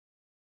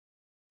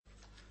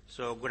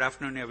So good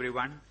afternoon,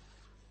 everyone.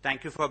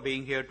 Thank you for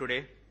being here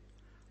today.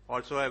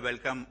 Also, I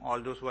welcome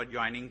all those who are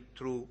joining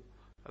through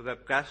a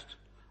webcast.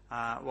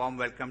 Warm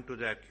welcome to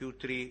the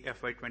Q3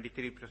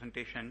 FY23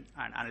 presentation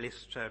and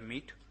analyst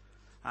meet.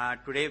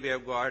 Today we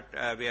have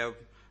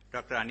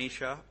Dr.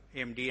 Anisha,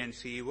 MD and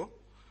CEO,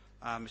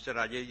 Mr.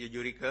 Rajesh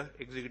Jejurikar,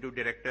 Executive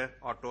Director,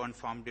 Auto and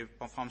Farm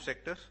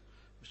Sectors,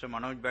 Mr.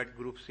 Manoj Bhatt,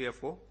 Group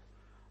CFO,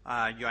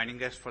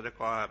 joining us for the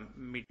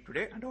meet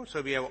today. And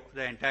also we have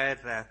the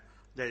entire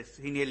the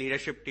senior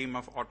leadership team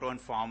of Auto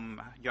and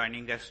Farm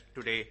joining us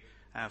today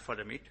for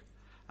the meet.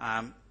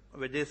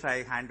 With this,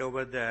 I hand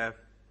over the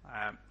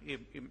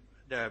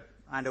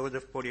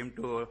podium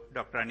to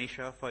Dr.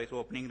 Anisha for his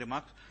opening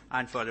remarks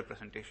and for the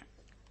presentation.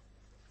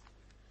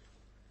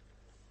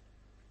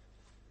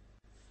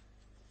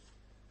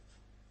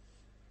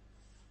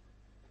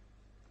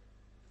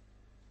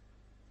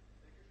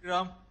 Thank you,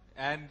 Ram,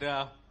 and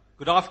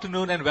good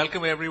afternoon and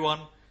welcome everyone.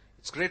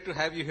 It's great to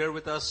have you here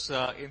with us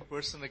in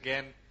person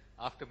again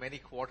after many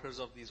quarters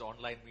of these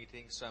online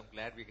meetings, so I'm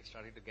glad we're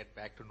starting to get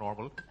back to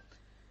normal.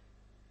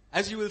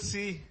 As you will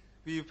see,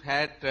 we've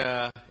had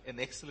an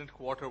excellent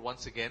quarter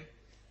once again.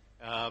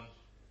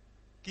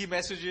 Key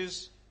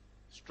messages: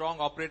 strong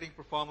operating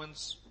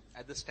performance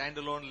at the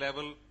standalone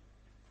level.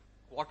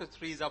 Quarter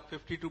 3 is up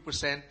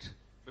 52%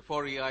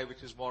 before EI,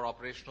 which is more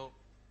operational.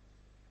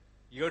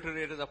 Year to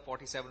date is up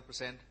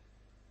 47%.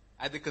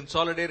 At the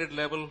consolidated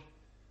level,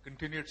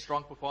 continued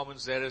strong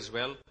performance there as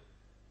well.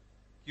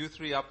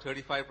 Q3 up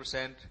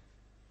 35%.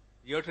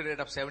 Year to date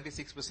up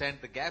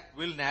 76%. The gap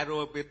will narrow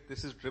a bit.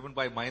 This is driven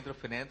by Mahindra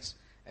Finance.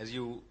 As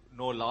you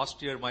know,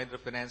 last year Mahindra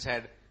Finance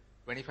had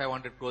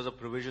 2,500 crores of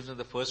provisions in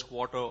the first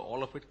quarter.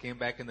 All of it came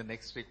back in the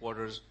next 3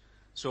 quarters.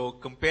 So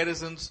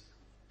comparisons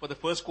for the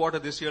first quarter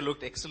this year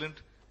looked excellent.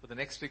 For the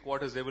next 3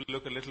 quarters, they will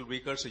look a little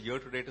weaker. So year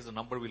to date is the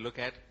number we look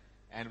at.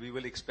 And we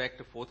will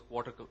expect a fourth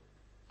quarter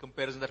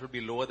comparison that will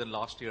be lower than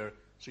last year.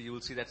 So you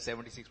will see that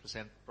 76%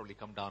 probably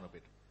come down a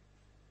bit.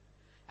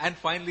 And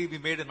finally, we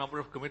made a number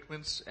of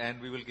commitments, and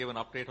we will give an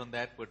update on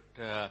that, but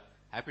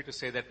happy to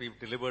say that we've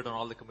delivered on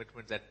all the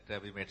commitments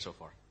that we made so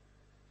far.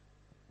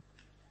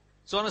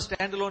 So on a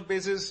standalone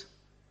basis,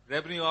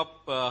 revenue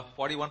up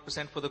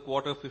 41% for the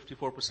quarter,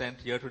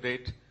 54% year to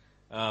date.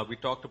 We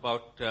talked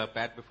about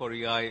PAT before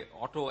EI.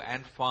 Auto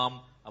and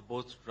Farm are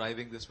both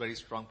driving this very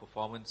strong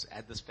performance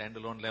at the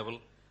standalone level.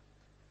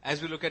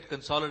 As we look at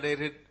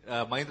consolidated,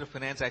 Mahindra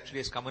Finance actually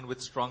has come in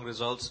with strong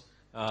results,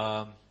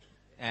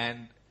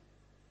 and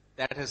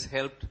that has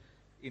helped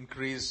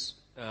increase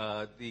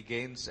the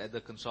gains at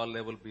the console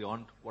level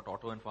beyond what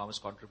Auto and Farm has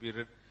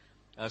contributed.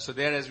 So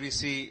there, as we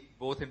see,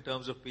 both in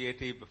terms of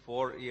PAT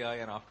before EI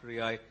and after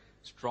EI,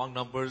 strong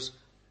numbers.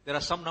 There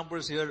are some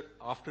numbers here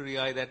after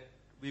EI that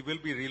we will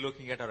be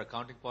relooking at our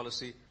accounting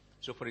policy.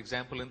 So, for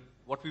example,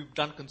 what we've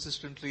done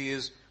consistently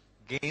is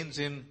gains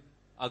in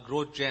our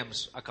growth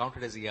gems are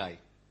counted as EI.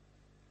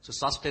 So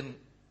Sustain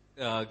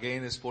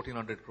gain is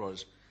 1,400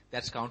 crores.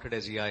 That's counted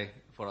as EI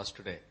for us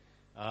today.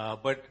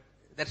 But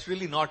that's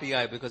really not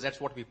EI because that's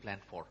what we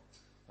planned for.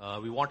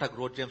 We want our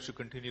growth gems to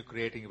continue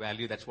creating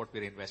value. That's what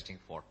we're investing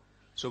for.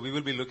 So we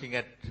will be looking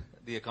at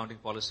the accounting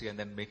policy and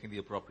then making the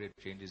appropriate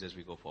changes as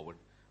we go forward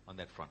on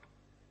that front.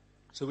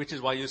 So which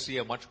is why you see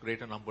a much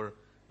greater number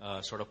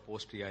sort of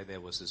post EI there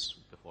versus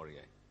before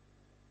EI.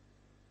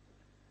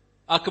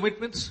 Our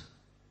commitments.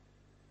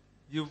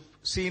 You've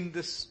seen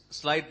this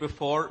slide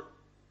before,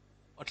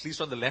 at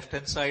least on the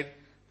left-hand side.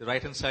 The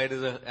right-hand side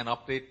is an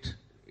update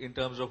in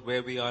terms of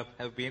where we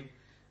have been.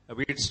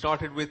 We had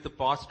started with the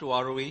path to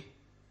ROE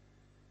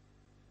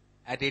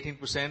at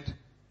 18%.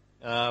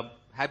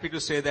 Happy to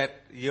say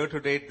that year to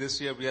date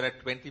this year we are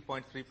at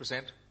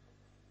 20.3%.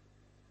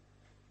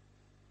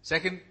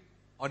 Second,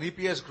 on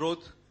EPS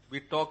growth, we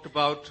talked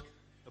about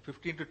a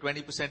 15 to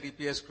 20%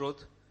 EPS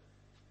growth.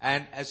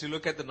 And as you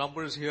look at the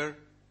numbers here,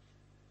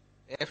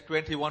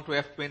 F21 to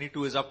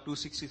F22 is up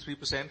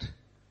 263%.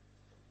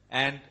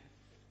 And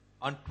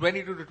on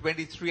 22 to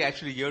 23,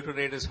 actually year to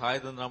date is higher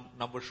than the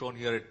number shown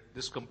here.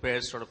 This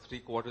compares sort of 3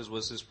 quarters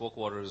versus 4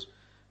 quarters.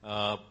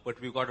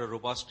 But we've got a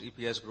robust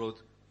EPS growth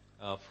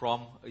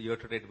from a year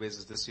to date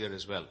basis this year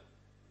as well.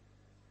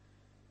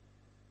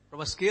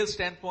 From a scale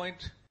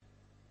standpoint,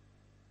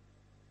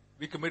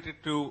 we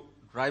committed to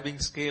driving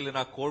scale in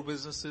our core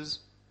businesses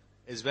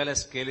as well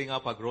as scaling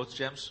up our growth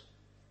gems.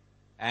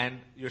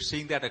 And you're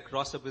seeing that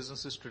across the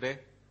businesses today.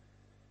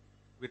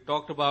 We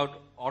talked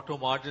about auto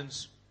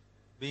margins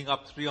being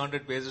up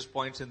 300 basis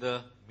points in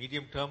the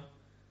medium term.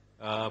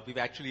 We've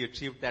actually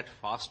achieved that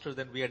faster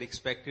than we had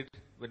expected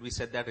when we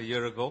said that a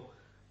year ago.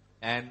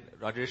 And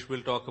Rajesh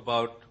will talk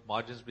about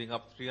margins being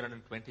up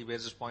 320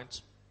 basis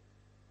points.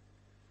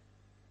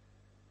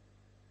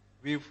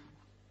 We've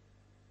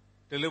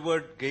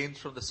delivered gains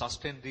from the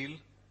Sustain deal.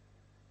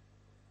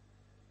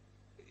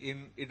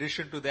 In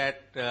addition to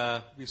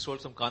that, we sold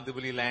some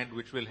Kandivali land,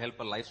 which will help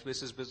our life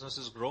spaces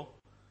businesses grow.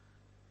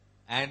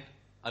 And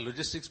our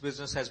logistics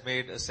business has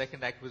made a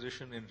second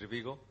acquisition in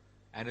Rivigo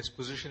and is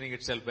positioning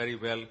itself very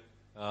well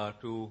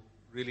to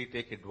really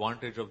take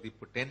advantage of the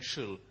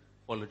potential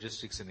for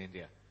logistics in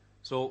India.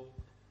 So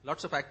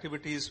lots of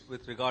activities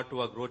with regard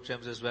to our growth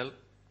gems as well.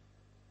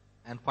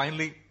 And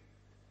finally,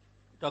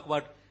 talk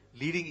about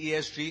leading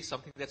ESG,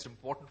 something that's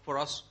important for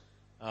us.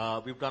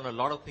 We've done a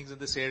lot of things in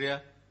this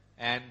area,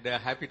 and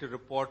happy to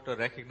report a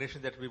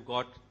recognition that we've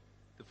got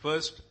the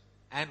first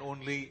and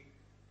only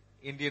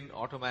Indian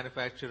auto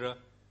manufacturer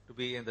to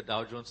be in the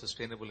Dow Jones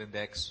Sustainable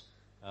Index.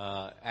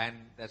 And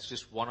that's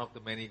just one of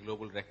the many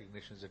global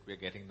recognitions that we're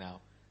getting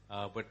now.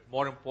 But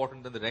more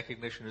important than the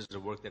recognition is the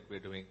work that we're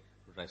doing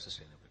to drive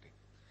sustainability.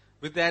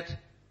 With that,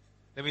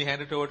 let me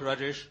hand it over to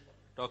Rajesh to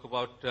talk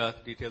about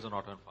details on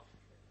auto and farm.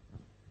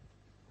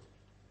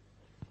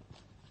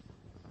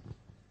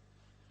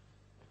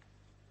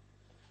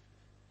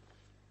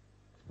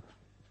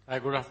 Hi,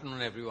 good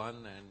afternoon,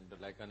 everyone.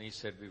 And like Anish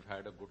said, we've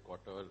had a good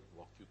quarter. I'll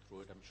walk you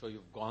through it. I'm sure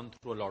you've gone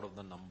through a lot of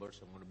the numbers,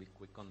 so I'm going to be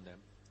quick on them.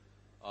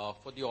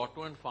 For the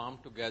auto and farm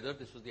together,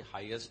 this was the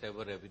highest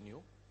ever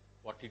revenue,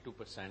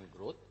 42%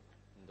 growth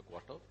in the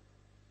quarter.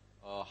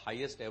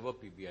 Highest ever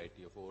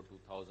PBIT of over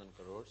 2,000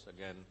 crores.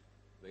 Again,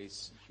 very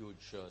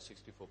huge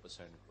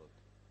 64%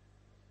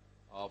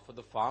 growth. For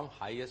the farm,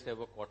 highest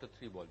ever quarter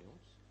 3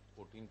 volumes,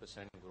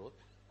 14% growth.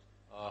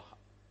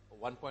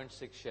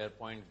 1.6 share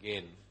point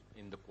gain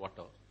in the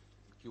quarter.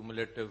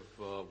 Cumulative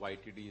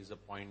YTD is a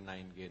 0.9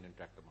 gain in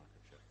tractor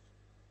market share.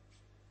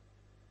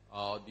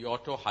 The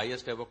auto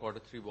highest ever quarter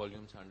 3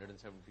 volumes,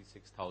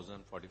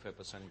 176,000,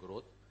 45%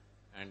 growth,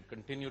 and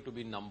continue to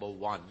be number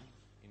 1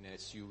 in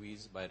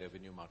SUVs by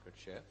revenue market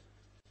share,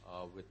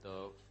 with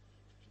a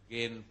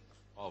gain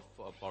of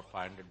about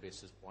 500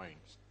 basis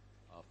points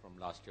from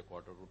last year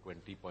quarter to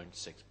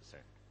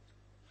 20.6%.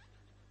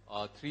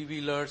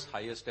 Three-wheelers,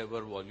 highest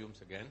ever volumes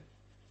again,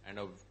 and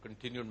a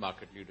continued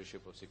market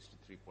leadership of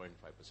 63.5%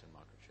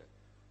 market share.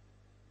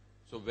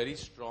 So very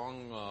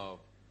strong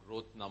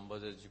growth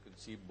numbers, as you can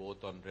see,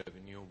 both on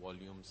revenue,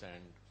 volumes,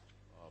 and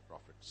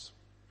profits.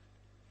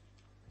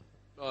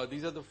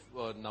 These are the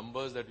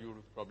numbers that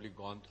you've probably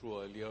gone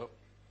through earlier.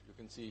 You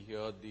can see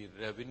here the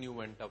revenue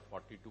went up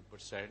 42%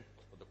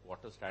 for the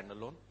quarter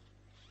standalone.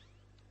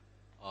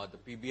 The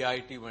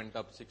PBIT went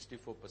up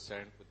 64% with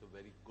a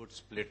very good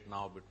split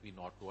now between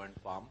auto and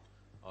farm.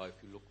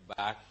 If you look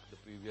back the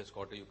previous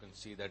quarter, you can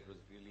see that it was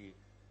really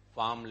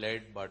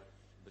farm-led, but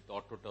with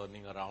auto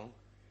turning around,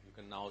 you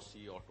can now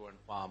see auto and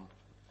farm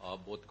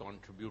both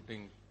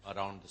contributing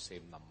around the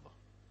same number.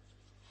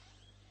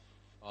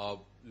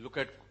 Look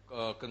at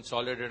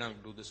consolidated, I'll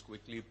do this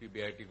quickly.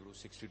 PBIT grew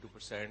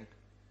 62%.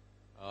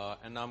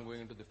 And now I'm going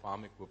into the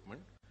farm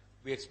equipment.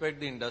 We expect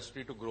the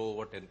industry to grow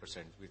over 10%.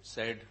 We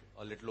said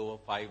a little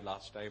over 5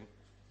 last time.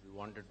 We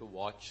wanted to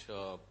watch.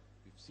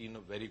 We've seen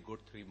a very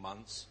good 3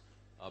 months.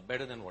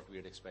 Better than what we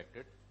had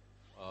expected.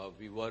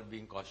 We were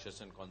being cautious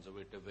and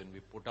conservative when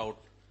we put out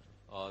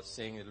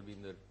saying it will be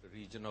in the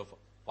region of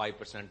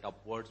 5%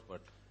 upwards,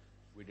 but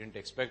we didn't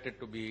expect it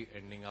to be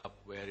ending up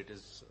where it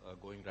is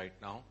going right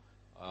now.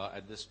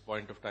 At this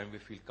point of time, we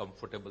feel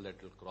comfortable that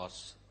it will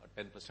cross a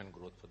 10%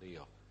 growth for the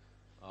year.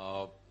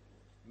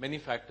 Many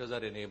factors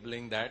are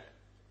enabling that.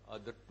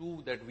 The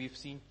two that we've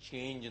seen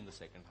change in the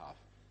second half.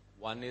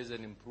 One is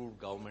an improved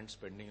government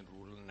spending in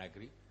rural and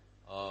agri.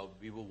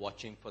 We were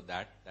watching for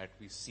that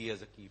we see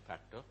as a key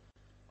factor.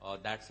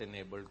 That's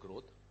enabled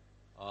growth.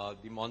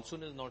 The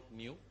monsoon is not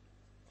new.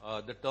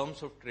 The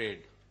terms of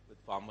trade with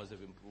farmers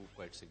have improved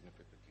quite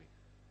significantly.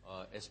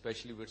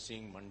 Especially we're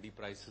seeing mandi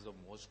prices of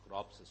most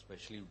crops,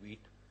 especially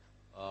wheat,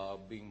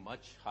 being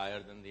much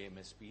higher than the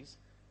MSPs,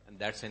 and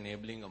that's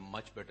enabling a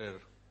much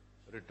better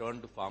return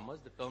to farmers.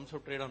 The terms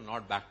of trade are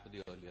not back to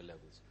the earlier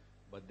levels,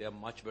 but they are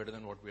much better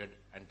than what we had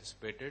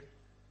anticipated.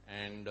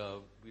 And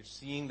we're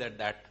seeing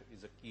that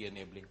is a key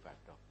enabling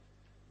factor.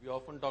 We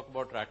often talk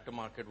about tractor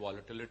market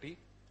volatility.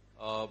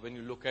 When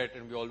you look at,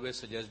 and we always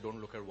suggest don't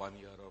look at 1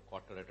 year or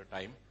quarter at a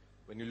time.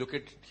 When you look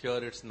at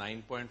here, it's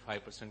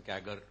 9.5%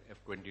 CAGR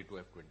F20 to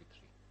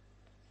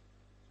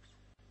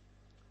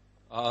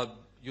F23.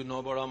 You know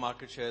about our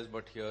market shares,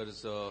 but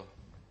here's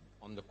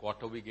on the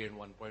quarter we gained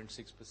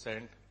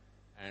 1.6%,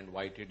 and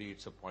YTD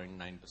it's a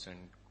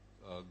 0.9%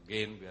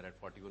 gain. We are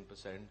at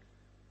 41%.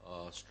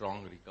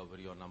 Strong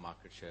recovery on our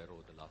market share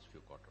over the last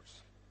few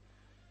quarters.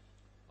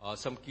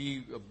 Some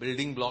key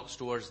building blocks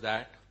towards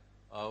that.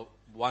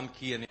 One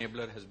key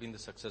enabler has been the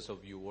success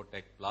of Yuvo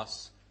Tech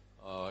Plus.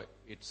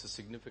 It's a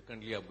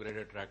significantly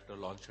upgraded tractor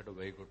launched at a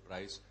very good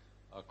price.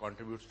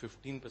 Contributes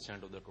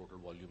 15% of the total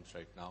volumes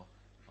right now.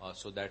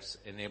 So that's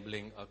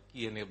enabling a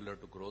key enabler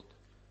to growth.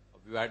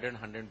 We've added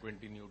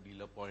 120 new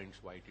dealer points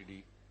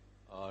YTD.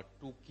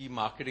 2 key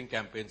marketing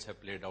campaigns have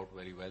played out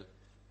very well.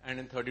 And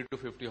in 30 to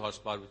 50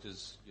 horsepower, which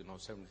is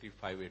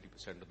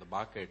 75-80% of the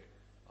market,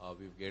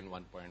 we've gained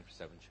 1.7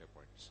 share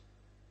points.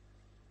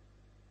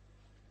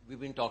 We've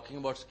been talking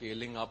about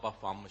scaling up our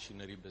farm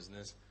machinery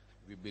business.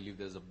 We believe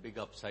there's a big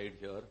upside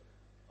here.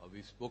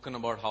 We've spoken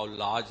about how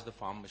large the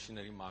farm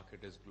machinery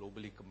market is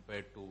globally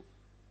compared to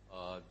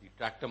the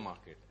tractor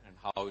market and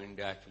how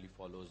India actually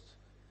follows.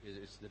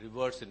 It's the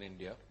reverse in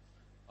India.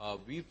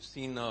 We've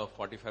seen a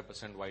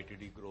 45%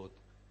 YTD growth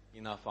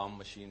in our farm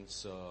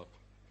machines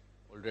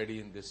already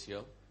in this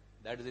year.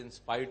 That is in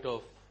spite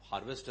of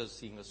harvesters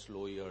seeing a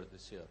slow year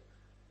this year.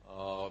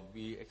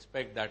 We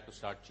expect that to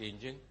start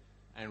changing,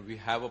 and we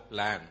have a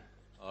plan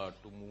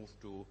to move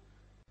to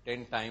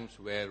 10 times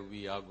where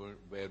we're going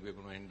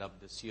to end up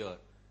this year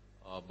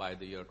by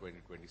the year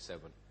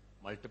 2027.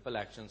 Multiple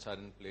actions are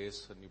in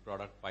place, a new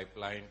product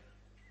pipeline,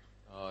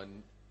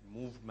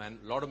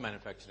 lot of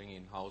manufacturing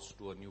in-house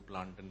to a new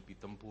plant in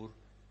Pithampur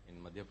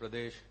in Madhya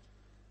Pradesh,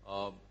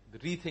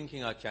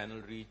 rethinking our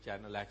channel reach,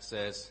 channel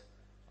access,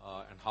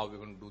 and how we're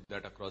going to do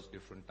that across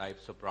different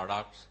types of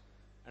products.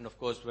 And of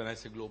course, when I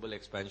say global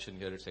expansion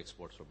here, it's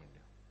exports from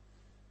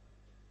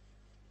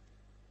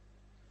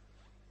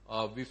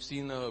India. We've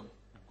seen a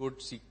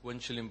good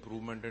sequential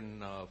improvement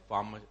in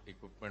farm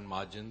equipment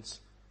margins.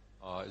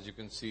 As you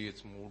can see,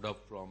 it's moved up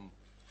from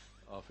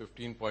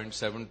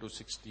 15.7 to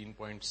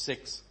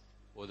 16.6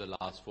 over the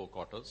last 4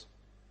 quarters.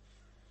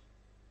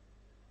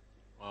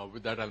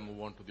 With that, I'll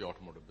move on to the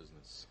automotive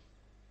business.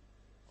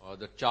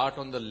 The chart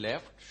on the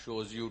left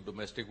shows you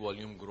domestic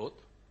volume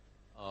growth.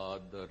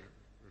 The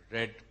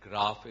red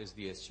graph is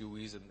the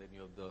SUVs, and then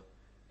you have the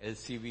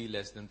LCV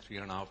less than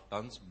 3.5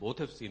 tons. Both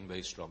have seen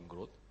very strong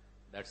growth.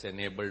 That's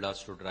enabled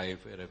us to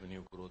drive a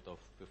revenue growth of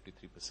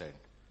 53%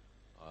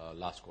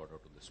 last quarter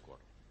to this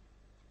quarter.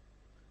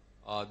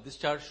 This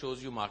chart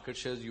shows you market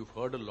shares. You've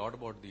heard a lot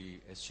about the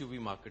SUV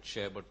market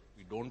share, but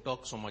we don't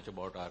talk so much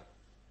about our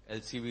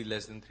LCV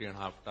less than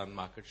 3.5 ton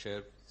market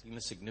share. Seen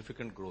a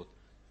significant growth.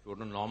 If you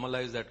want to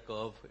normalize that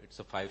curve, it's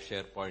a 5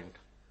 share point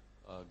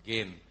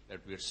gain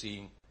that we are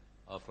seeing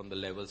from the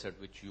levels at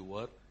which you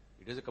were.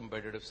 It is a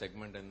competitive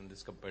segment, and in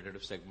this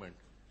competitive segment,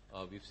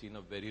 we've seen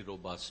a very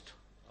robust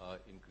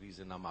increase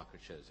in our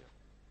market shares here.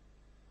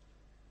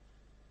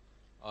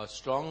 A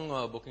strong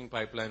booking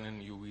pipeline in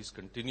UVs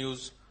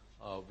continues.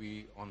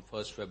 We, on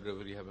 1st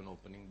February, have an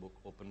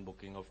open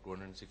booking of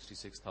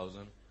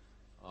 266,000.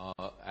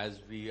 As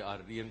we are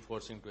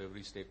reinforcing to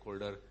every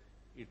stakeholder,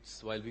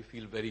 while we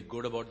feel very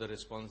good about the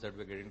response that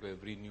we're getting to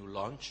every new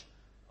launch,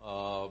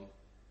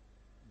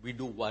 we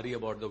do worry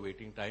about the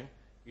waiting time.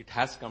 It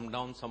has come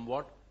down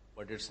somewhat,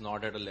 but it's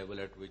not at a level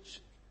at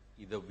which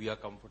either we are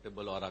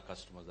comfortable or our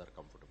customers are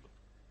comfortable.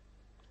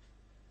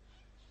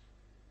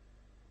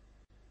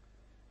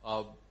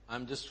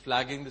 I'm just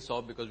flagging this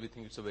off because we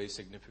think it's a very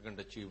significant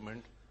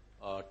achievement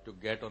to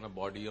get on a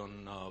body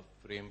on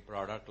frame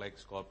product like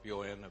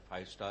Scorpio and a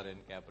 5-star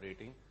NCAP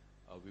rating.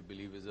 We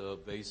believe is a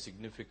very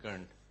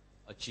significant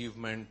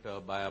achievement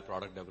by our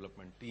product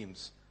development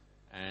teams,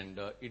 and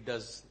it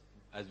does,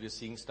 as we're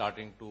seeing,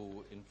 starting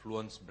to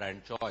influence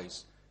brand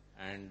choice,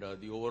 and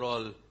the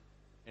overall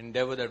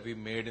endeavor that we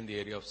made in the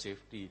area of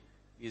safety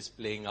is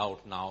playing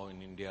out now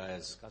in India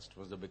as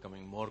customers are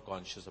becoming more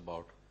conscious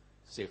about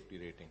safety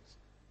ratings.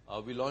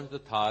 We launched the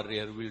Thar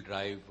rear-wheel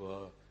drive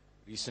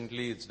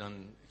recently. It's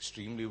done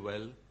extremely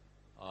well.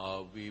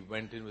 We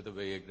went in with a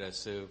very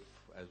aggressive,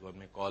 as one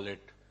may call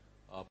it,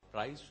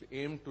 price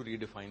aimed to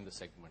redefine the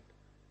segment.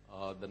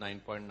 The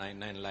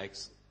 9.99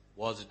 lakhs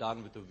was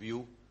done with a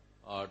view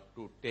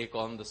to take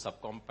on the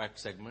subcompact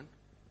segment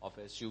of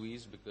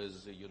SUVs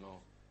because,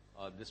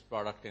 this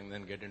product can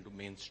then get into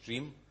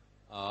mainstream,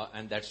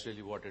 and that's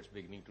really what it's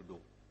beginning to do.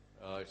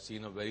 It's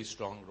seen a very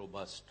strong,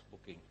 robust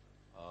booking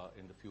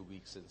in the few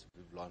weeks since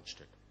we've launched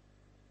it.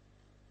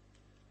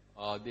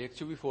 The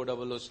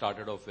XUV400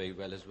 started off very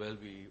well as well.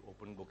 We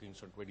opened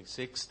bookings on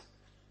 26th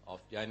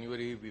of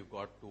January. We've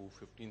got to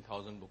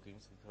 15,000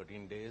 bookings in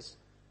 13 days.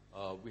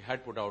 We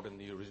had put out in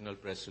the original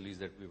press release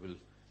that we will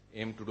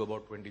aim to do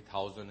about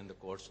 20,000 in the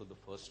course of the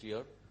first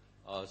year.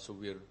 So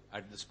we're,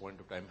 at this point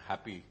of time,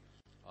 happy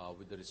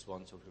with the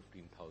response of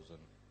 15,000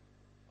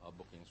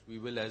 bookings. We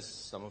will, as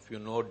some of you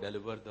know,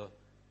 deliver the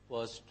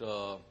first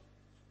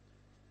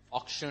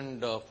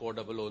auctioned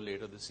 400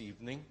 later this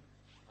evening.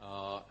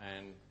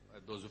 And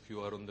those of you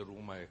who are in the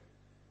room, I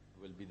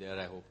will be there,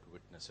 I hope, to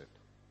witness it.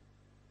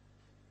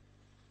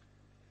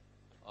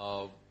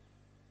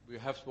 We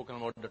have spoken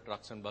about the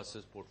trucks and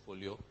buses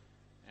portfolio,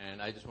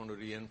 and I just want to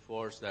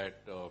reinforce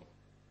that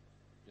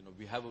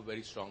we have a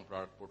very strong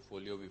product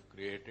portfolio. We've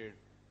created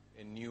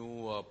a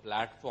new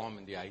platform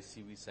in the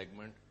ICV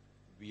segment.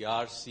 We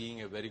are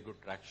seeing a very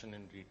good traction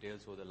in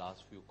retails over the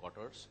last few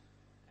quarters,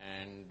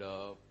 and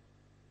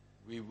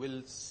we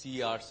will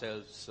see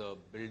ourselves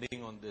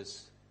building on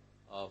this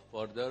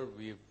further.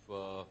 We've,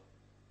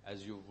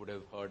 as you would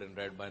have heard and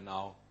read by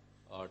now,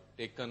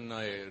 taken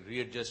a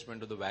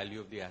readjustment of the value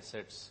of the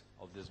assets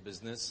of this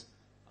business,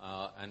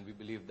 and we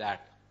believe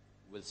that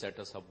will set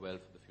us up well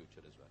for the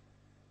future as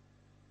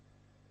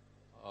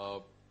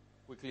well.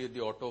 Quickly,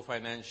 the auto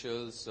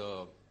financials,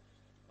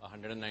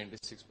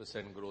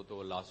 196% growth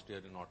over last year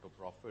in auto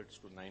profits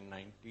to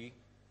 990.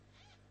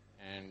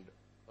 And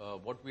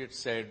what we had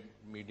said,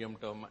 medium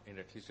term, and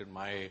at least in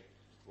my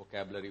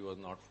vocabulary, was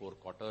not 4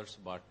 quarters,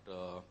 but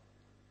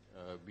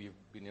we've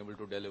been able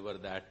to deliver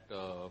that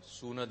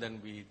sooner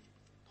than we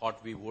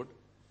thought we would,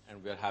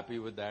 and we're happy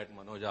with that.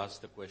 Manoj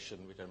asked the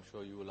question, which I'm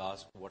sure you will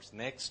ask, what's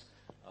next?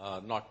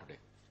 Not today.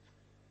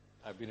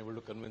 I've been able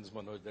to convince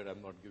Manoj that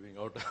I'm not giving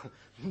out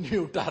a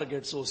new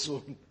target so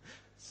soon.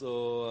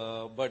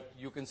 So, but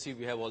you can see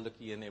we have all the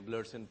key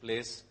enablers in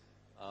place.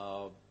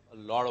 A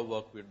lot of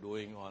work we're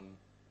doing on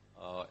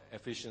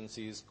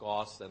efficiencies,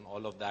 costs, and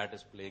all of that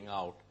is playing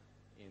out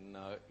in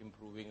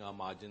improving our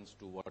margins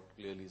to what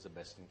clearly is a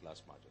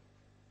best-in-class margin.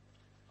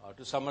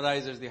 To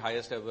summarize, it's the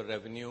highest ever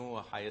revenue,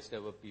 highest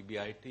ever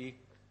PBIT,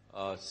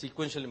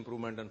 sequential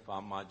improvement in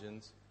farm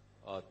margins,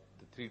 the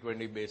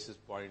 320 basis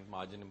point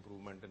margin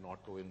improvement in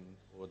auto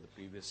over the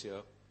previous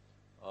year,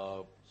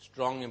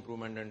 strong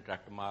improvement in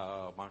tractor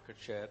market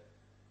share,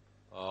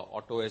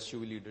 auto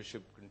SUV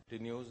leadership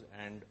continues,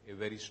 and a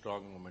very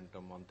strong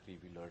momentum on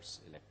three-wheelers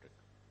electric.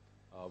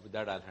 With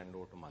that, I'll hand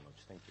over to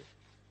Manoj. Thank you.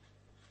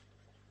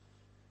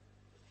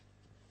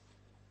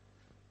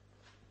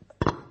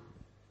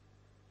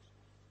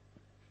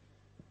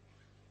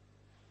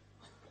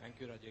 Thank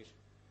you, Rajesh.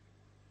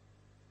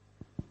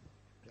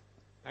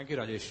 Thank you,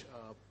 Rajesh.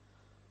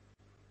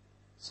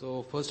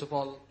 So first of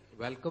all,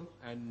 welcome,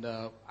 and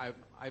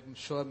I'm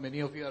sure many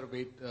of you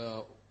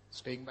are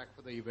staying back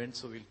for the event,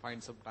 so we'll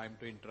find some time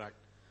to interact.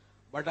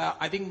 But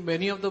I think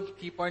many of the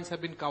key points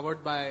have been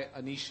covered by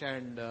Anish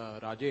and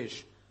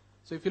Rajesh.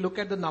 So if you look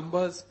at the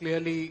numbers,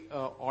 clearly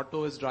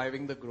auto is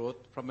driving the growth.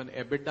 From an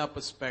EBITDA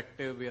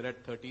perspective, we are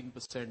at 13%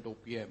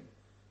 OPM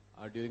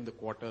during the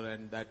quarter,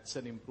 and that's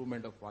an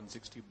improvement of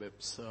 160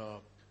 bips.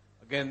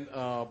 Again,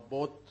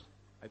 both,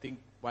 I think,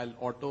 while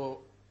auto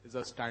is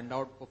a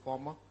standout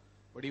performer,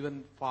 but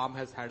even farm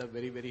has had a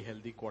very, very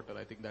healthy quarter.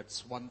 I think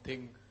that's one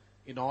thing.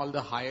 In all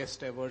the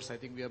highest evers, I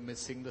think we are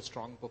missing the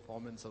strong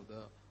performance of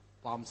the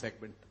farm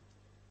segment.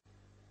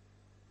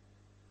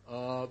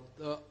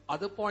 The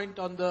other point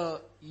on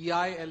the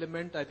EI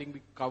element, I think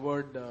we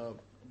covered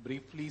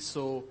briefly.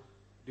 So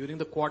during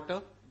the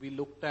quarter, we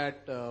looked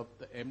at the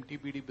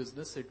MTBD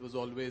business. It was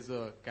always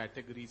a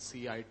category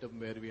C item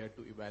where we had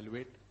to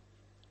evaluate.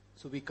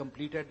 So we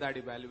completed that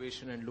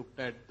evaluation and looked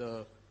at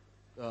the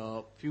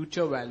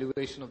future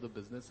valuation of the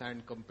business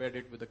and compared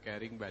it with the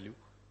carrying value.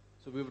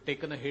 So we've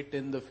taken a hit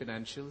in the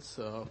financials,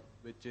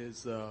 which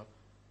is to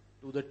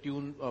the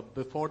tune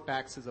before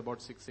tax is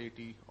about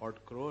 680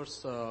 odd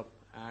crores,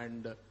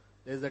 and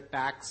there's a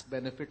tax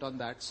benefit on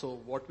that. So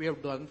what we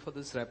have done for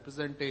this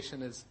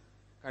representation is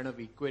kind of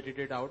equated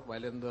it out,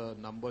 while in the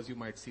numbers you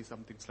might see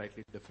something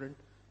slightly different,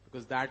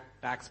 because that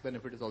tax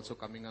benefit is also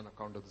coming on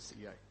account of the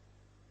CI.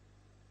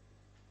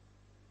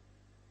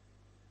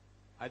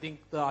 I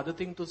think the other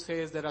thing to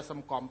say is there are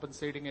some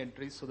compensating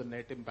entries, so the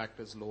net impact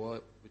is lower,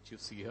 which you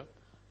see here.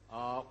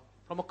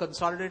 From a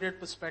consolidated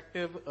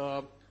perspective,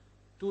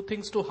 two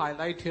things to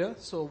highlight here.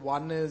 So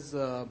one is,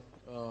 I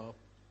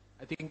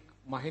think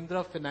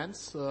Mahindra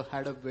Finance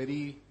had a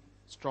very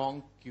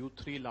strong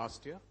Q3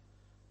 last year,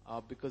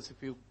 because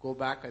if you go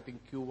back, I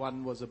think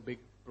Q1 was a big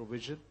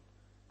provision,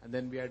 and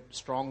then we had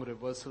strong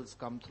reversals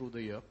come through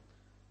the year,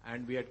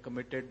 and we had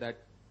committed that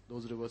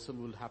those reversals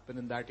will happen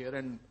in that year,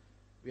 and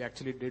we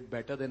actually did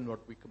better than what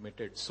we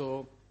committed.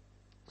 So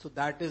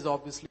that is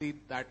obviously,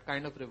 that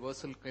kind of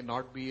reversal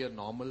cannot be a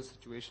normal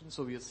situation.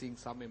 So we are seeing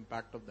some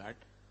impact of that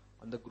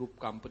on the group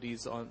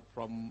companies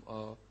from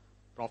a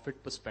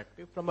profit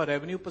perspective. From a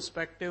revenue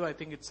perspective, I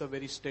think it's a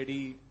very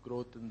steady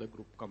growth in the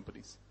group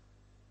companies.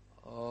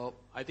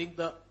 I think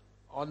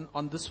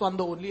on this one,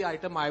 the only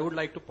item I would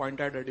like to point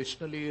out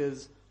additionally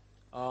is,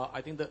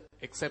 I think the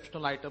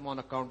exceptional item on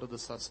account of the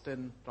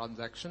Sustain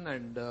transaction,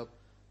 and the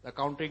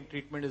accounting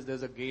treatment is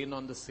there's a gain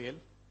on the sale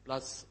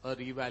plus a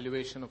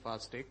revaluation of our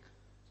stake.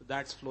 So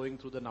that's flowing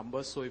through the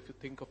numbers. So if you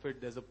think of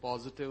it, there's a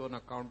positive on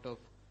account of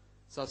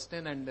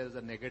Sustain and there's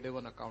a negative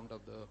on account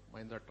of the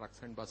Mahindra Trucks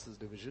and Buses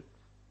division.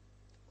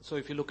 So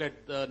if you look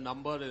at the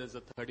number, it is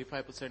a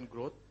 35%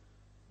 growth,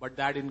 but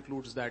that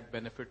includes that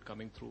benefit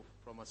coming through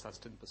from a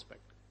Sustain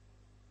perspective.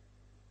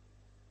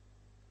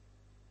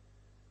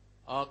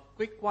 A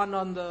quick one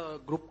on the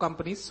group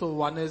companies. So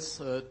one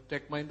is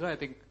Tech Mahindra. I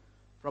think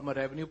from a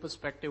revenue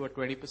perspective, a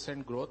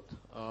 20% growth.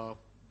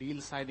 Deal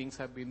signings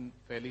have been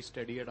fairly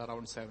steady at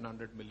around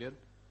 700 million.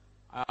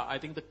 I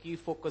think the key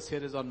focus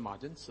here is on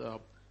margins.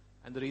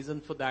 And the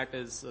reason for that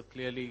is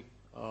clearly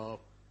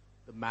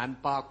the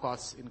manpower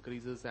cost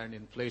increases and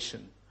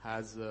inflation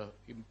has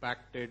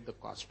impacted the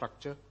cost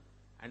structure,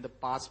 and the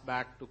pass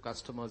back to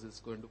customers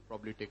is going to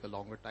probably take a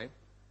longer time.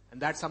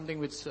 And that's something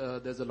which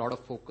there's a lot of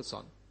focus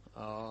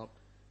on.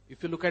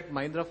 If you look at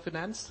Mahindra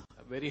Finance,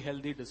 a very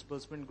healthy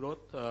disbursement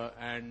growth,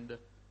 and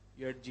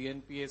your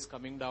GNPA is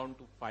coming down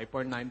to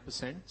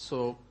 5.9%.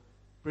 So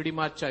pretty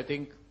much I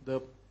think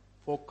the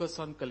focus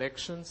on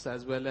collections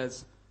as well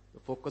as the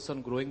focus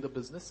on growing the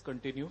business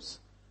continues.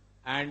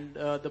 And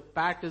the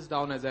PAT is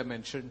down, as I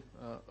mentioned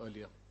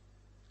earlier.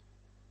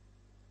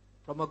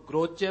 From a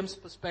growth gems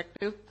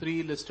perspective,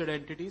 3 listed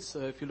entities.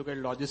 If you look at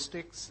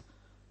logistics,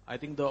 I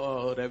think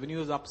the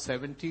revenue is up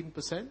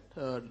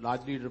 17%,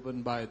 largely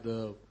driven by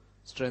the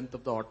strength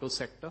of the auto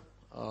sector.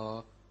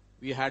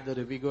 We had the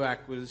Rivigo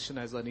acquisition,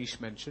 as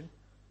Anish mentioned.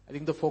 I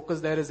think the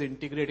focus there is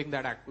integrating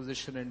that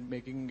acquisition and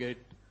making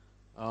it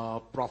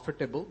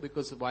profitable,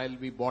 because while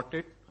we bought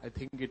it, I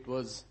think it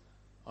was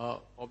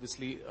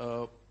obviously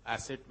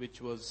asset which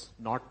was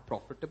not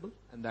profitable,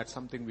 and that's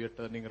something we are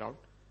turning around.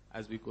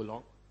 as we go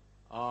along.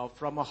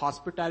 From a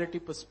hospitality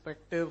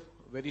perspective,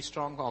 very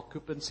strong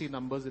occupancy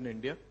numbers in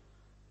India.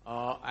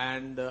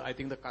 And I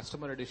think the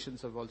customer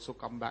additions have also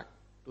come back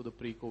to the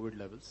pre-COVID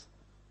levels.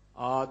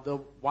 The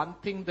one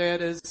thing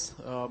there is,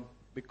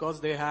 because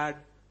they had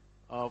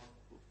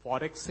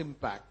Forex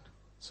impact,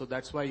 so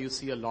that's why you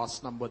see a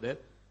loss number there.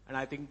 And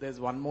I think there's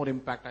one more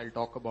impact I'll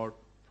talk about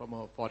from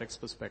a Forex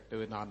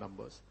perspective in our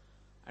numbers.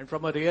 And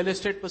from a real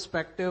estate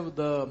perspective,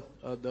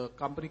 the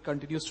company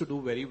continues to do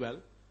very well.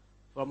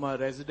 From a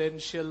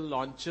residential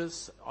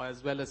launches,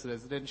 as well as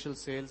residential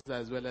sales,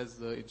 as well as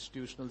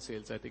institutional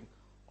sales, I think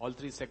all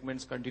three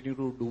segments continue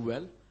to do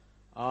well.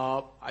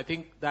 I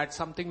think that's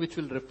something which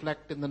will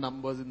reflect in the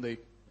numbers in the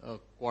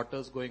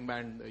quarters going by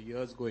and the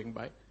years going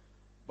by.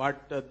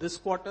 But this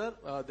quarter,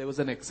 there was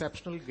an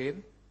exceptional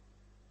gain,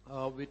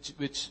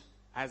 which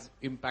has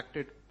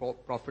impacted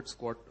profits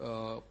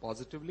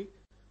positively.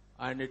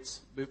 And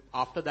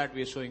after that,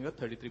 we are showing a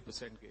 33%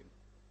 gain.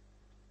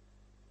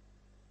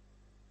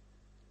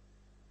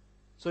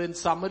 So in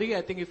summary,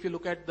 I think if you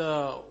look at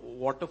the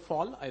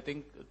waterfall, I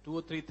think 2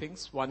 or 3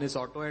 things. One is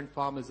auto and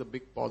farm is a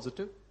big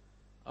positive.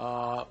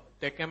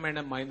 Tech-M and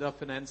Mahindra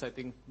Finance, I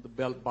think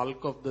the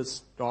bulk of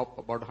this top,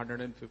 about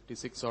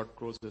 156 odd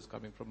crores, is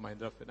coming from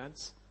Mahindra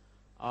Finance.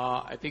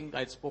 I think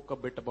I spoke a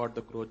bit about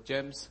the growth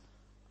gems.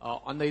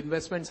 On the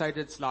investment side,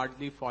 it's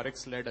largely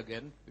Forex-led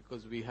again,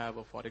 because we have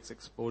a Forex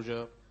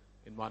exposure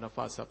in one of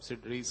our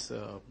subsidiaries,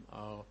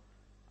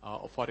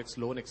 Forex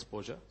loan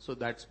exposure. So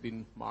that's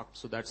been marked.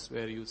 So that's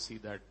where you see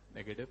that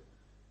negative.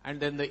 And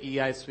then the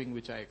EI swing,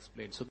 which I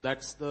explained. So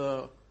that's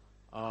the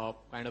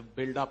kind of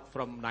build up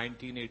from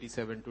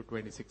 1987 to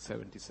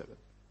 2677.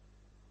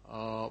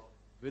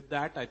 With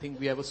that, I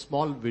think we have a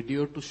small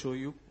video to show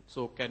you.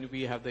 So can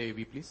we have the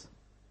AV, please?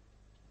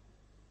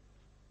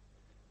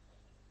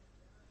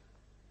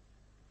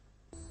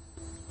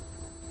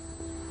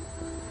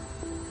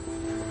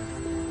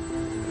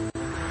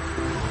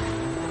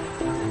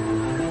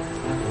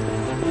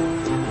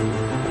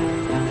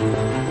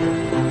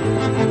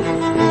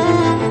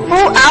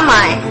 Am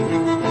I?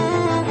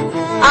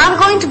 I'm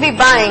going to be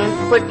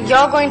buying what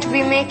you're going to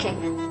be making.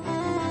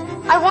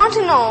 I want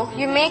to know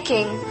you're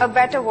making a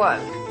better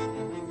world.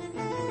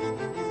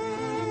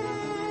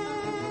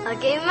 I'll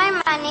give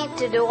my money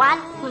to the one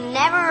who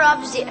never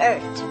robs the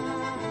earth.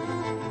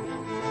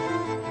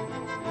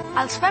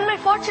 I'll spend my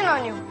fortune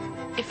on you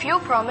if you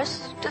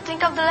promise to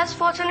think of the less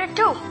fortunate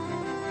too.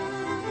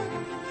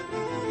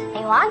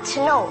 I want to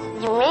know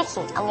you're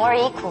making a more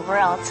equal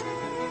world.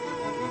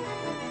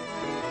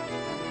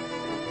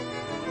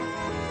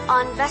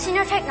 I'll invest in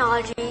your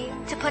technology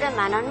to put a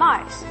man on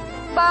Mars.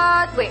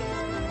 But wait,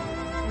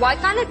 why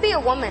can't it be a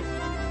woman?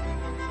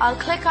 I'll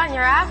click on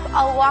your app,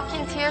 I'll walk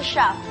into your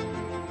shop.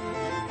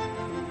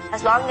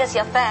 As long as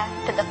you're fair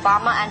to the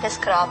farmer and his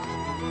crop.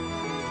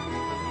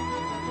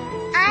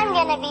 I'm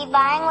gonna be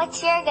buying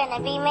what you're gonna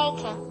be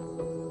making.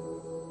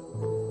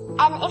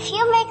 And if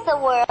you make the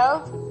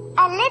world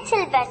a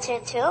little better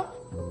too,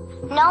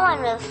 no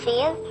one will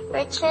feel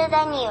richer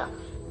than you.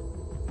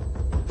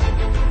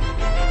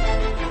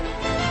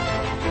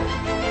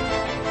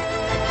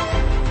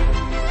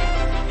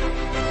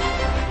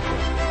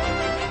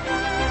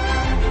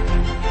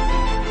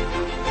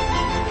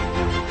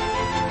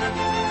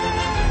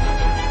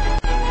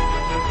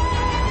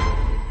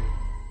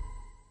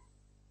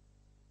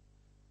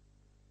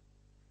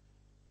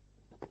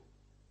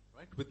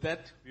 With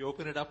that, we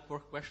open it up for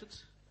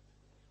questions.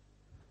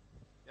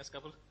 Yes,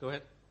 Kapil, go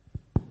ahead.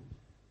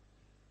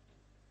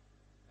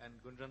 And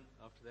Gunjan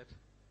after that.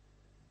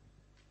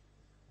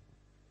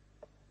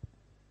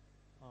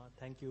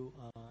 Thank you,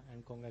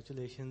 and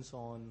congratulations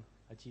on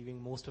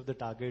achieving most of the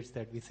targets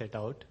that we set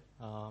out.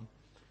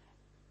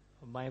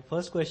 My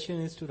first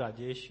question is to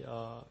Rajesh.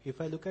 If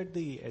I look at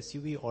the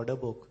SUV order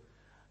book,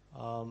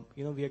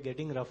 we are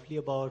getting roughly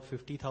about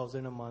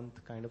 50,000 a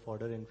month kind of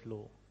order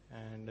inflow.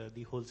 And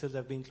the wholesales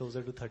have been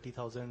closer to 30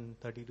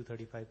 to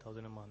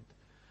 35,000 a month.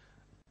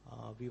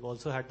 We've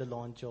also had the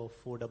launch of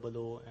 400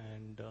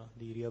 and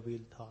the rear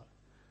wheel Thar.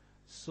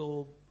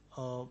 So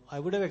I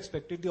would have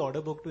expected the order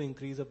book to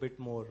increase a bit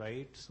more,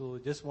 right? So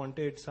just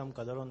wanted some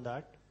color on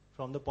that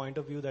from the point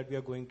of view that we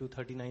are going to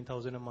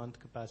 39,000 a month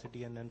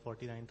capacity and then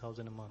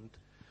 49,000 a month.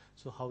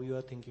 So how you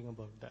are thinking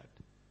about that?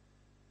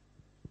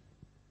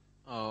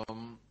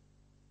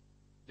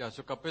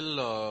 So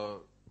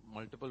Kapil,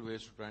 multiple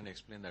ways to try and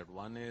explain that.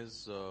 One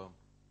is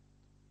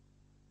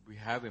we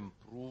have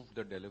improved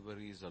the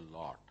deliveries a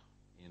lot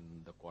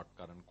in the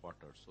current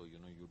quarter. So, you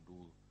do,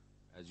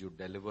 as you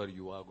deliver,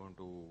 you are going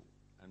to,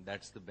 and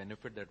that's the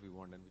benefit that we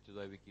want, and which is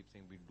why we keep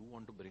saying we do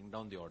want to bring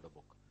down the order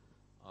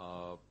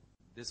book.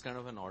 This kind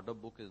of an order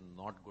book is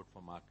not good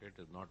for market,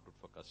 is not good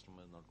for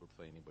customers, not good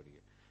for anybody.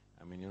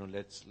 I mean,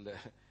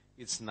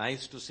 it's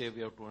nice to say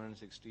we have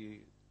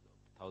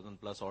 260,000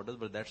 plus orders,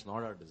 but that's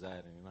not our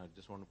desire. And, I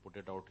just want to put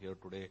it out here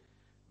today.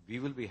 We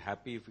will be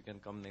happy if we can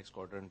come next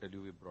quarter and tell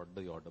you we brought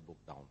the order book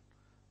down.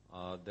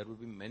 There will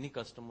be many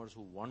customers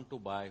who want to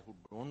buy, who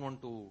don't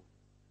want to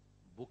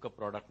book a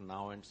product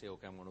now and say,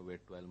 okay, I'm going to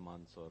wait 12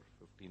 months or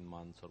 15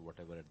 months or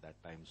whatever at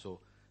that time. So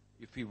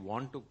if we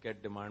want to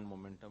get demand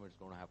momentum, it's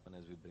going to happen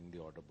as we bring the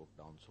order book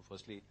down. So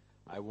firstly,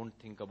 I won't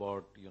think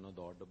about, the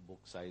order book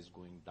size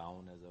going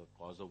down as a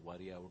cause of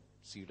worry. I would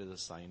see it as a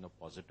sign of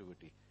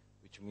positivity,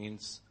 which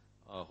means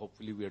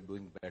hopefully we are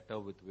doing better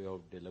with way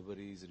of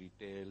deliveries,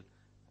 retail,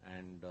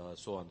 and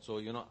so on. So,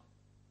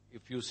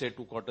 if you say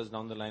 2 quarters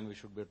down the line we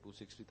should be at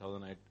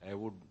 260,000, I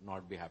would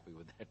not be happy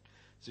with that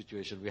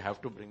situation. We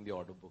have to bring the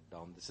order book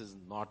down. This is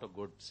not a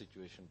good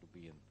situation to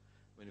be in.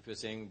 When if you're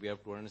saying we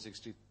have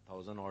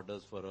 260,000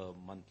 orders for a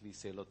monthly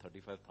sale of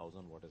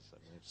 35,000, what is that?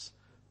 It's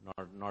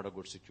not a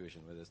good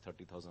situation, whether it's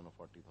 30,000 or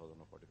 40,000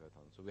 or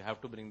 45,000. So we have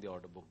to bring the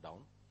order book down.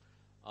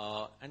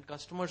 And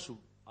customers who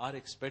are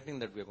expecting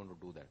that we are going to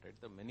do that, right?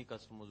 There are many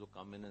customers who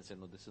come in and say,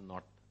 no, this is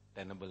not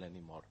tenable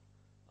anymore.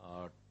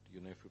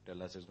 If you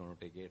tell us it's going to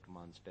take 8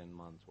 months, 10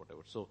 months,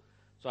 whatever. So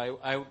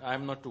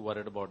I'm not too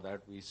worried about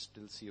that. We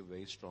still see a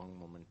very strong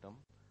momentum.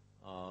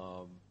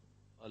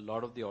 A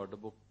lot of the order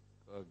book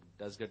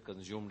does get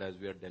consumed as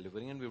we are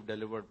delivering, and we've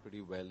delivered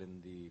pretty well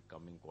in the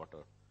coming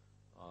quarter.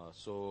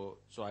 So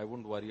I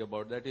wouldn't worry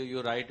about that.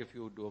 You're right, if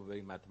you do a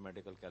very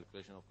mathematical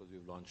calculation, of course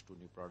we've launched 2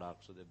 new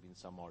products, so there have been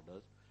some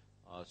orders.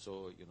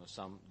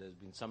 There's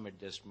been some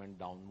adjustment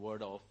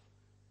downward of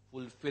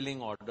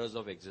fulfilling orders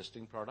of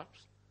existing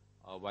products,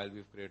 while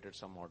we've created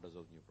some orders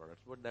of new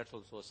products. But that's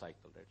also a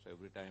cycle, right? So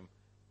every time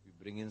we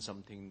bring in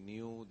something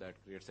new that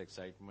creates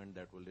excitement,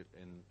 that will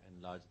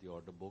enlarge the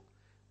order book.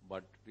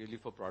 But really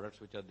for products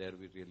which are there,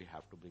 we really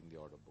have to bring the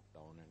order book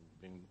down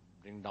and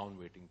bring down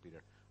waiting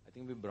period. I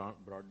think we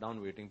brought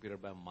down waiting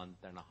period by a month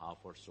and a half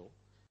or so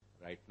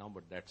right now,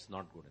 but that's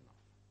not good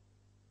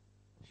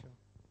enough. Sure.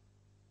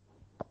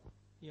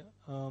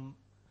 Yeah.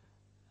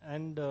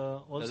 And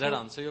also, does that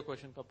answer your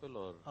question,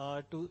 Kapil?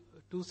 Or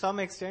to some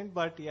extent,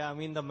 but yeah, I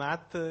mean the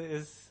math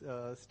is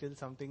still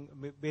something.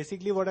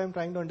 Basically, what I'm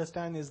trying to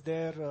understand, is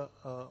there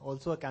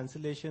also a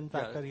cancellation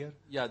factor here?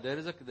 Yeah, there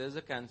is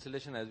a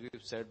cancellation, as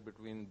we've said,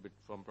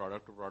 from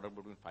product to product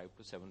between 5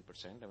 to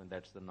 7%. I mean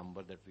that's the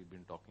number that we've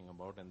been talking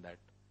about, and that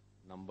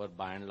number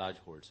by and large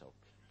holds out.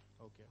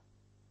 Okay.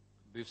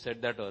 We've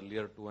said that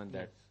earlier too, and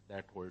yes,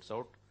 that holds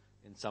out.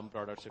 In some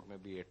products it may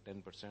be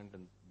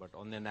 8-10%, but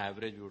on an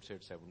average we would say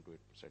it's 7 to 8%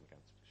 cancellation.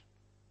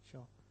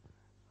 Sure.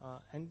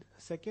 And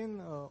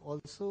second,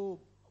 also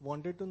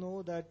wanted to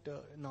know that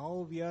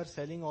now we are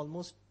selling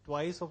almost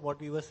twice of what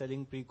we were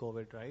selling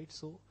pre-COVID, right?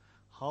 So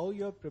how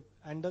you're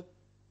and the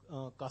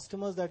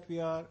customers that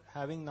we are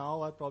having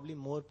now are probably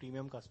more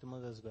premium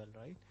customers as well,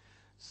 right?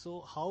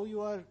 So how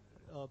you are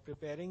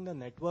preparing the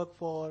network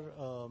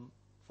for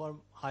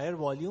higher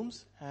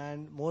volumes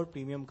and more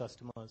premium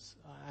customers,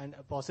 and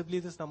possibly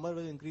this number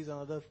will increase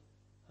another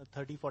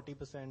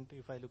 30-40%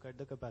 if I look at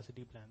the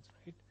capacity plans,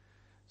 right?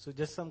 So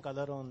just some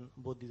color on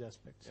both these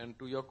aspects. And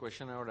to your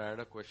question, I would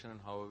add a question on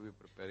how are we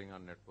preparing our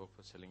network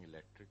for selling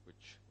electric,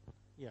 which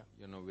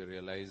we're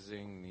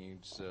realizing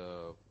needs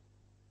a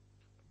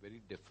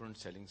very different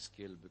selling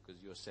skill,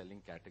 because you're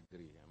selling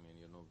category. I mean,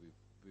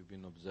 we've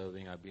been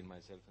observing, I've been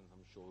myself in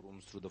some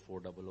showrooms through the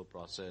 400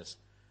 process.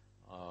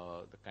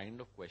 The kind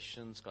of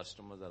questions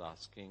customers are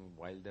asking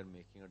while they're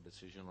making a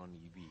decision on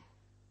EV,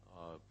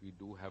 we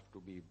do have to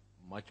be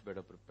much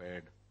better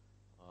prepared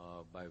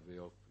by way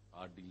of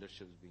our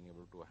dealerships being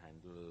able to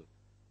handle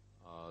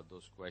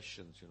those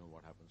questions.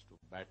 What happens to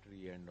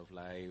battery, end of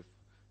life,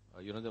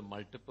 the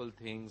multiple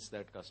things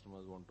that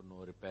customers want to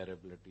know,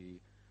 repairability,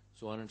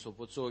 so on and so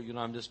forth. So,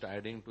 I'm just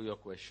adding to your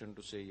question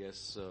to say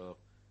yes,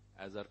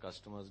 as our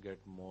customers get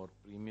more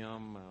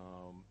premium,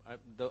 I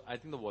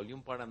think the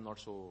volume part I'm not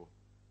so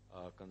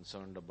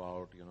concerned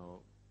about.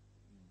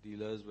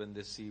 Dealers, when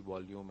they see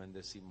volume and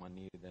they see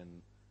money,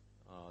 then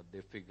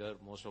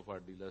most of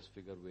our dealers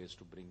figure ways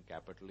to bring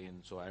capital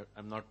in. So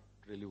I'm not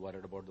really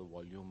worried about the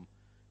volume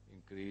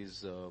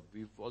increase.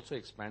 We've also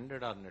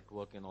expanded our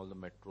network in all the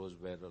metros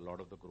where a lot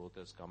of the growth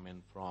has come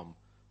in from.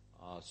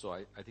 So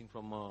I think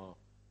from a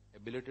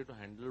ability to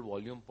handle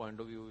volume point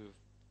of view,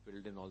 we've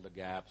filled in all the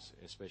gaps,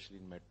 especially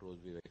in metros.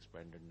 We've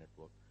expanded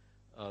network.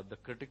 The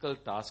critical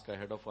task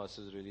ahead of us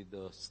is really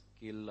the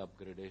skill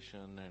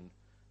upgradation and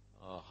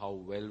how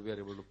well we are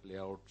able to play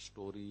out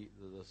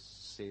the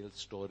sales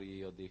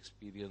story or the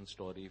experience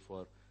story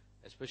for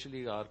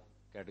especially our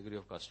category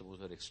of customers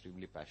who are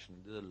extremely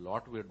passionate. There's a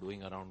lot we are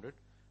doing around it,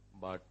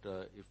 but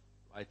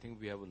I think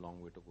we have a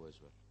long way to go as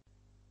well.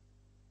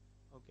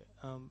 Okay.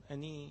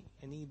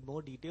 Any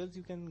more details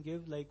you can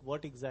give, like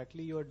what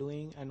exactly you are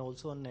doing, and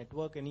also on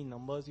network, any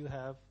numbers you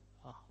have,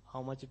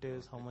 how much it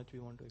is, how much we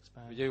want to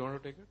expand? Vijay, you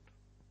want to take it?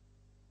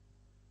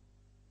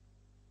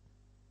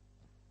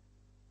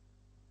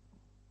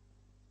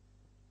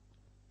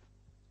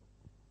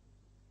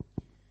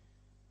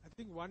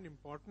 I think one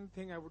important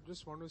thing I would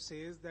just want to say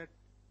is that,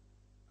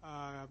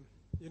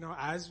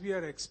 as we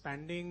are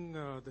expanding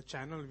the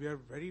channel, we are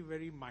very,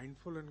 very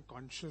mindful and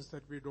conscious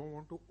that we don't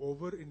want to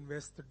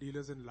over-invest the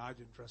dealers in large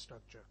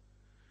infrastructure.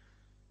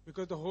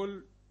 Because the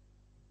whole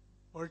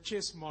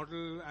purchase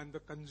model and the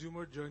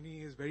consumer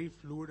journey is very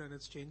fluid and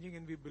it's changing,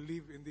 and we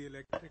believe in the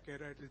electric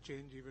era it will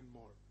change even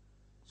more.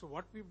 So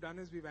what we've done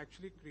is we've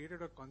actually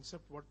created a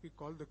concept what we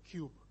call the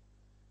cube.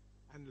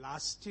 And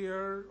last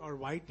year, or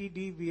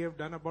YTD, we have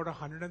done about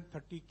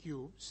 130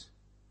 cubes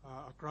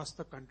across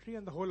the country,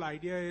 and the whole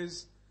idea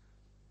is,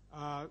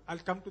 I'll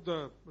come to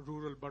the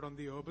rural, but on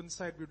the urban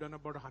side, we've done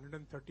about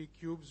 130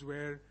 cubes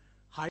where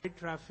high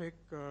traffic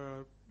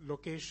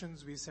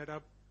locations, we set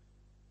up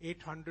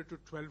 800 to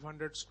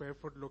 1200 square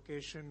foot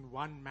location,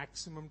 one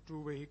maximum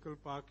 2 vehicle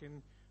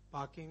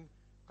parking,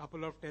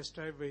 couple of test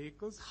drive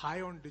vehicles, high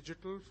on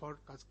digital for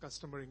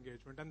customer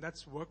engagement. And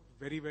that's worked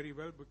very, very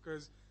well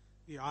because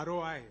the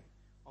ROI,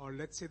 or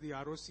let's say the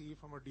ROCE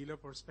from a dealer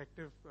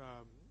perspective,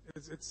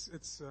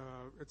 it's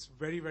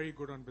very, very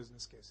good on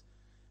business case.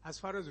 As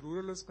far as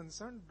rural is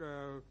concerned,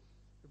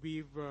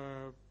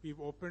 we've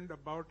opened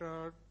about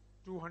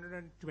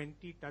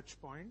 220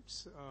 touch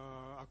points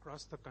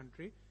across the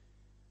country.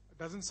 It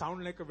doesn't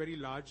sound like a very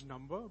large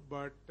number,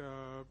 but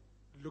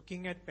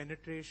looking at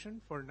penetration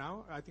for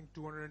now, I think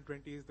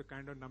 220 is the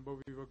kind of number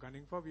we were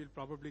gunning for. We'll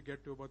probably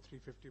get to about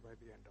 350 by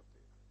the end of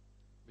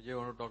the year. Vijay,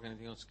 want to talk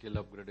anything on skill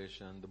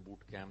upgradation, the boot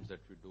camps that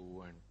we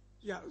do, and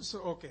yeah.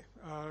 So okay,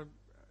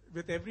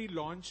 with every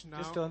launch now,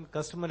 just on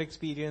customer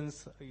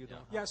experience,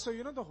 Yeah, so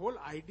the whole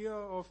idea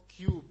of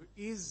Cube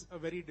is a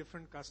very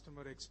different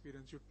customer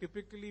experience. You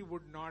typically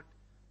would not.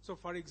 So,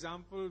 for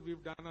example,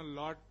 we've done a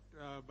lot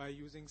by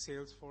using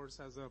Salesforce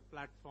as a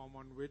platform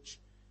on which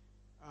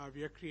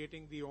we are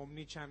creating the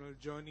omni-channel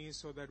journey,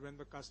 so that when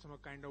the customer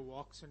kind of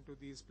walks into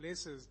these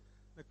places,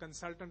 the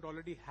consultant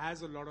already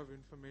has a lot of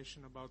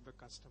information about the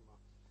customer,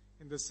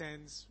 in the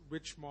sense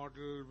which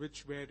model,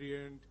 which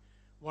variant,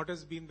 what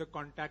has been the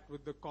contact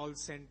with the call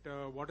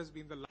center, what has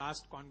been the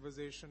last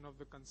conversation of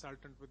the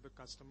consultant with the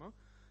customer.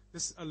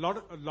 A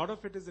lot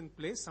of it is in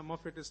place. Some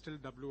of it is still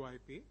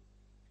WIP.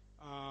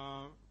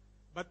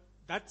 But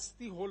that's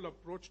the whole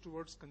approach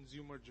towards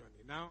consumer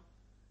journey. Now,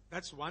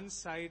 that's one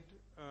side,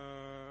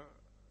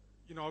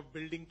 of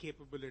building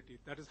capability.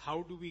 That is,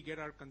 how do we get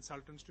our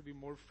consultants to be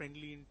more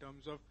friendly in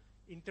terms of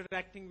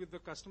interacting with the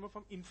customer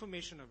from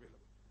information available.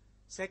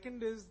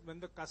 Second is, when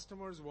the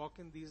customers walk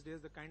in these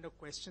days, the kind of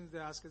questions they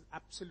ask is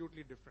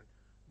absolutely different.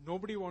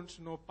 Nobody wants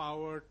to know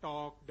power,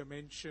 torque,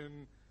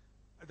 dimension.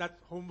 That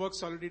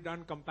homework's already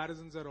done,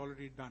 comparisons are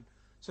already done.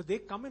 So they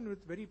come in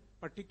with very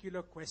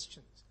particular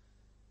questions.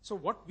 So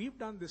what we've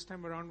done this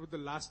time around with the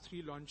last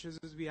 3 launches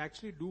is we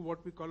actually do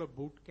what we call a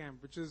boot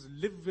camp, which is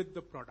live with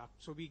the product.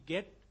 So we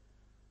get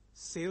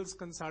sales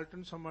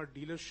consultants from our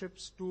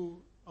dealerships to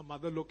a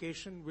mother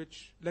location,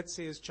 which let's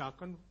say is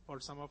Chakan for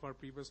some of our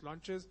previous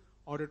launches,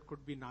 or it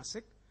could be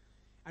Nasik.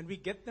 And we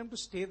get them to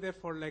stay there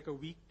for like a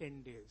week,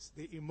 10 days.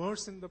 They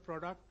immerse in the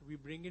product. We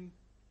bring in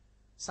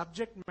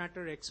subject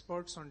matter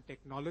experts on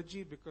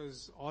technology,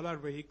 because all our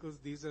vehicles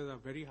these are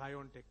very high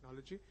on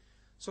technology.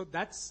 So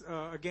that's,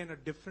 again, a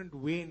different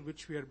way in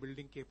which we are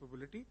building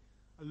capability.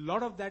 A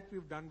lot of that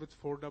we've done with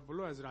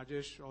 400, as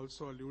Rajesh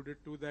also alluded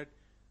to, that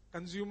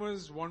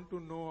consumers want to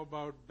know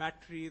about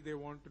battery. They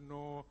want to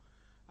know,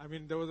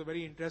 there was a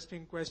very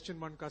interesting question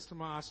one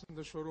customer asked in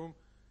the showroom.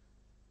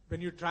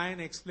 When you try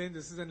and explain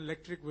this is an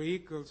electric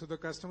vehicle, so the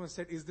customer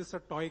said, is this a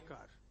toy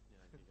car?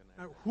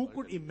 Now, who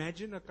could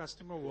imagine a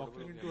customer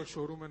walking into a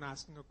showroom and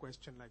asking a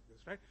question like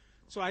this, right?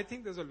 So I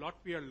think there's a lot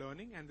we are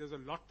learning, and there's a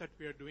lot that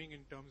we are doing in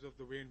terms of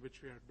the way in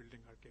which we are building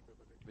our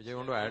capability. Vijay,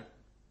 want to add?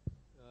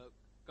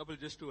 Couple,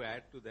 just to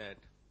add to that,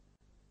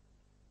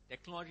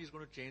 technology is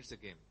going to change the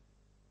game.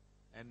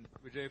 And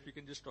Vijay, if you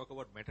can just talk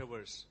about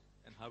metaverse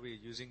and how we're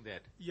using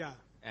that. Yeah.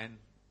 And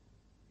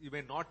you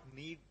may not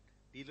need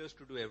dealers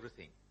to do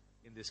everything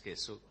in this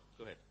case. So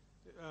go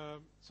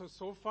ahead.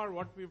 So far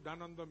what we've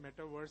done on the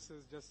metaverse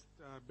is just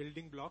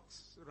building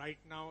blocks. Right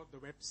now the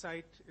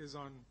website is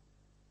on,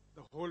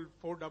 the whole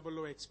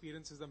 400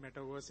 experience is the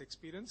metaverse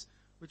experience,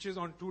 which is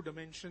on 2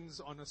 dimensions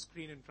on a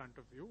screen in front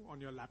of you on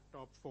your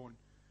laptop, phone.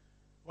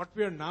 What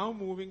we are now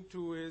moving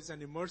to is an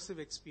immersive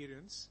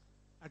experience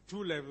at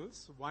 2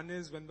 levels. One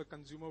is when the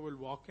consumer will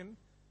walk in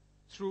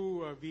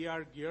through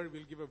VR gear,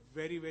 we'll give a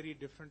very, very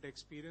different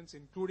experience,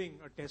 including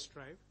a test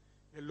drive.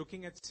 We're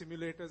looking at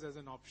simulators as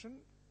an option,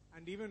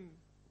 and even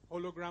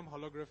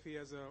holography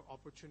as an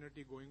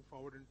opportunity going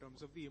forward in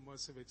terms of the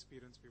immersive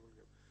experience we will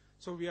give.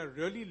 So we are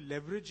really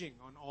leveraging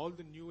on all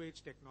the new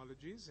age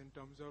technologies in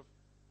terms of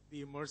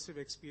the immersive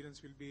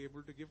experience we'll be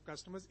able to give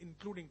customers,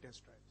 including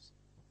test drives.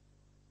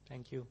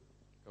 Thank you.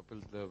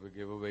 Kapil, we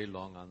gave a very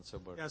long answer,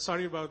 but yeah,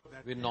 sorry about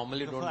that. We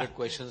normally don't get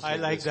questions I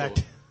like this,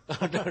 that.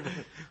 So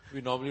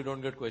we normally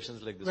don't get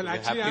questions like this. Well, so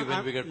actually, we're happy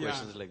when we get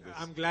questions like this.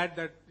 I'm glad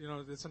that,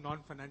 it's a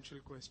non-financial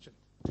question.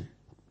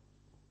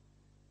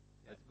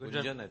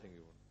 Gunjan, I think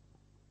you want.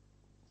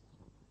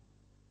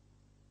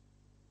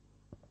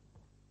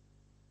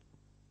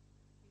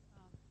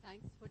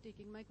 Thanks for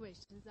taking my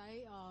questions.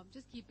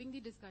 Just keeping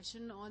the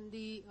discussion on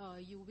the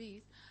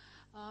UVs.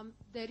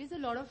 There is a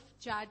lot of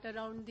chat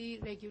around the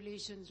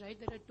regulations, right?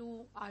 There are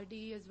two,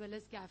 RD as well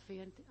as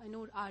CAFE. And I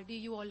know RD,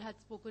 you all had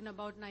spoken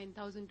about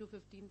 9,000 to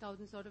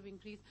 15,000 sort of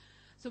increase.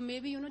 So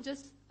maybe,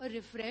 just a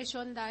refresh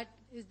on that.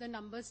 Is the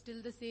number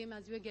still the same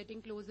as we are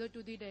getting closer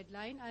to the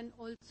deadline? And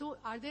also,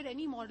 are there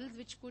any models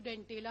which could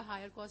entail a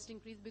higher cost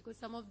increase? Because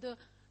some of the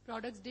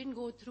products didn't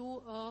go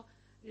through a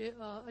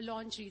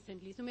launch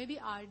recently. So maybe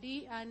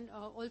RD and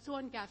also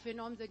on CAFE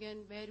norms again,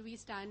 where we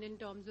stand in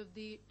terms of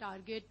the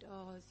target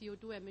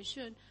CO2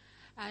 emission.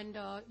 And,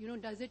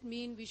 does it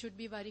mean we should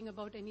be worrying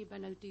about any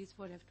penalties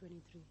for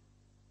FY23?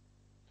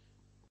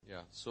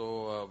 Yeah,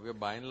 so we are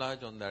by and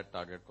large on that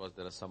target because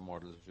there are some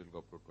models which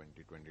will go up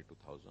to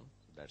 22,000.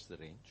 That's the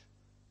range.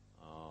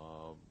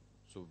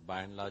 So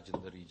by and large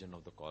in the region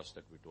of the cost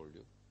that we told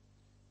you.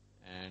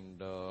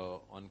 And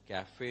on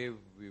CAFE,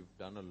 we've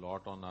done a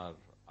lot on our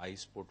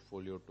ICE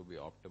portfolio to be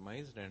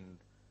optimized, and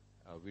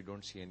we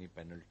don't see any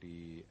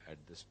penalty at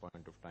this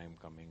point of time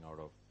coming out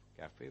of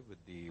CAFE with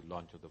the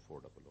launch of the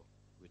 400,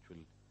 which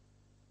will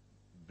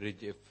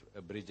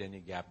bridge any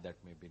gap that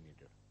may be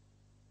needed.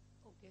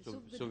 Okay,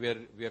 so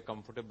we are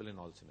comfortable in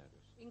all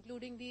scenarios.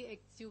 Including the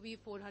XUV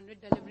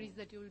 400 deliveries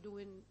that you will do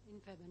in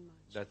Feb and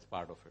March. That's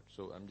part of it.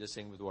 So I'm just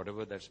saying with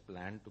whatever that's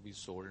planned to be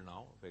sold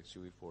now of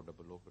XUV 400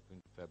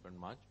 between Feb and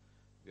March,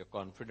 we are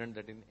confident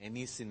that in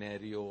any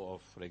scenario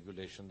of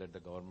regulation that the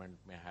government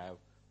may have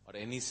or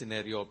any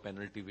scenario of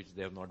penalty which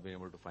they have not been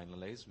able to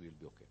finalize, we'll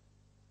be okay.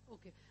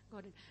 Okay,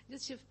 got it.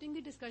 Just shifting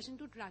the discussion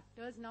to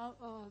tractors now,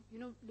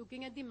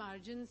 looking at the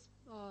margins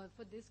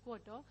for this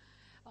quarter,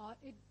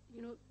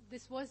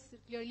 this was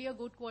clearly a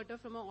good quarter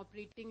from an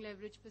operating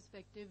leverage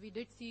perspective. We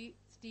did see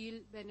steel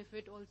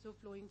benefit also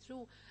flowing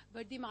through,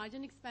 but the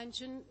margin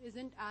expansion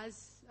isn't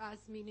as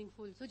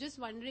meaningful. So just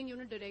wondering,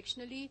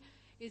 directionally,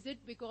 is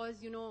it because,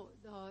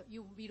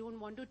 we don't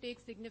want to take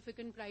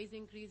significant price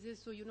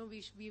increases, so,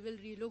 we will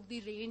relook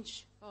the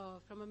range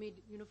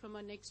from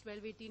a next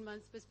 12, 18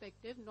 months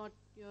perspective?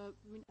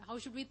 How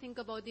should we think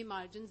about the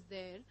margins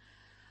there?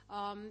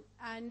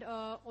 And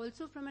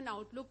also from an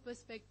outlook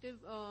perspective,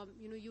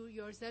 you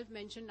yourself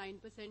mentioned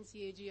 9%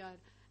 CAGR,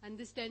 and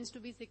this tends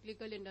to be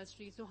cyclical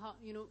industry. So how,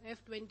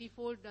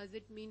 F24, does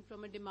it mean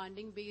from a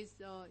demanding base,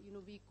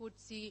 we could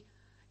see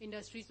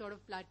industry sort of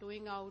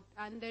plateauing out?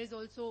 And there's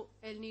also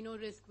El Nino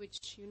risk,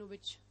 which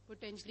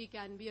potentially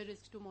can be a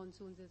risk to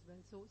monsoons as well.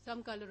 So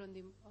some color on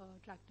the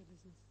tractor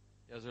business.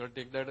 Yeah, so I'll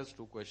take that as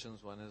two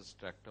questions. One is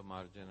tractor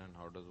margin and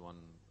how does one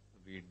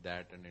read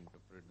that and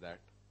interpret that.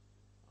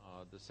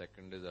 The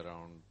second is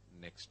around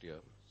next year.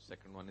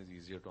 Second one is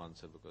easier to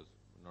answer because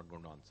we're not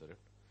going to answer it.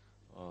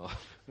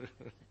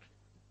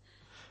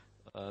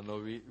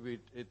 No,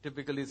 it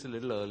typically it's a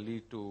little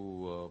early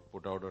to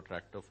put out a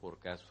tractor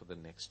forecast for the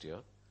next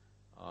year.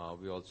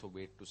 We also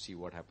wait to see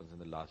what happens in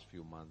the last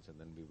few months, and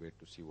then we wait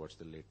to see what's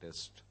the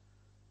latest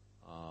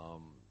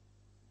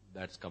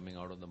that's coming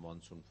out on the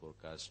monsoon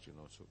forecast.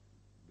 So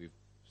we've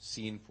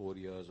seen 4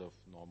 years of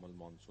normal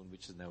monsoon,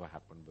 which has never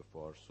happened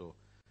before. So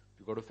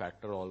you've got to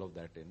factor all of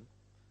that in.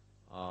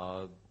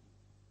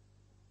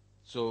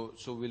 So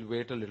we'll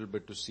wait a little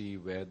bit to see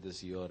where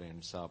this year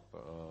ends up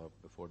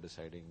before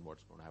deciding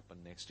what's going to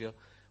happen next year.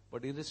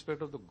 But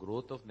irrespective of the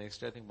growth of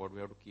next year, I think what we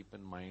have to keep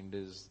in mind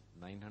is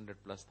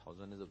 900 plus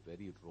 1,000 is a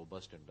very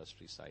robust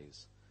industry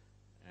size.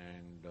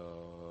 And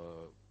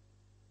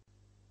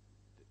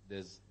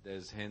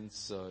there's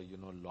hence, a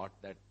lot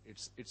that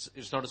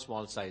it's not a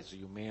small size. So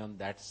you may on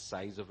that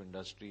size of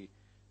industry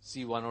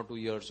see 1 or 2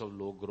 years of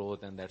low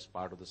growth, and that's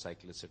part of the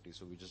cyclicity.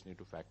 So we just need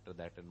to factor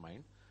that in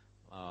mind.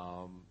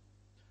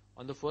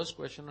 On the first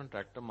question on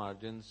tractor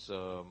margins,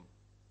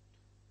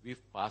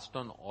 we've passed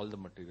on all the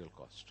material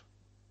cost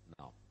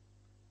now,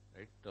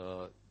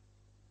 right?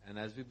 And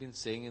as we've been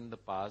saying in the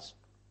past,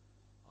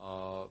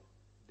 the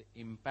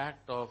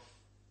impact of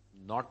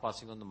not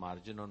passing on the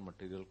margin on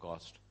material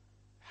cost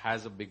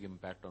has a big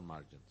impact on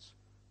margins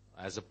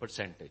as a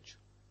percentage.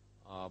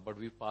 But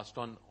we've passed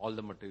on all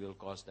the material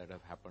costs that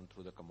have happened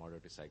through the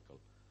commodity cycle.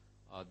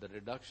 The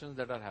reductions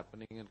that are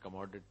happening in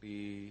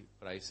commodity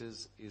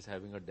prices is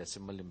having a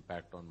decimal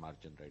impact on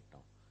margin right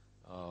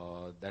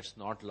now. That's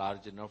not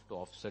large enough to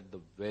offset the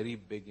very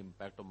big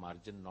impact of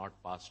margin not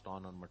passed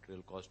on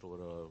material cost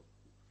over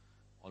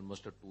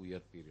almost a 2-year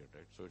period,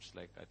 right? So it's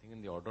like, I think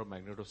in the order of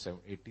magnitude of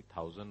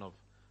 80,000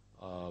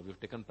 we've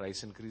taken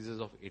price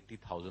increases of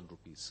 80,000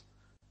 rupees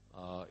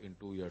in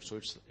 2 years. So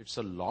it's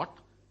a lot.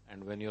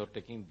 And when you're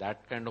taking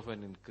that kind of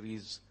an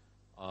increase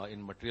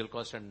in material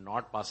cost and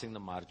not passing the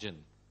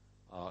margin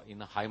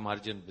in a high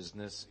margin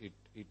business,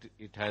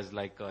 it has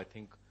like, I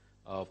think,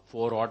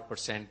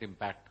 4%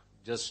 impact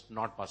just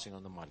not passing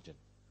on the margin.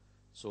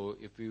 So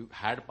if you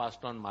had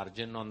passed on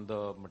margin on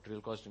the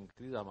material cost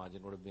increase, our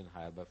margin would have been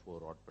higher by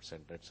 4%.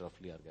 That's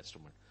roughly our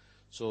guesstimate.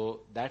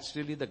 So that's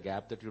really the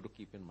gap that you have to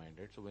keep in mind,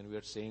 right? So when we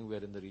are saying we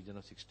are in the region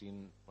of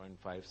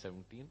 16.5,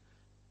 17,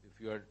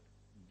 if you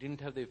didn't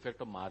have the effect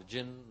of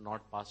margin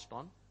not passed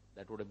on,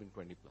 that would have been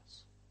 20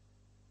 plus.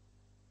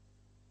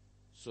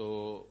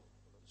 So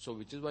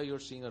which is why you're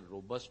seeing a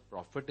robust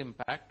profit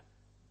impact,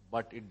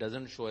 but it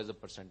doesn't show as a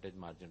percentage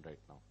margin right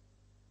now.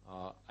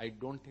 I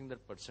don't think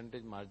that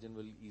percentage margin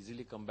will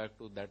easily come back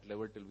to that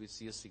level till we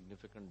see a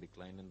significant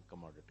decline in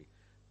commodity,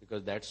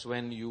 because that's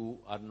when you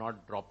are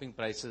not dropping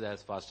prices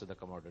as fast as the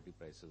commodity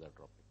prices are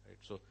dropping, right?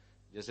 So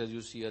just as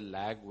you see a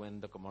lag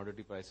when the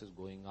commodity price is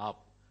going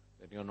up,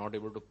 that you're not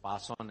able to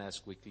pass on as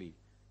quickly,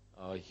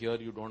 here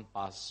you don't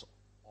pass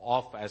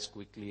off as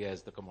quickly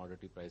as the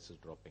commodity price is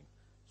dropping.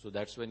 So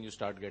that's when you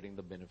start getting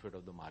the benefit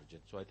of the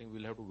margin. So I think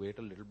we'll have to wait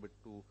a little bit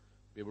to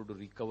be able to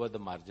recover the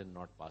margin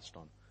not passed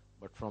on.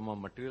 But from a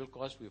material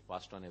cost, we've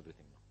passed on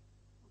everything now.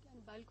 Okay,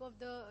 and bulk of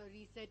the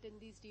reset in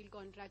these steel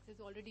contracts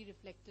is already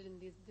reflected in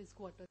this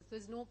quarter. So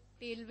there's no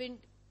tailwind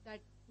that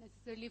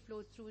necessarily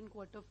flows through in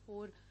quarter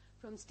 4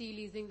 from steel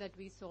easing that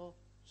we saw.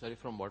 Sorry,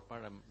 from what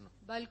part? No.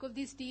 Bulk of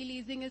the steel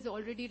easing is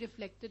already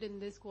reflected in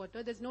this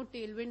quarter. There's no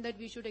tailwind that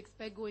we should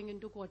expect going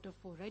into quarter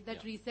 4, right?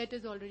 That reset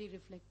is already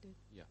reflected.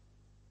 Yeah.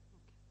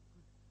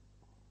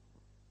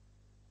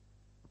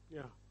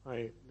 Yeah.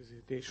 Hi, this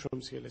is Hitesh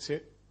from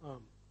CLSA.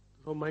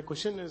 So my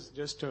question is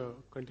just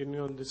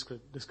continue on this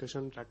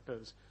discussion on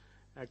tractors.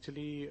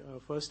 Actually,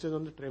 first is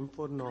on the TREM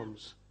 4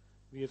 norms.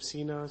 We have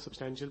seen a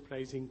substantial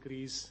price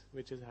increase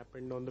which has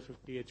happened on the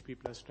 50 HP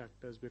plus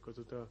tractors because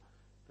of the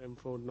TREM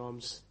 4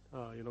 norms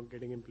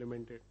getting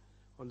implemented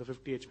on the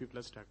 50 HP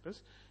plus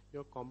tractors.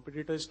 Your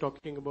competitor is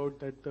talking about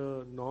that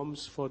the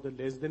norms for the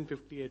less than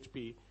 50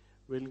 HP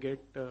will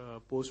get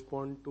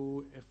postponed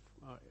to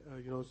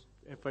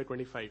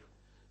FY23.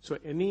 So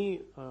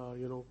any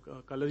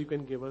color you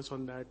can give us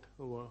on that,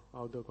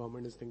 how the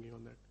government is thinking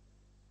on that?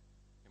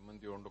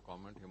 Hemant, you want to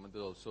comment? Hemant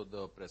is also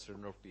the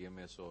president of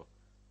TMA, so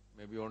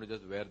maybe you want to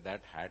just wear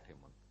that hat,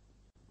 Hemant.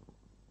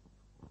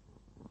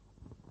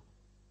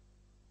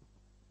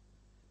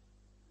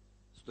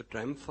 So the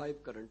TREM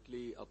 5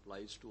 currently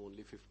applies to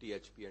only 50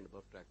 HP and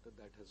above tractor.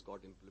 That has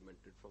got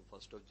implemented from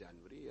 1st of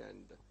January,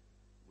 and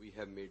we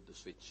have made the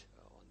switch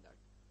on that.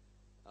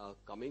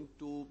 Coming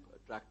to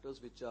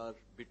tractors which are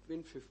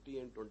between 50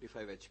 and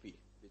 25 HP,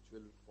 which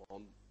will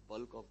form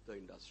bulk of the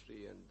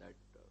industry, and that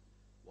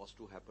was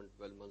to happen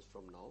 12 months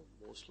from now,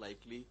 most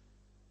likely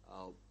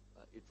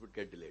it would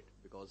get delayed,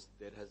 because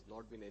there has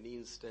not been any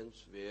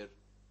instance where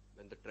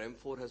when the TREM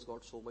 4 has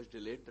got so much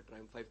delayed, the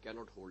TREM 5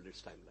 cannot hold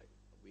its timeline.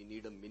 We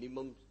need a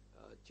minimum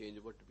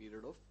changeover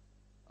period of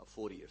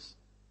 4 years.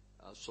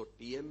 So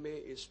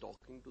TMA is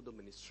talking to the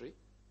ministry,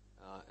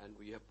 and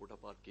we have put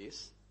up our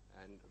case,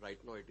 and right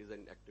now it is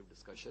an active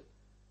discussion.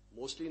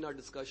 Mostly in our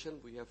discussion,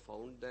 we have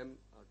found them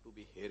to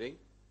be hearing,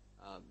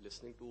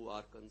 listening to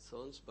our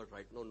concerns, but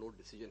right now no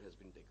decision has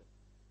been taken.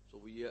 So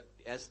we are,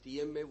 as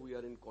TMA, we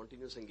are in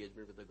continuous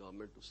engagement with the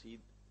government to see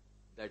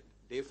that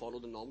they follow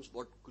the norms,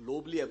 what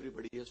globally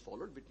everybody has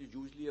followed, which is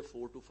usually a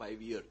 4 to 5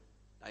 year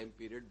time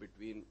period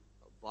between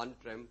one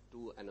TREM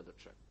to another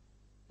TREM.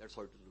 That's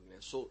how it is looking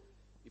at. So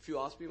if you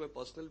ask me my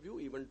personal view,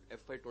 even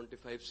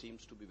FY25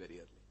 seems to be very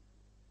early.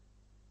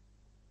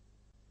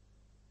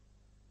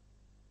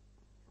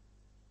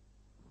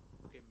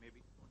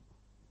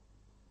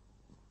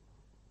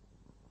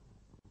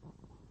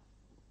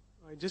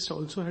 I just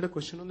also had a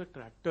question on the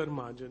tractor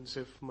margins,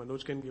 if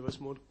Manoj can give us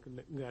more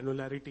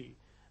granularity.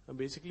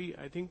 Basically,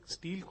 I think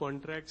steel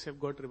contracts have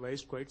got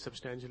revised quite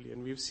substantially,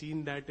 and we've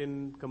seen that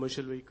in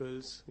commercial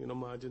vehicles,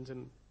 margins,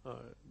 and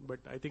but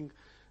I think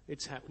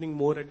it's happening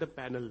more at the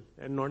panel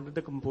and not at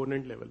the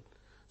component level.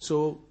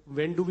 So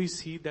when do we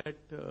see that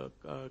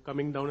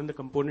coming down in the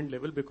component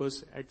level?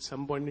 Because at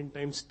some point in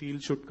time, steel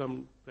should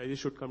come, prices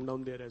should come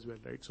down there as well,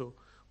 right? So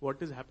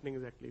what is happening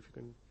exactly, if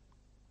you can?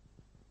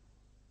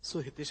 So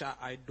Hitesh,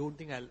 I don't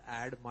think I'll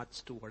add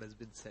much to what has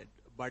been said.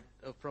 But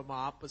from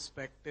our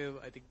perspective,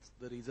 I think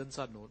the reasons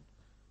are known.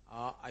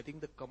 I think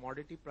the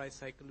commodity price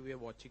cycle we are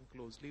watching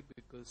closely,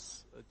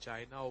 because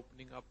China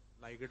opening up,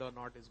 like it or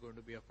not, is going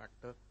to be a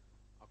factor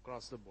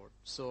across the board.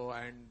 So,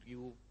 and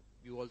you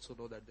also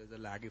know that there's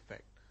a lag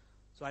effect.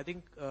 So I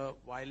think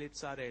while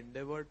it's our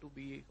endeavor to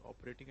be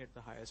operating at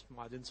the highest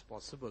margins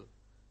possible,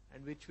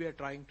 and which we are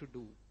trying to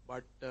do,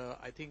 but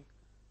I think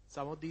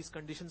some of these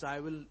conditions I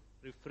will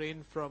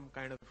refrain from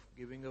kind of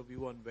giving a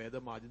view on where the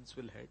margins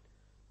will head.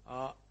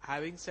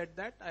 Having said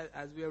that,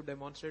 as we have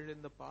demonstrated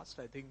in the past,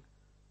 I think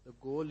the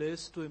goal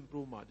is to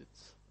improve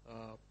margins,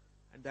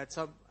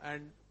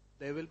 and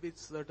there will be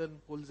certain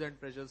pulls and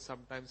pressures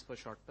sometimes for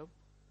short term.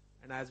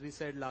 And as we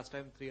said last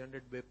time,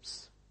 300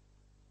 bips,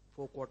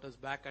 4 quarters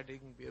back, I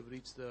think we have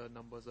reached the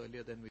numbers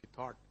earlier than we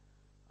thought,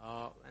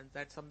 and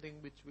that's something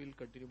which will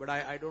continue. But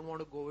I don't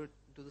want to go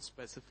into the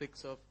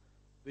specifics of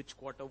which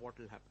quarter what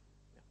will happen.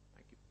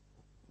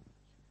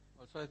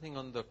 Also, I think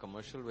on the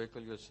commercial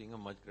vehicle, you're seeing a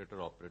much greater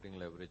operating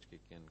leverage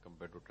kick in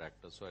compared to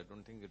tractors. So I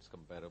don't think it's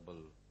comparable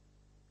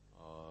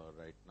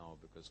right now,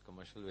 because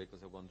commercial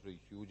vehicles have gone through a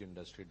huge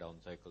industry down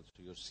cycle.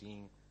 So you're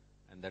seeing,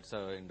 and that's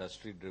an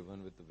industry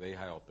driven with very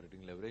high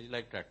operating leverage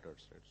like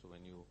tractors, right? So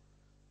when you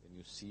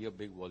see a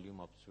big volume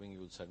upswing, you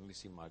will suddenly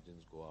see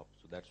margins go up.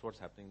 So that's what's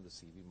happening in the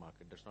CV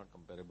market. That's not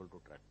comparable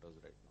to tractors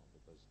right now,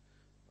 because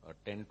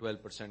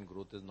 10-12%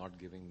 growth is not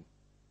giving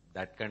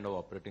that kind of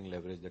operating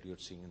leverage that you're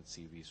seeing in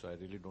CV. So I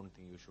really don't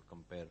think you should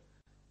compare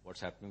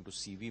what's happening to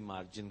CV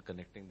margin,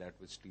 connecting that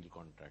with steel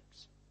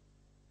contracts.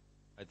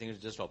 I think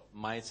it's just,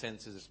 my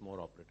sense is it's more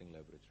operating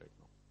leverage right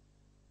now.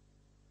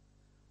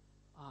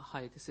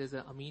 Hi, this is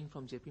Amin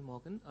from JP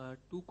Morgan.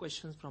 2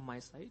 questions from my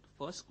side.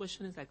 First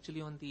question is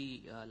actually on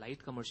the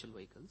light commercial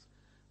vehicles.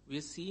 We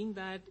are seeing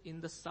that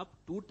in the sub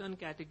 2 ton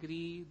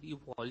category, the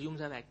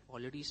volumes have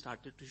already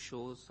started to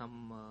show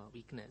some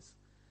weakness,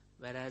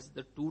 whereas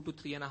the 2 to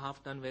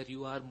 3.5 ton, where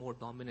you are more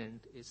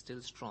dominant, is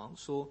still strong.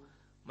 So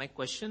my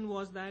question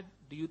was that,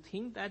 do you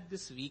think that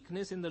this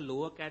weakness in the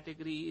lower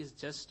category is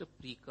just a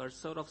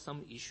precursor of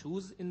some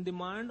issues in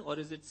demand, or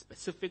is it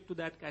specific to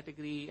that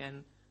category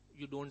and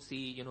you don't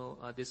see,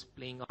 this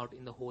playing out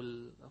in the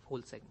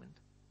whole segment?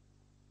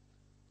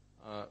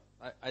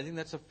 I think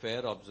that's a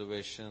fair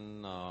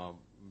observation,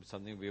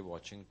 something we're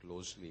watching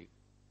closely.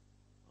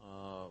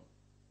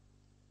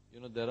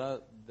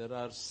 There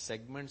are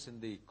segments in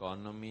the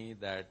economy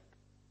that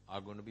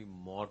are going to be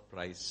more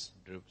price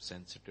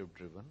sensitive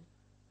driven,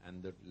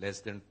 and the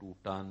less than 2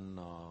 ton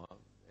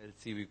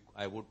LCV,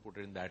 I would put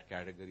it in that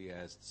category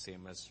as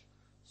same as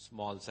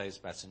small size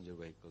passenger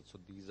vehicles. So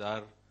these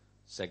are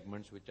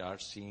segments which are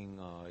seeing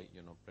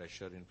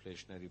pressure,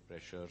 inflationary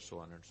pressure, so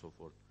on and so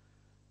forth.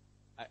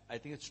 I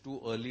think it's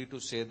too early to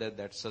say that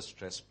that's a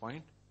stress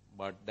point,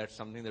 but that's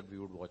something that we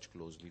would watch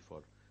closely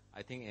for.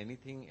 I think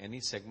any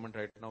segment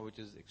right now which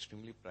is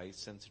extremely price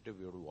sensitive,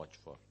 we would watch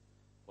for.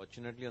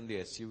 Fortunately, on the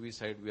SUV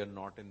side, we are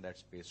not in that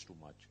space too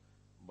much,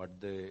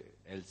 but the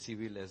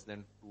LCV less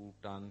than 2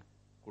 ton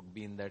could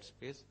be in that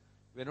space.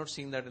 We're not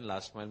seeing that in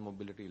last mile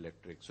mobility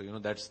electric. So,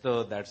 that's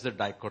the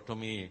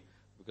dichotomy,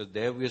 because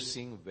there we are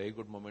seeing very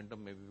good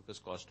momentum, maybe because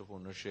cost of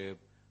ownership,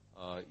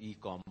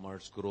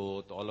 e-commerce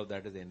growth, all of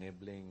that is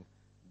enabling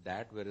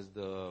that, whereas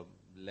the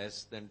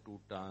less than 2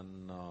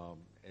 ton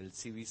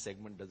LCV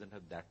segment doesn't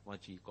have that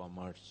much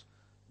e-commerce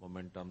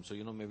momentum. So,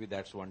 maybe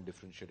that's one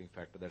differentiating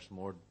factor that's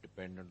more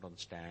dependent on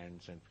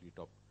stands and fleet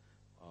of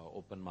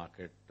open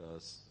market,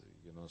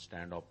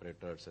 stand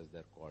operators as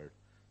they're called.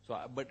 So,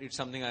 but it's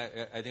something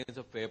I think it's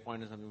a fair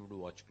point and something to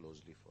watch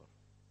closely for.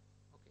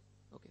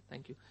 Okay,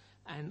 thank you.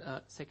 And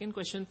second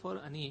question for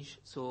Anish.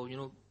 So,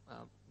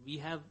 we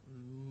have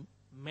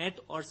met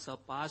or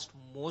surpassed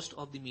most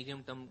of the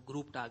medium-term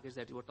group targets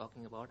that you were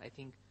talking about. I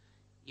think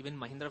even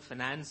Mahindra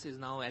Finance is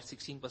now at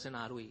 16%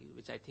 ROE,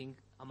 which I think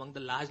among the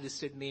large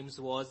listed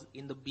names was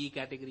in the B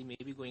category,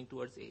 maybe going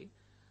towards A.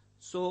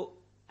 So,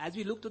 as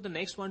we look to the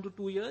next 1 to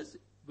 2 years,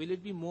 will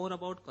it be more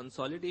about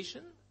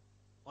consolidation,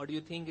 or do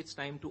you think it's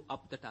time to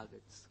up the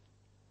targets?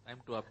 Time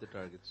to up the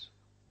targets.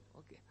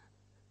 Okay.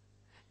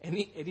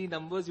 Any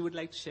numbers you would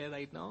like to share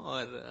right now,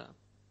 or?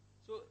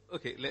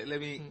 Okay, let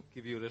me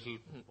give you a little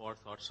more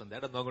thoughts on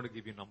that. I'm not going to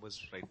give you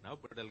numbers right now,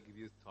 but I'll give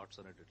you thoughts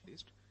on it at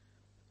least.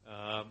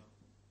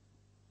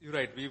 You're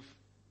right, we've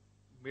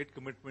made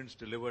commitments,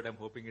 delivered. I'm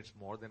hoping it's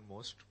more than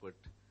most, but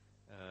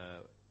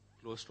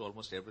close to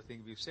almost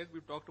everything we've said.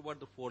 We've talked about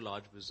the 4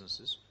 large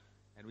businesses,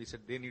 and we said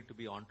they need to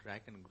be on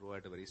track and grow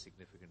at a very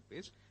significant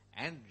pace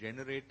and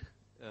generate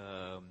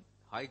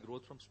high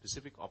growth from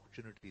specific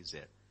opportunities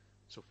there.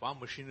 So farm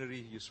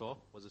machinery, you saw,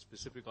 was a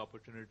specific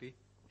opportunity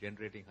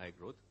generating high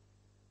growth.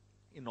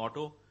 In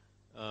auto,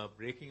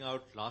 breaking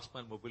out last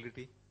mile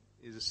mobility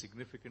is a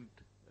significant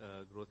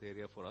growth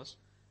area for us,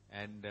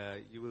 and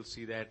you will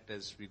see that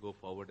as we go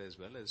forward as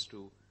well, as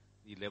to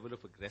the level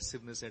of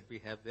aggressiveness that we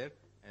have there,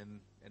 and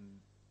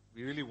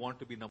we really want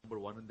to be number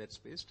 1 in that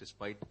space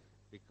despite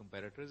big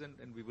competitors,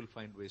 and we will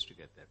find ways to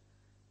get there.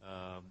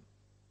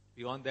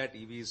 Beyond that,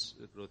 EVs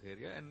growth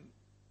area, and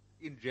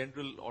in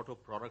general, auto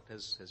product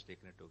has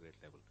taken it to a great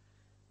level.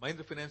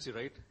 Mahindra Finance, you're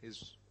right,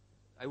 is,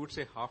 I would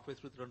say, halfway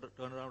through the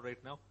turnaround right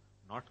now.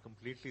 Not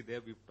completely there.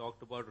 We've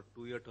talked about a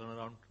 2-year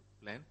turnaround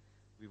plan.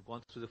 We've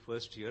gone through the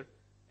first year,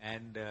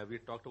 and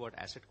we've talked about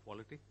asset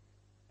quality.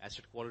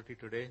 Asset quality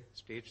today,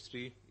 stage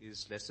 3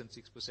 is less than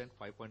 6%,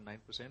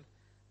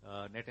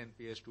 5.9%. Net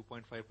NPA is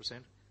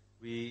 2.5%.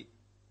 We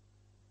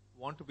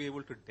want to be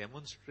able to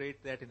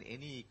demonstrate that in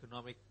any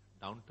economic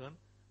downturn,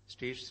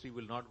 stage 3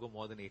 will not go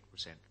more than 8%.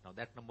 Now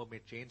that number may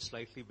change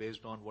slightly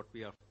based on what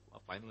our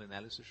final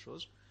analysis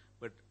shows,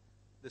 but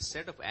the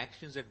set of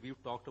actions that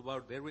we've talked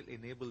about there will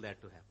enable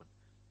that to happen.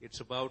 It's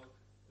about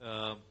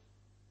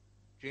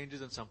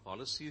changes in some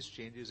policies,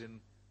 changes in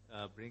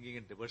bringing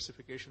in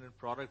diversification in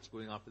products,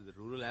 going after the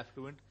rural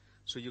affluent.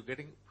 So you're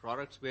getting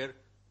products where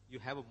you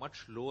have a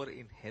much lower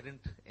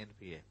inherent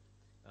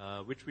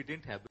NPA, which we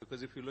didn't have,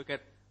 because if you look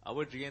at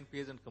our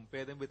GNPAs and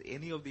compare them with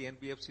any of the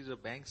NBFCs or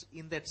banks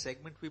in that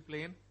segment we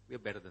play in, we're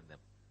better than them.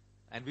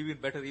 And we've been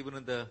better even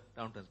in the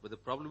downturns. But the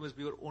problem is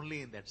we were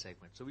only in that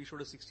segment. So we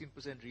showed a 16%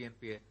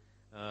 GNPA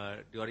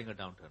during a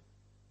downturn,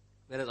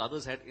 whereas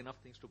others had enough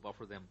things to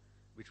buffer them,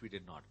 which we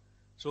did not.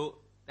 So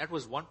that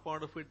was one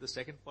part of it. The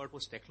second part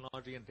was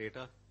technology and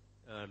data.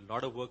 A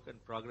lot of work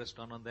and progress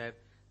done on that.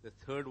 The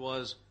third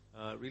was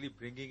really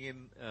bringing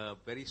in a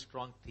very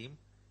strong team,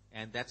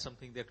 and that's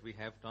something that we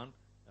have done.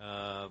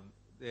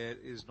 There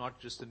is not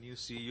just the new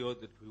CEO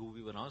who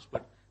we've announced,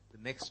 but the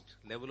next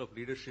level of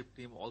leadership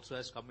team also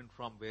has come in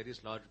from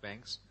various large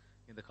banks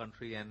in the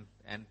country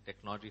and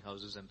technology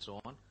houses and so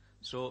on.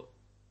 So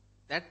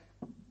that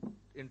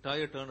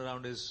entire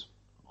turnaround is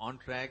on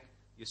track.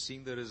 You're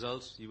seeing the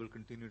results. You will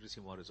continue to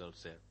see more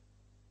results there.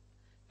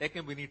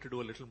 TechM, we need to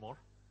do a little more.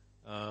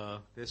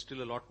 There's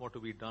still a lot more to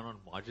be done on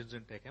margins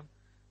in TechM.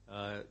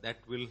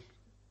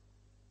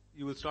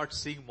 You will start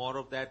seeing more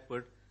of that,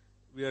 but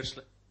we are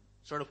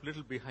sort of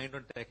little behind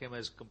on TechM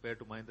as compared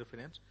to Mahindra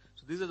Finance.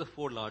 So these are the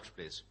 4 large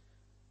plays.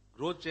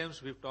 Growth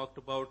gems we've talked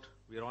about.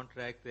 We are on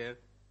track there,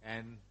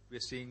 and we're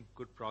seeing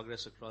good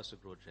progress across the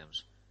growth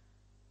gems.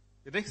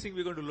 The next thing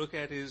we're going to look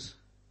at is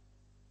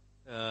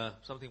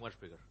something much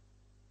bigger.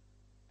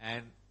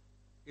 And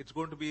it's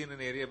going to be in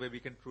an area where we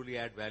can truly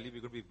add value.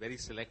 We're going to be very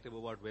selective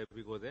about where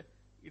we go there.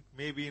 It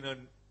may be in a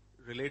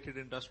related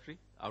industry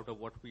out of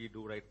what we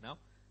do right now.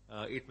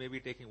 It may be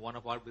taking one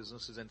of our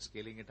businesses and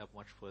scaling it up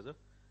much further.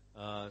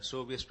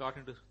 So we're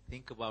starting to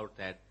think about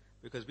that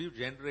because we've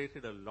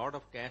generated a lot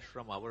of cash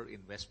from our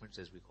investments,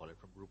 as we call it,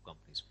 from group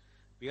companies.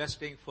 We are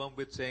staying firm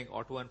with saying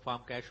auto and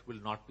farm cash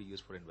will not be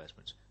used for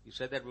investments. You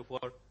said that before,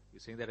 you're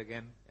saying that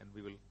again, and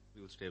we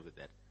will stay with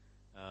that.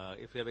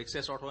 If we have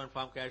excess auto and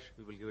farm cash,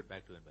 we will give it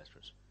back to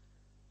investors.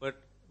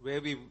 But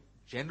where we've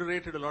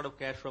generated a lot of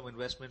cash from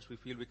investments, we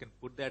feel we can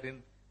put that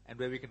in, and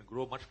where we can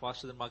grow much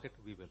faster than market,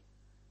 we will.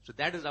 So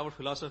that is our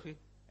philosophy.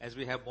 As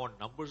we have more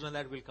numbers on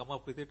that, we'll come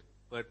up with it,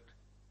 but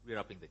we're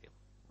upping the game.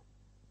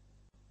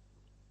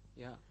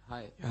 Yeah,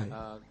 hi.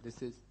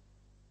 This is...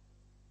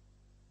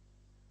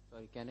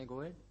 Sorry, can I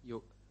go ahead?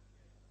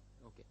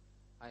 Okay.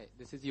 Hi,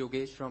 this is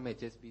Yogesh from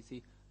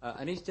HSBC.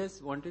 Anish,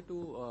 just wanted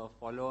to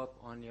follow up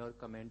on your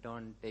comment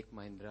on Tech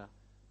Mahindra.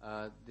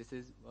 This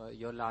is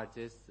your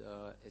largest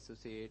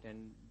associate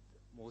and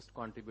most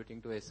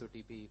contributing to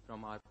SOTP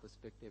from our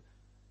perspective.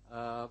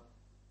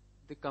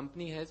 The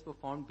company has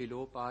performed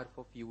below par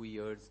for few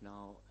years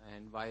now,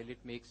 and while it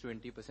makes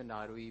 20%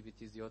 ROE,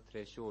 which is your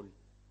threshold,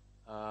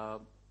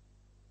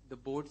 the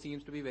board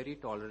seems to be very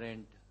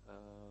tolerant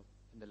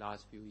in the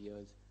last few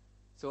years.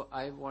 So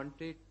I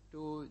wanted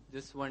to,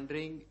 just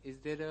wondering, is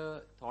there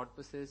a thought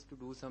process to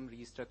do some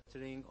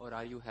restructuring, or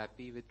are you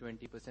happy with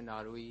 20%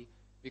 ROE?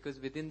 Because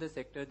within the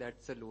sector,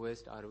 that's the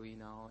lowest ROE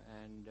now,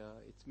 and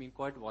it's been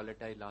quite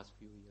volatile last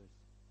few years.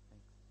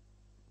 Thanks.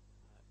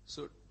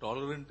 So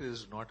tolerant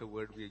is not a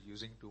word we are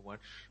using too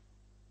much,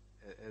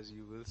 as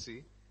you will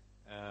see.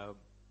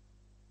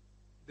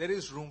 There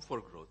is room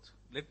for growth.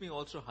 Let me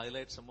also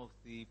highlight some of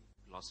the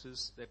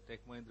losses that Tech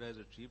Mahindra has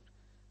achieved.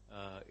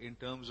 In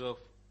terms of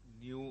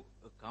new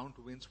account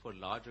wins for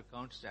large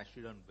accounts, it's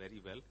actually done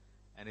very well.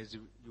 And as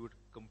you would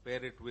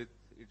compare it with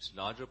its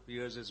larger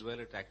peers as well,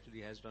 it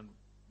actually has done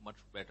much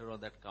better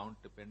on that count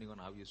depending on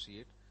how you see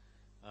it.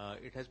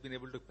 It has been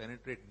able to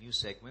penetrate new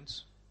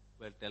segments,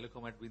 where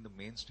telecom had been the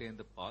mainstay in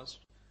the past.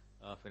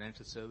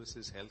 Financial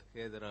services,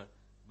 healthcare, there are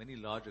many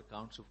large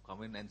accounts who've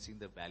come in and seen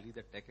the value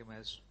that TechM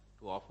has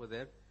to offer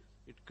there.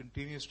 It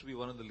continues to be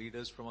one of the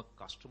leaders from a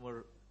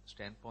customer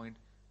standpoint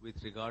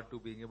with regard to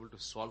being able to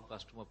solve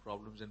customer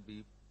problems and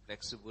be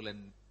flexible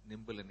and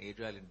nimble and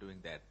agile in doing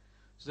that.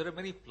 So there are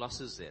many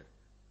pluses there.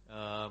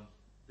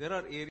 There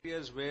are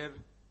areas where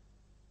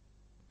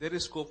there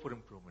is scope for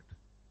improvement.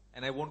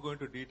 And I won't go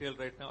into detail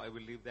right now. I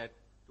will leave that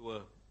to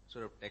a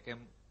sort of TechM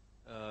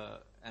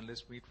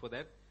analyst meet for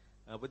that.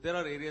 But there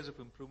are areas of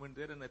improvement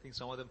there, and I think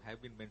some of them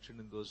have been mentioned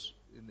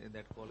in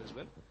that call as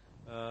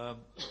well.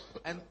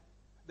 And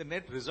the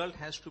net result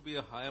has to be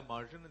a higher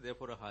margin and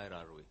therefore a higher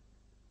ROE.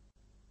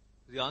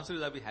 The answer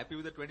is, are we happy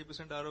with the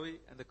 20% ROE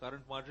and the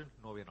current margin?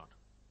 No, we're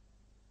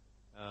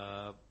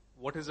not.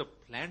 What is a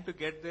plan to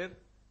get there?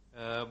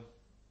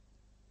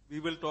 We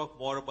will talk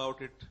more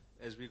about it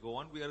as we go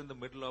on. We are in the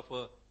middle of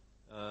a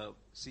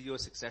CEO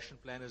succession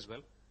plan as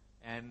well.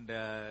 And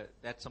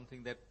that's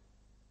something that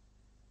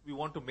we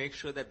want to make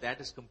sure that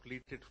is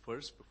completed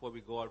first before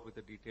we go out with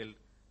a detailed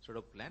sort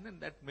of plan.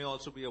 And that may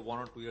also be a 1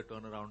 or 2 year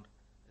turnaround,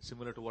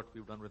 similar to what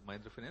we've done with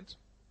Mahindra Finance.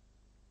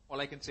 All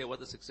I can say about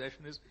the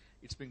succession is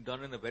it's being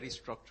done in a very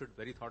structured,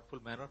 very thoughtful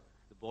manner.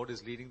 The board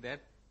is leading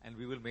that, and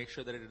we will make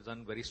sure that it is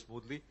done very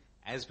smoothly,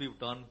 as we've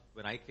done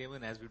when I came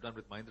in, as we've done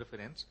with Mahindra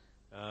Finance.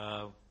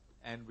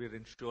 And we're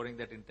ensuring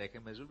that in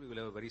TechM as well, we will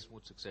have a very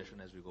smooth succession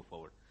as we go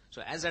forward.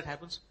 So as that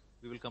happens,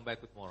 we will come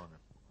back with more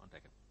on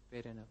TechM.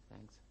 Fair enough.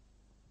 Thanks.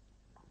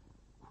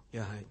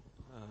 Yeah, hi.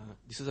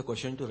 This is a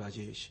question to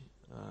Rajesh.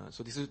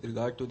 So this is with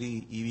regard to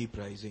the EV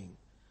pricing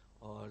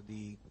or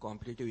the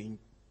competitive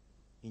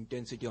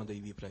intensity on the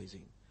EV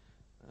pricing.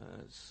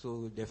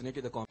 So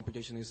definitely the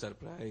competition is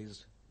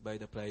surprised by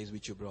the price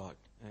which you brought,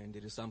 and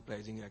there is some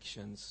pricing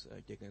actions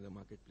taken in the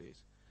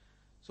marketplace.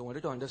 So I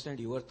wanted to understand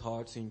your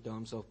thoughts in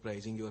terms of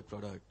pricing your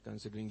product,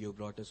 considering you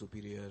brought a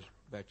superior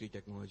battery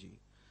technology.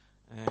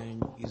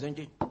 And isn't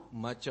it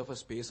much of a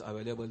space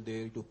available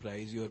there to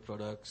price your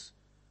products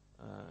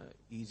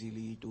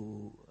easily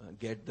to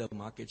get the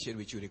market share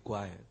which you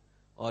require?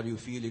 Or you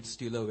feel it's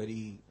still a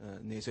very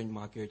nascent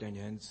market and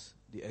hence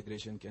the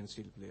aggression can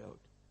still play out?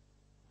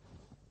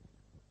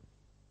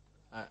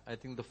 I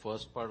think the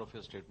first part of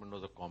your statement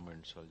was a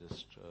comment, so I'll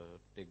just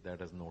take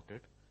that as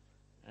noted.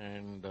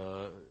 And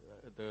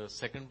the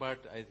second part,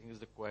 I think, is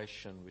the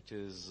question, which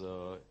is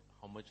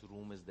how much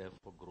room is there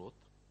for growth,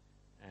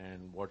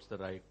 and what's the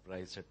right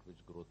price at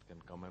which growth can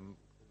come. I'm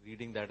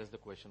reading that as the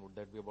question. Would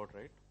that be about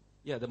right?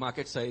 Yeah, the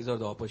market size or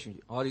the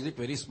opportunity. Or is it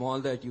very small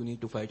that you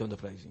need to fight on the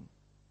pricing?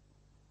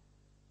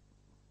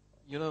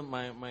 You know,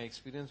 my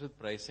experience with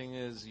pricing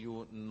is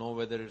you know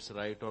whether it's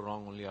right or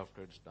wrong only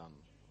after it's done.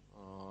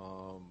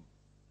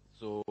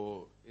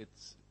 So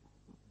it's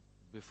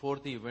before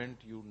the event,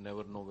 you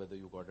never know whether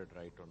you got it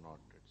right or not.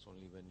 It's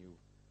only when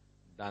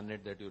you've done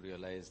it that you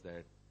realize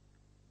that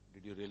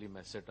did you really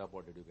mess it up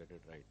or did you get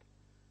it right?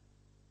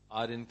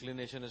 Our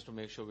inclination is to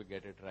make sure we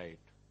get it right,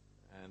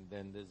 and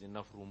then there's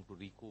enough room to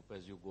recoup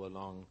as you go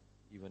along,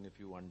 even if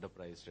you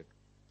underpriced it.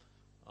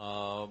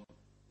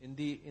 In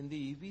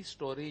the EV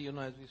story, you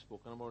know, as we've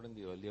spoken about in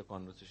the earlier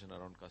conversation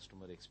around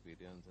customer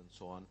experience and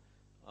so on,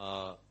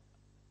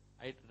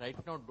 I right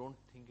now don't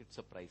think it's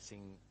a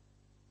pricing.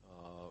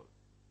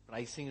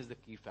 Pricing is the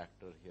key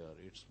factor here.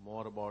 It's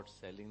more about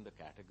selling the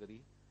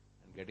category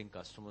and getting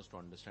customers to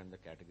understand the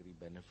category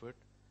benefit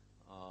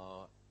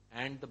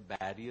and the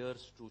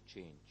barriers to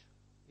change,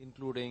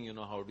 including, you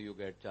know, how do you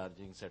get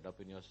charging set up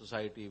in your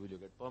society? Will you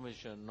get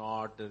permission?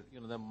 Not,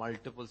 you know, there are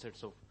multiple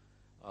sets of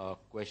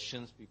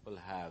questions people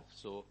have.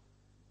 So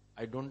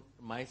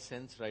my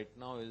sense right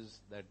now is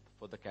that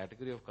for the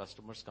category of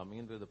customers coming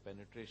in with the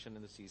penetration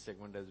in the C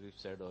segment, as we've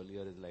said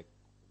earlier, is like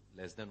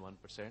less than 1%,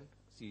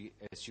 C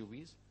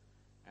SUVs,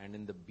 and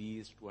in the B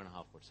is 2.5%.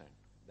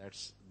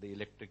 That's the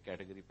electric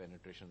category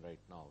penetration right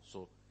now.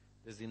 So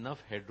there's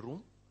enough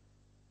headroom,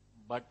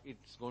 but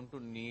it's going to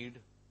need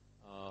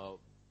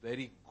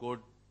very good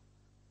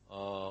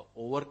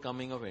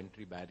overcoming of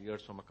entry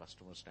barriers from a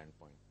customer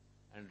standpoint.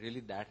 And really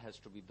that has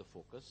to be the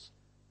focus.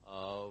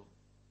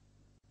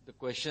 The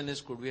question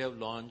is, could we have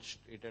launched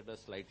it at a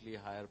slightly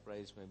higher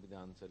price? Maybe the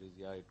answer is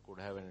yeah, it could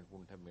have, and it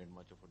wouldn't have made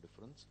much of a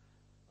difference.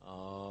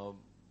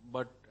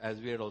 But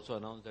as we had also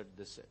announced that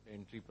this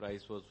entry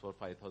price was for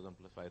 5,000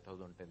 plus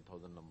 5,000,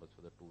 10,000 numbers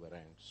for the two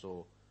variants.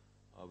 So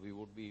we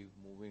would be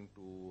moving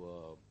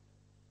to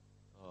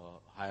a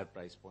higher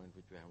price point,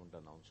 which we haven't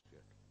announced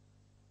yet.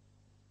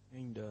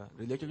 And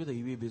related to the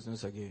EV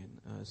business again,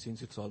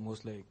 since it's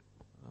almost like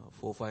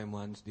 4-5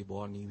 months the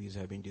Born EVs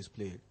have been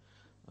displayed,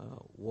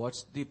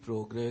 what's the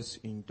progress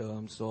in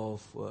terms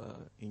of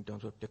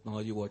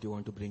technology, what you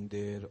want to bring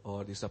there,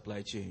 or the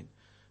supply chain,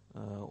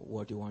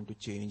 what you want to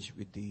change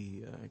with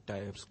the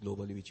tie-ups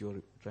globally, which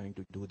you're trying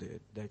to do there?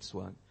 That's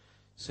one.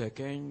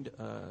 Second,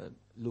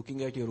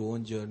 looking at your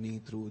own journey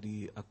through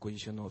the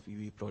acquisition of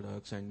EV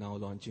products and now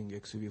launching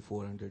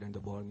XUV400 and the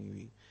Born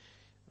EV,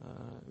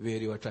 where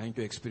you are trying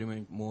to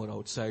experiment more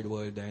outside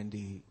world than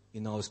the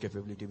in-house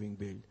capability being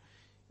built.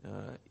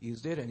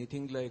 Is there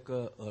anything like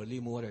a early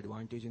mover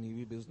advantage in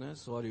EV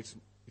business, or it's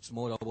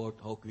more about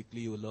how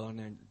quickly you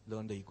learn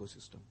the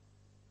ecosystem?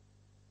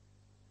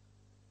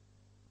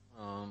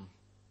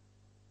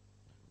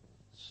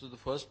 So the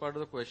first part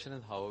of the question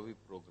is how are we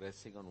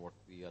progressing on what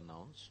we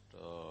announced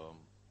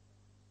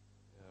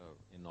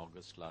in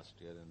August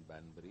last year in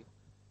Banbury.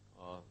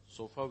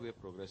 So far we are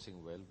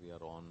progressing well. We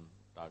are on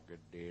target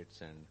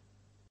dates, and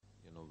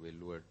you know,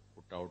 Velu had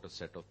put out a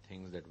set of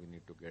things that we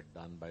need to get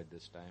done by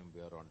this time.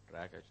 We are on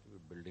track. Actually,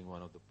 we're building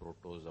one of the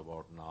protos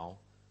about now.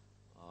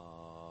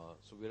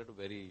 So we're at a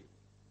very,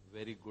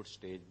 very good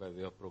stage by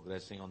way of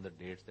progressing on the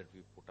dates that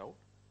we put out.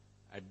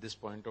 At this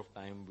point of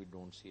time, we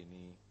don't see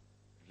any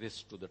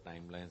risk to the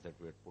timelines that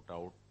we had put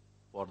out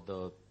for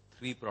the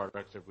 3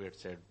 products that we had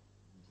said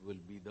will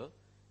be the.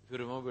 If you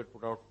remember, we had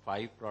put out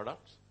 5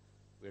 products.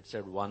 We had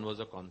said 1 was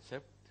a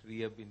concept,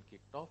 3 have been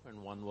kicked off,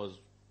 and 1 was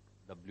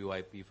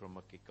WIP from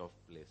a kickoff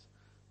place.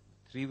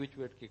 3 which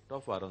we had kicked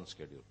off are on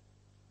schedule.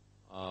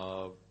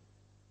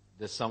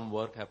 There's some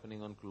work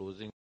happening on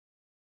closing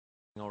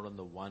out on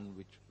the 1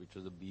 which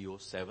was a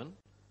BO7,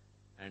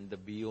 and the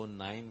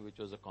BO9 which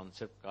was a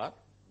concept car.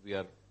 We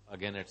are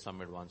again at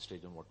some advanced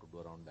stage on what to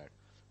do around that.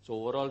 So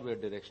overall, we are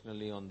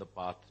directionally on the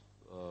path,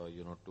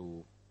 you know,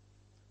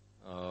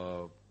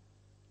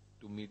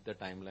 to meet the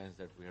timelines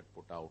that we had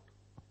put out.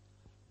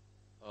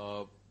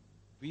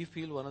 We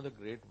feel one of the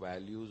great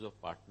values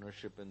of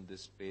partnership in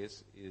this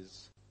space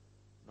is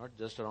not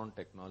just around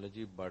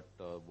technology, but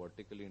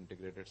vertically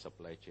integrated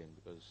supply chain,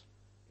 because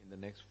in the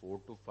next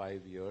 4 to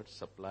 5 years,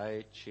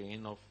 supply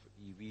chain of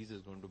EVs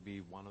is going to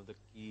be one of the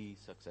key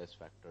success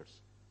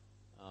factors,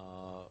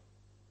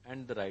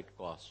 and the right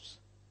costs.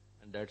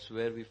 And that's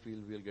where we feel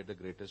we'll get the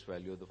greatest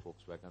value of the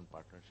Volkswagen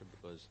partnership,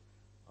 because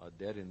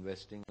they're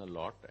investing a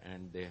lot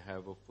and they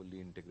have a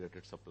fully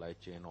integrated supply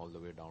chain all the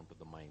way down to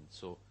the mine.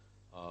 So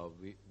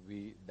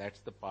that's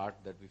the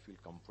part that we feel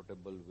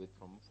comfortable with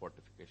from a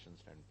fortification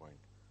standpoint.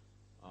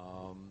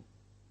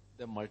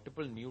 There are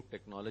multiple new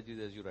technologies,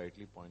 as you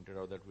rightly pointed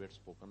out, that we had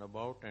spoken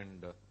about,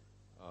 and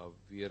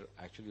we are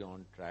actually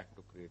on track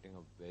to creating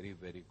a very,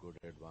 very good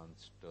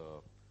advanced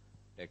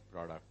tech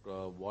product.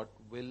 What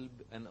will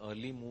an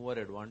early mover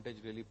advantage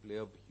really play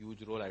a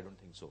huge role? I don't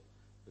think so.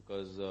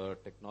 because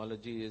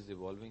technology is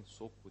evolving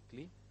so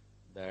quickly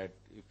that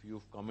if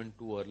you've come in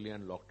too early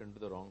and locked into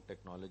the wrong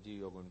technology,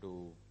 you're going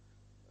to,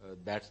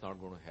 that's not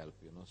going to help,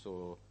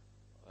 So,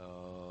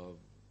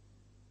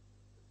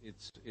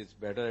 it's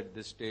better at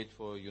this stage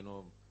for,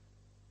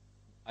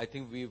 I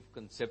think we've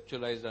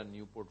conceptualized our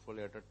new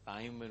portfolio at a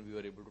time when we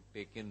were able to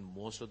take in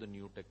most of the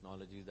new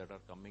technologies that are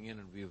coming in,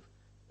 and we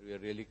are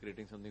really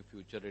creating something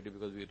future ready,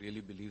 because we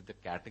really believe the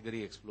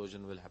category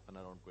explosion will happen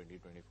around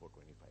 2024,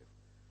 25.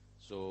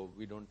 So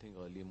we don't think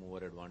early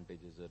mover advantage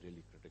is a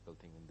really critical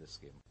thing in this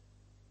game.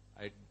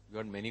 You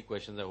had many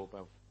questions. I hope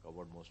I've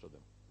covered most of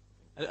them.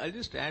 I'll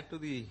just add to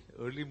the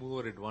early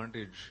mover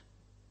advantage.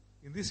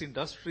 In this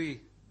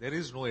industry, there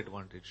is no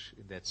advantage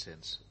in that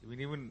sense.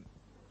 Even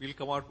we'll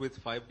come out with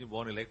 5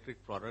 newborn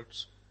electric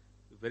products.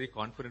 We're very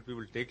confident we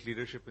will take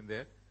leadership in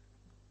there.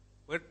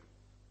 But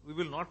we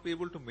will not be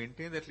able to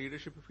maintain that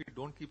leadership if we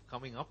don't keep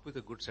coming up with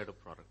a good set of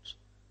products.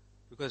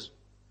 Because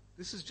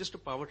this is just a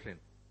powertrain.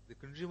 The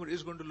consumer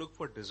is going to look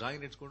for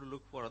design, it's going to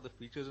look for other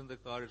features in the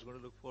car, it's going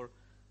to look for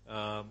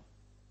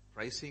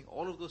pricing,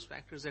 all of those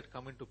factors that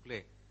come into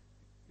play.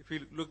 If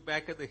you look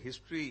back at the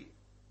history,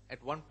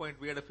 at one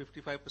point we had a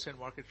 55%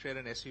 market share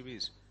in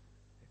SUVs.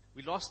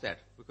 We lost that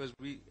because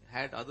we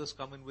had others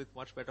come in with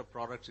much better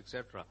products,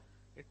 etc.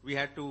 We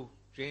had to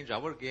change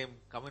our game,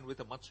 come in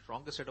with a much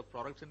stronger set of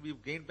products, and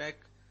we've gained back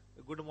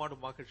a good amount of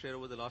market share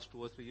over the last 2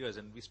 or 3 years,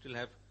 and we still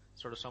have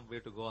sort of some way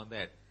to go on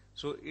that.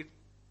 So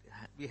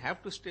we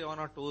have to stay on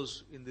our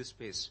toes in this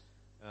space.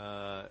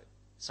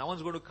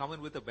 Someone's going to come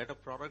in with a better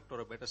product or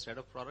a better set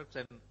of products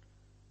and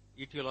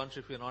eat your lunch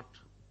if you're not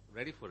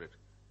ready for it.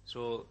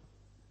 So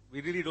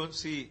we really don't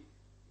see,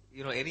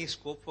 any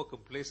scope for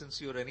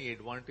complacency or any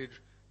advantage,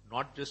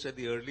 not just at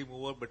the early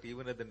mover, but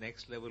even at the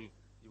next level.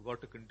 You've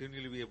got to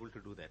continually be able to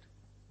do that.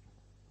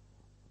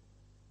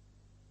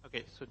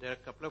 Okay, so there are a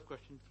couple of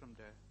questions from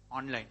the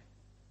online.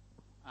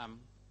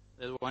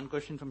 There's one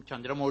question from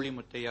Chandramouli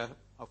Muttaya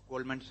of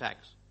Goldman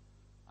Sachs.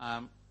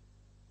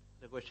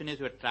 The question is,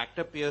 your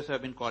tractor peers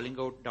have been calling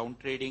out down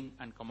trading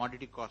and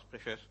commodity cost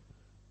pressures,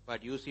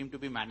 but you seem to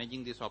be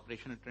managing these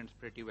operational trends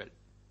pretty well.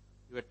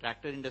 Your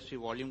tractor industry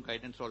volume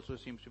guidance also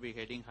seems to be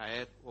heading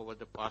higher over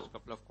the past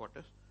couple of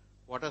quarters.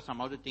 What are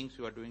some of the things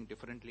you are doing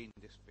differently in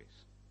this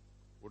space?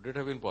 Would it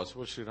have been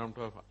possible, Sriram,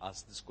 to have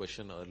asked this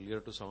question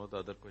earlier to some of the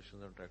other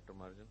questions on tractor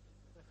margin?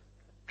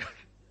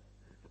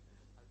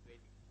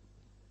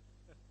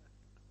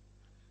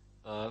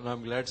 No,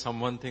 I'm glad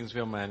someone thinks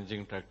we are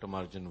managing tractor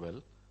margin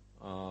well.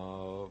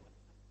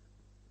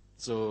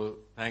 So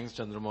thanks,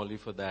 Chandramouli,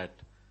 for that.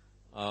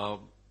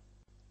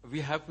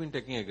 We have been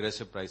taking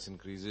aggressive price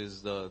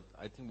increases.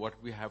 I think what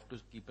we have to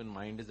keep in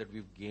mind is that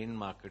we've gained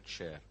market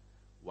share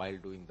while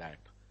doing that.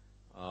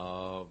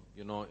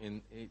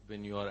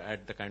 When you are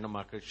at the kind of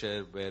market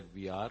share where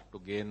we are, to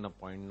gain a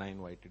 0.9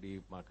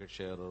 YTD market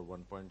share or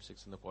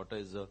 1.6 in the quarter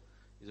is a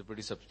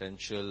pretty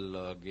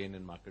substantial gain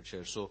in market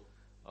share. So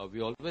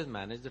we always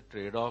manage the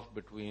trade-off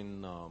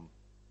between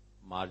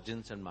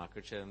margins and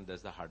market share, and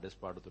that's the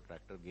hardest part of the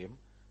tractor game.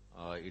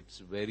 It's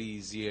very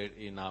easy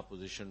in our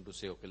position to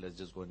say, okay, let's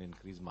just go and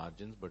increase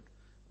margins, but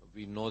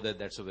we know that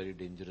that's a very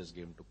dangerous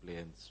game to play,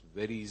 and it's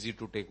very easy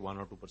to take 1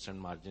 or 2%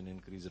 margin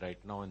increase right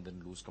now and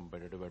then lose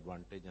competitive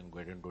advantage and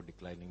get into a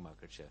declining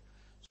market share.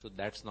 So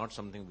that's not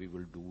something we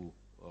will do.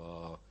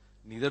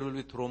 Neither will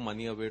we throw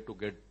money away to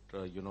get,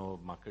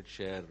 market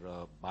share,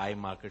 buy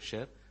market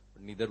share,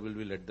 but neither will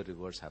we let the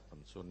reverse happen.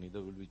 So neither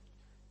will we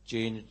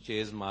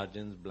chase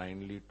margins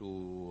blindly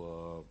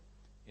to,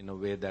 in a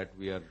way that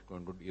we are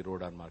going to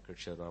erode our market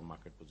share or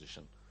market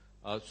position.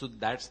 So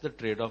that's the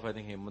trade-off I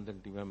think Hemant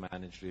and team have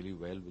managed really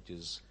well, which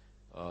is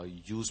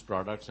used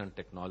products and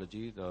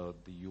technology. The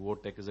Yuvo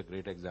Tech is a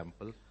great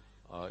example.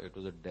 It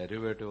was a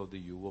derivative of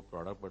the Yuvo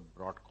product, but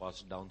brought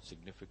costs down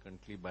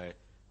significantly by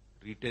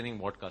retaining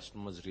what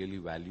customers really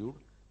valued.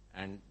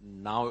 And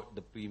now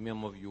the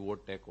premium of Yuvo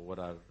Tech over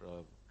our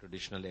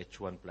traditional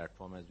H1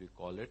 platform, as we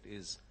call it,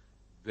 is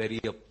very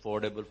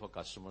affordable for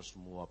customers to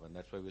move up, and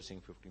that's why we're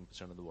seeing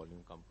 15% of the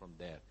volume come from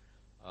there.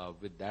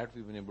 With that,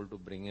 we've been able to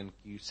bring in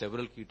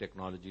several key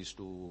technologies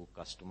to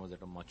customers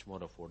at a much more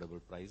affordable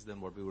price than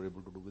what we were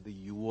able to do with the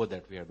Yuvo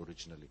that we had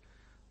originally.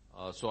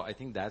 So I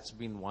think that's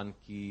been one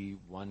key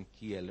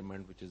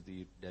element, which is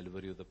the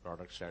delivery of the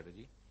product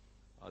strategy.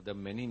 There are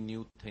many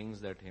new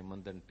things that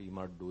Hemant and team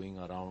are doing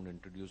around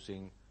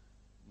introducing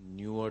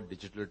newer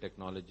digital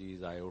technologies,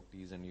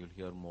 IoTs, and you'll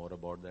hear more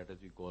about that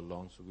as we go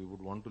along. So we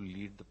would want to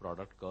lead the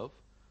product curve.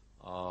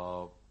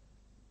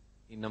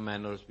 In a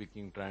manner of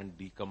speaking, try and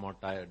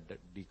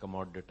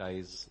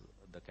decommoditize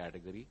the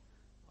category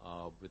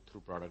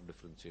through product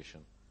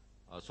differentiation.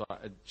 So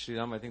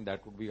Sriram, I think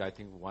that would be,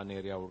 one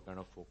area I would kind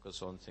of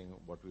focus on, saying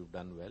what we've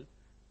done well.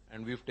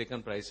 And we've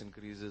taken price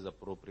increases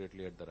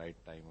appropriately at the right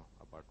time,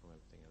 apart from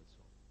everything else.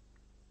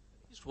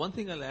 Just one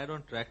thing I'll add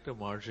on tractor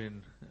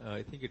margin.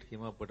 I think it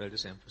came up, but I'll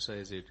just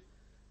emphasize it.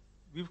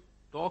 We've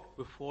talked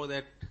before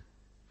that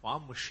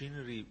farm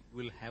machinery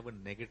will have a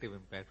negative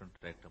impact on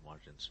tractor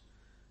margins.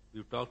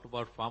 We've talked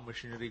about farm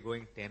machinery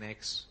going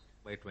 10x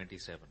by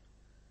 27.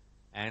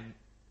 And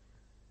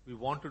We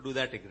want to do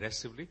that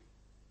aggressively.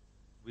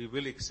 We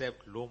will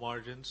accept low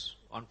margins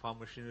on farm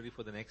machinery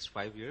for the next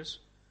 5 years.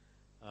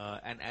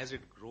 And as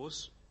it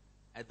grows,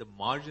 at the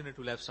margin it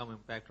will have some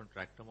impact on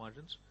tractor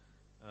margins.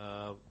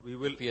 We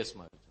will... FES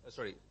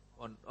margins.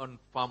 On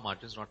farm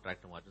margins, not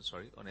tractor margins,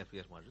 on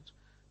FES margins.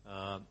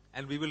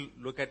 And we will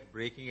look at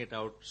breaking it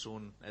out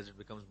soon as it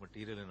becomes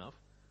material enough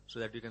so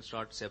that you can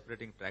start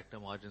separating tractor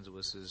margins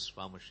versus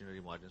farm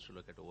machinery margins to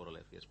look at overall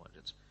FES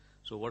margins.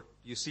 So what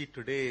you see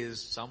today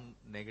is some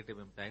negative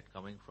impact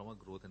coming from a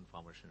growth in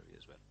farm machinery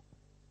as well.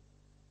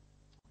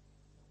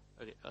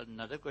 Okay,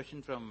 another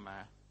question from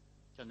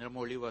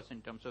Chandramouli was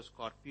in terms of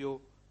Scorpio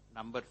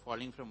number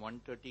falling from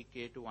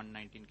 130K to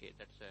 119K.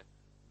 That's a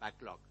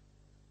backlog.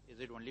 Is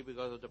it only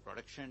because of the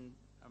production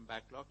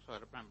backlogs or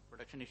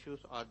production issues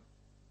or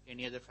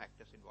any other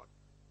factors involved?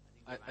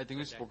 I think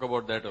we spoke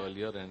about that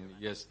earlier, and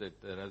yes,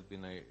 that there has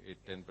been a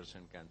 10%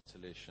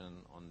 cancellation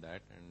on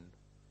that, and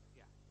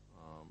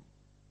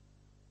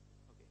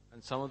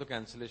and some of the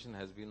cancellation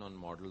has been on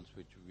models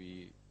which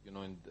we,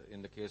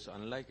 in the case,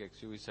 unlike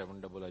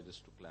XUV700,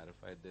 just to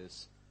clarify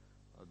this,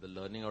 the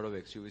learning out of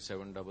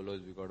XUV700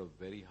 is we got a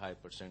very high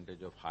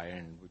percentage of high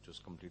end, which was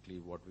completely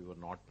what we were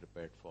not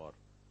prepared for.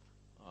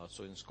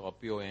 So in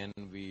Scorpio N,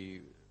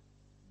 we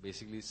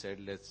basically said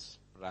let's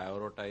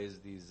prioritize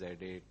the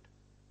Z8,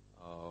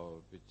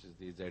 which is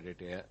the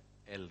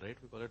Z8L, right?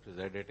 We call it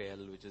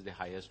Z8L, which is the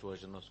highest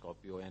version of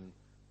Scorpio N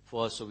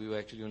first. So we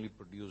actually only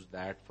produced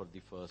that for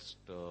the first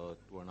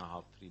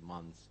 2.5-3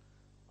 months.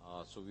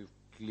 So we've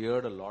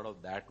cleared a lot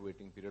of that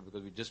waiting period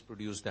because we just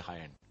produced the high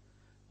end.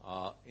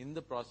 In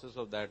the process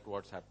of that,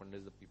 what's happened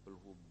is the people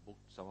who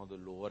booked some of the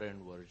lower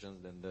end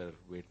versions, then their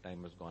wait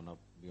time has gone up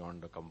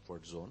beyond the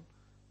comfort zone.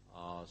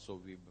 So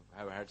we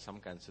have had some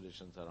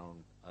cancellations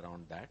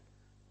around that.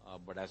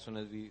 But as soon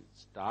as we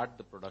start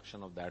the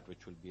production of that,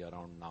 which will be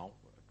around now,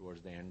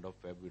 towards the end of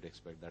Feb, we'd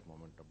expect that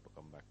momentum to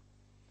come back.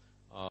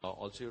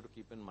 Also, you have to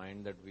keep in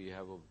mind that we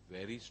have a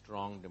very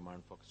strong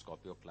demand for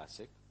Scorpio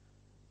Classic,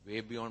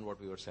 way beyond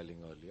what we were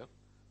selling earlier.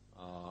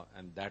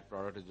 And that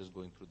product is just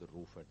going through the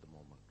roof at the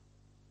moment.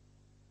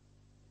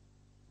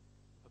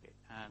 Okay,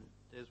 and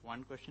there's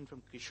one question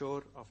from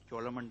Kishore of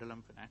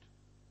Cholamandalam Finance,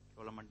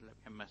 Cholamandalam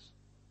MS.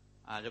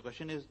 The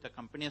question is, the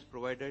company has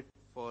provided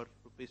for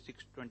rupees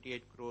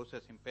 628 crores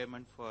as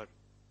impairment for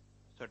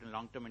certain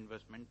long-term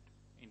investment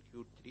in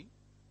Q3,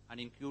 and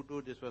in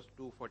Q2 this was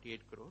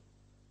 248 crores.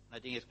 I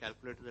think it's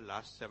calculated the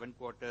last 7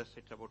 quarters,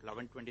 it's about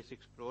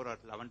 1126 crore or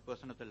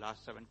 11% of the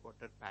last 7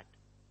 quarter PAT.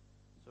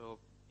 So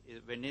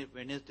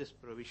when is this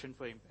provision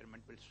for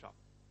impairment will stop?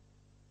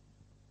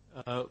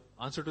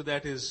 Answer to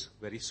that is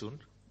very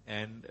soon,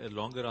 and a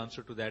longer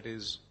answer to that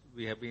is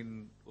we have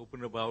been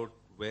open about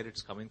where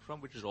it's coming from,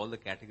 which is all the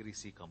category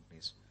C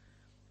companies.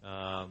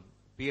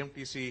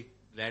 PMTC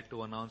glad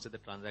to announce that the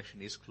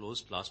transaction is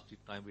closed. Last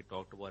time we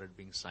talked about it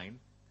being signed,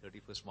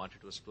 31st March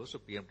it was closed, so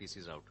PMTC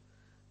is out.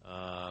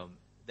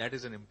 That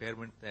is an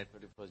impairment that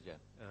 31st Jan.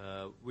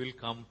 Will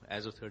come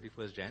as of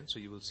 31st Jan, so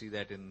you will see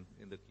that in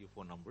the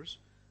Q4 numbers.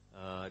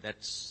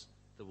 That's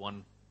the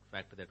one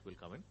factor that will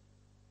come in.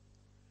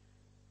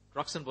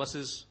 Trucks and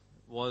buses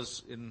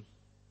was in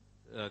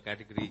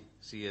category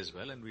C as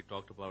well, and we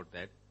talked about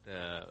that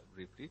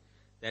briefly.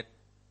 That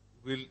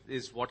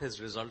is what has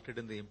resulted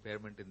in the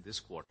impairment in this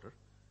quarter.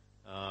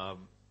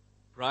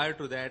 Prior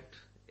to that,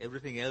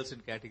 everything else in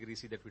category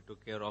C that we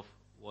took care of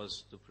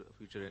was the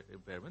future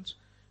impairments.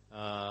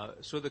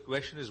 So the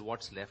question is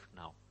what's left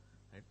now?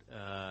 Right?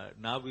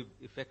 Now we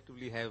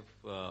effectively have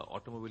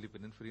Automobili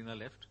Pininfarina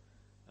left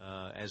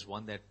as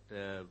one that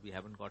we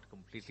haven't got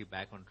completely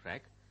back on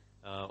track.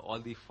 All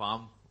the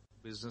farm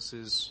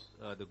businesses,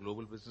 the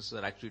global businesses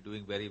are actually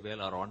doing very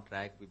well, are on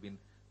track. We've been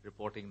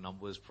reporting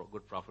numbers,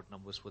 good profit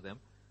numbers for them.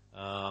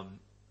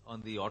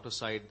 On the auto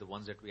side, the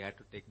ones that we had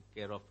to take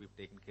care of, we've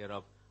taken care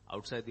of.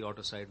 Outside the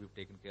auto side, we've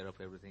taken care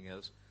of everything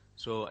else.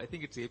 So I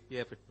think it's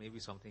APF, it may be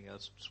something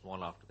else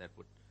small after that.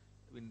 But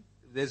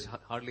there's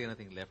hardly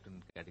anything left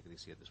in category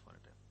C at this point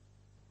in time.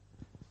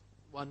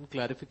 One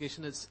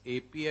clarification is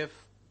APF,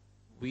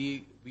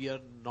 we are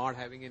not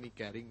having any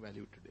carrying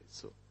value today.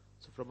 So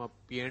from a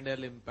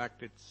P&L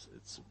impact,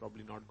 it's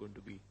probably not going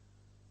to be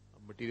a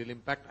material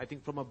impact. I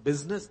think from a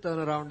business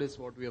turnaround is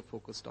what we are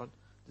focused on.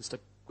 Just a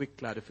quick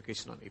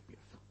clarification on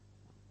APF.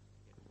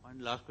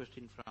 One last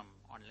question from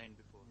online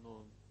before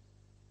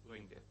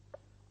going there.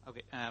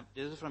 Okay,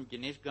 this is from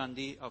Jinesh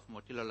Gandhi of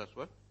Motilal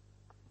Oswal.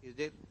 Is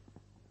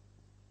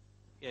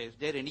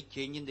there any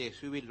change in the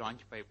SUV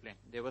launch pipeline?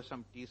 There was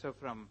some teaser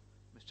from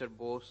Mr.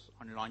 Bose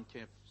on launch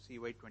of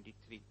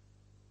CY23.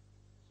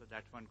 So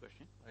that's one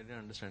question. I didn't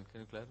understand.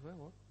 Can you clarify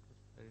what?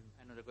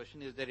 I know the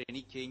question is there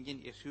any change in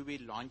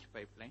SUV launch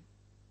pipeline?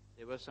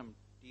 There was some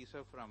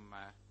teaser from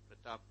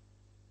Pratap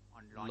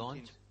on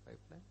launch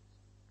pipeline?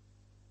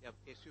 Yeah,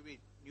 SUV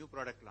new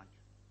product launch.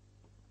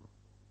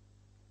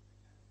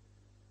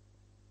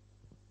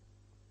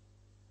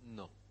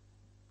 No.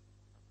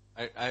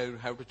 I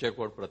have to check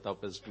what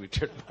Pratap has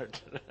tweeted,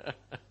 but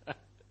okay.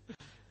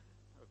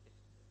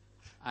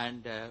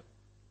 And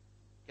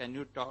can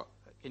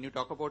Can you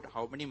talk about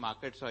how many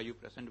markets are you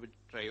present with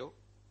Treo?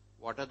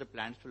 What are the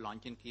plans to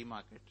launch in key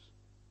markets?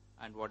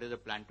 And what is the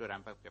plan to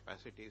ramp up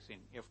capacities in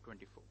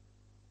F24?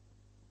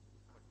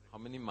 How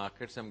many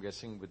markets? I'm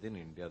guessing within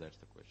India, that's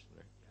the question,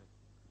 right?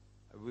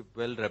 We're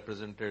well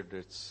represented.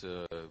 It's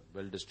a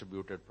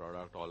well-distributed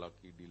product. All our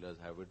key dealers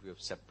have it. We have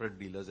separate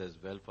dealers as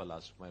well for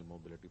last mile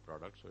mobility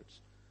products. So it's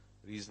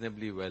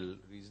reasonably well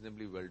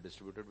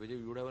distributed.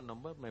 Vijay, you would have a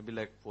number? Maybe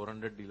like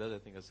 400 dealers, I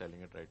think, are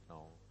selling it right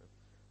now.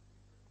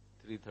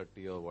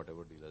 330 or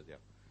whatever dealers,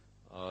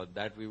 yeah.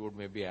 That we would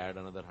maybe add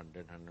another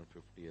 100,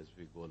 150 as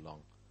we go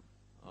along.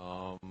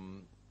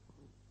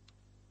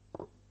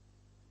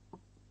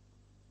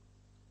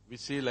 We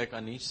see, like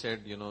Anish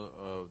said,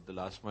 the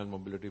last mile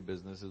mobility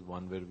business is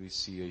one where we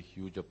see a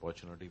huge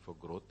opportunity for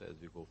growth as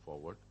we go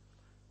forward.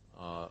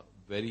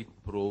 Very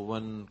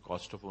proven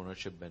cost of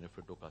ownership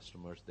benefit to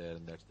customers there,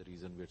 and that's the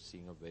reason we're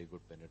seeing a very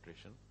good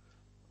penetration.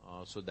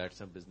 So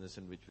that's a business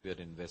in which we are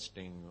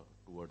investing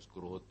towards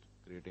growth,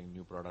 creating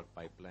new product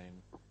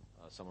pipeline.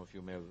 Some of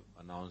you may have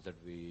announced that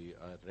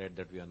read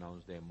that we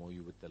announced the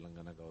MOU with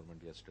Telangana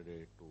government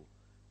yesterday to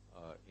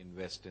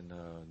invest in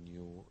a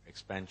new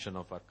expansion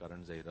of our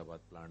current Zahirabad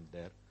plant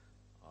there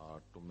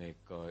to make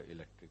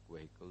electric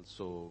vehicles.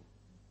 So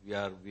we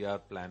are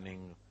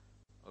planning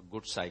a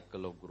good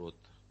cycle of growth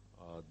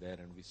there,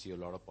 and we see a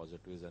lot of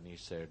positives. Anish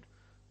said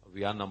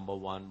we are number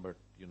one, but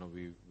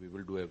we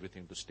will do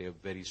everything to stay a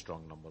very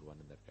strong number one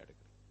in that category.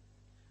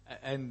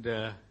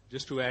 And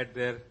just to add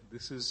there,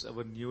 this is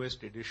our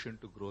newest addition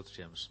to Growth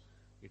Gems.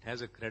 It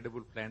has a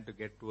credible plan to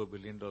get to $1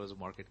 billion of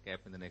market cap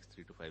in the next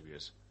 3 to 5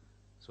 years.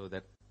 So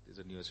that is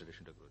the newest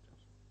addition to Growth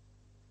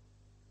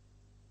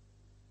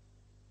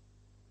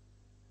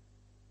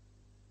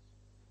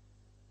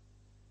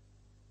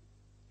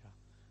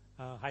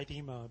Gems. Hi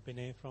team,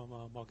 Binay from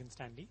Morgan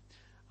Stanley.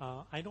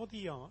 I know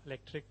the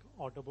electric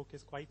order book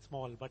is quite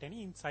small, but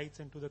any insights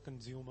into the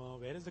consumer?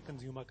 Where is the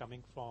consumer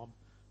coming from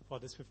for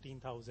this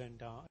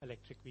 15,000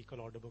 electric vehicle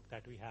order book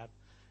that we have?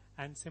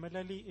 And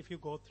similarly, if you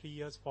go 3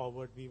 years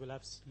forward, we will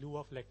have slew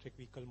of electric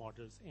vehicle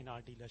models in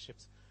our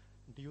dealerships.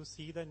 Do you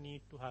see the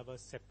need to have a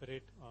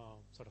separate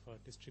sort of a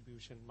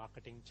distribution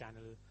marketing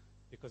channel?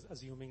 Because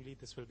assumingly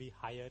this will be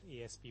higher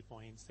ASP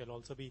points. There'll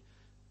also be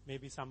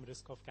maybe some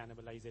risk of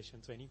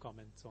cannibalization. So any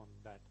comments on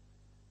that?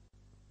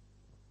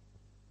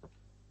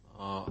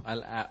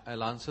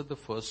 I'll answer the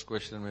first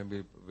question.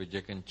 Maybe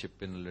Vijay can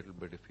chip in a little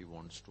bit if he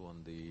wants to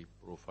on the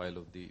profile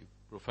of the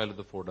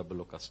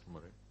 400 customer.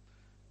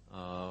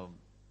 Right?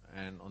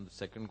 And on the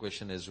second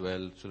question as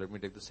well. So let me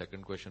take the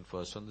second question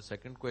first. On the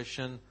second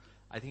question,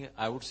 I think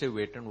I would say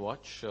wait and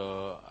watch.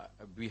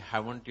 We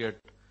haven't yet.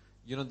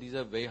 These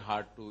are very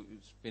hard to.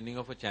 Spinning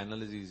off a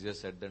channel is easier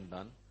said than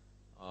done.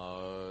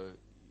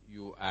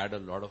 You add a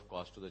lot of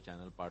cost to the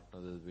channel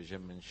partners, as Vijay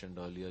mentioned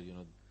earlier.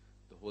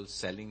 The whole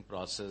selling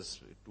process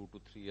 2 to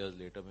 3 years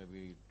later may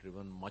be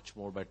driven much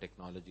more by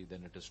technology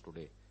than it is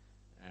today.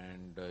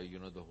 And,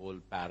 the whole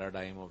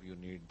paradigm of you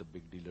need the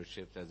big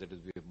dealerships as it is,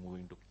 we are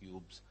moving to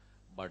cubes.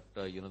 But,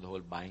 the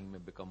whole buying may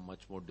become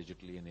much more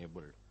digitally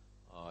enabled,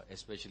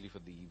 especially for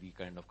the EV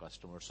kind of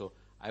customer. So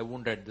I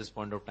won't at this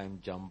point of time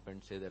jump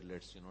and say that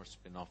let's,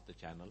 spin off the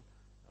channel.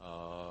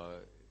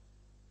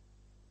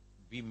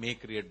 We may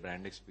create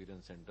brand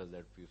experience centers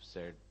that we've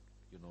said,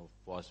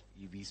 for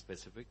EV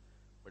specific.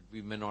 But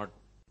we may not,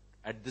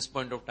 at this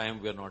point of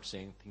time, we are not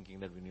thinking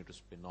that we need to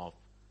spin off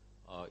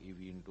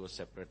EV into a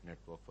separate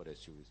network for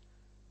SUVs.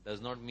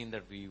 Does not mean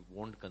that we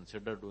won't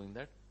consider doing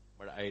that,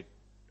 but I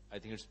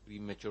think it's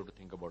premature to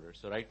think about it.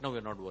 So right now we're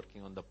not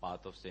working on the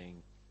path of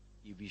saying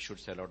EV should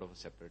sell out of a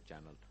separate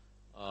channel.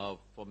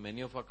 For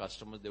many of our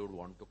customers, they would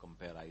want to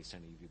compare ICE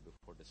and EV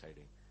before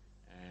deciding.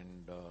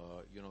 And,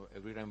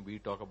 every time we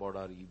talk about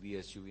our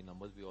EV SUV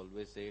numbers, we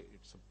always say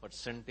it's a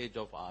percentage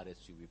of our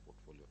SUV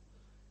portfolio.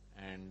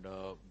 And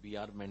we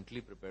are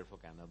mentally prepared for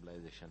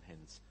cannibalization,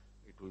 hence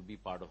it will be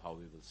part of how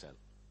we will sell.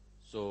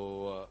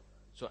 So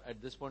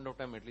at this point of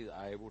time, at least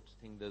I would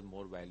think there's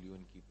more value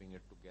in keeping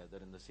it together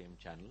in the same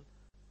channel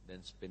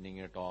than spinning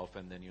it off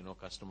and then,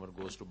 customer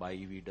goes to buy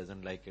EV,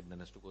 doesn't like it, then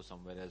has to go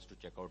somewhere else to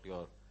check out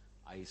your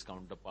ICE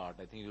counterpart.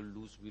 I think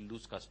we'll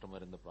lose customer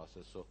in the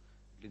process. So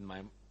in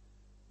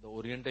the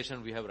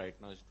orientation we have right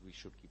now is we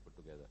should keep it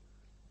together.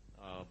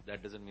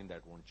 That doesn't mean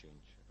that won't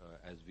change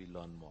as we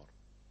learn more.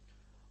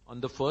 On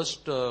the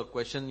first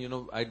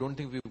question, I don't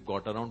think we've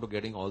got around to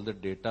getting all the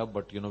data,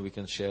 but, we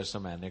can share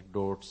some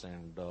anecdotes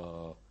and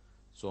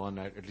so on.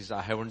 At least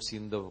I haven't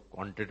seen the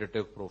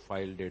quantitative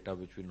profile data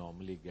which we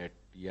normally get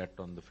yet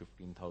on the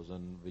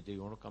 15,000. Vijay,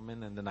 you want to come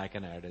in? And then I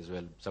can add as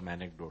well some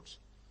anecdotes.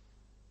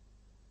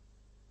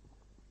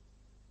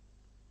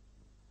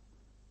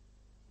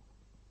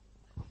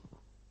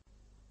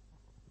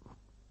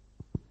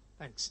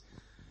 Thanks.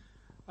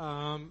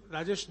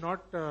 Rajesh,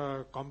 not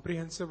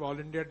comprehensive all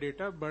India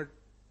data, but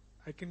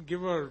I can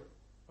give a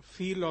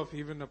feel of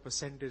even a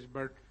percentage.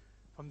 But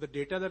from the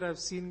data that I've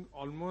seen,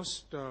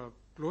 almost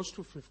close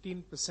to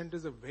 15%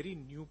 is a very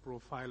new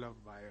profile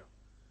of buyer.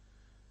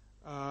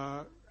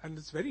 And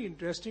it's very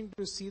interesting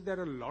to see that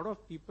a lot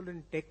of people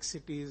in tech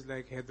cities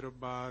like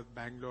Hyderabad,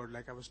 Bangalore,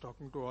 like I was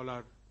talking to all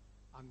our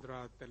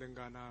Andhra,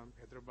 Telangana,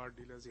 Hyderabad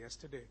dealers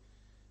yesterday,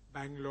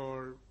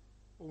 Bangalore,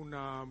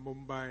 Pune,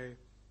 Mumbai,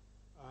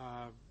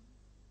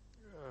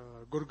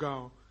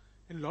 Gurgaon,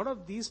 and a lot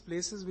of these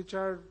places which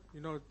are,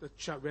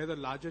 where the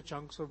larger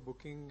chunks of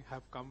booking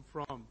have come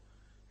from,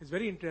 it's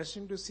very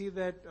interesting to see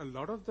that a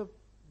lot of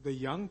the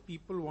young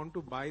people want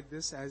to buy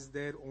this as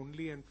their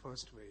only and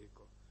first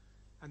vehicle.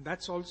 And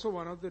that's also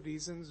one of the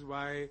reasons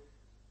why,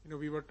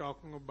 we were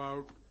talking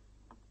about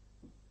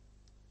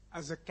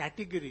as a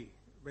category,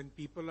 when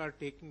people are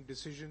taking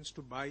decisions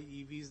to buy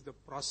EVs, the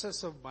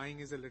process of buying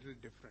is a little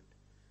different.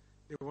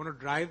 They want to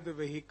drive the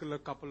vehicle a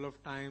couple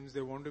of times.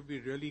 They want to be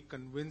really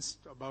convinced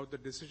about the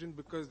decision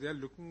because they are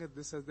looking at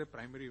this as their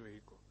primary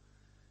vehicle.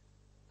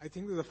 I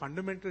think there's a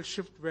fundamental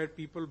shift where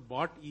people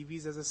bought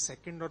EVs as a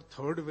second or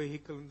third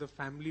vehicle in the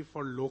family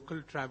for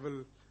local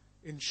travel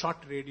in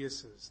short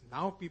radiuses.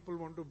 Now people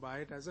want to buy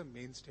it as a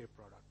mainstay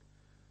product.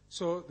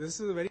 So this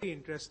is a very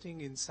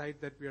interesting insight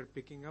that we are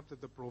picking up,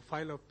 that the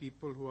profile of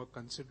people who are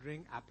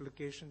considering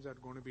applications are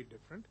going to be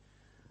different.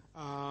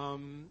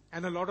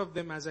 And a lot of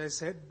them, as I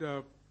said,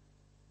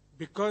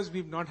 because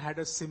we've not had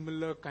a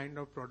similar kind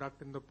of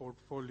product in the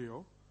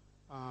portfolio,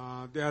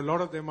 a lot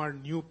of them are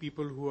new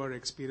people who are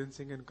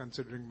experiencing and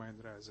considering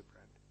Mahindra as a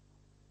brand.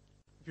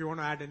 If you want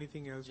to add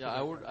anything else. Yeah,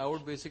 I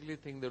would basically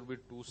think there will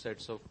be two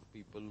sets of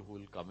people who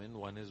will come in.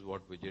 One is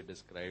what Vijay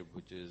described,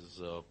 which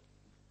is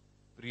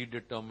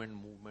predetermined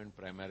movement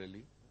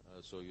primarily.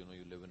 So, you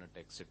live in a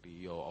tech city,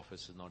 your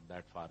office is not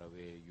that far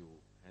away, you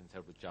hence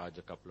have to charge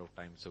a couple of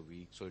times a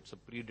week. So it's a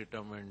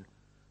predetermined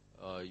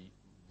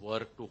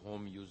work to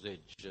home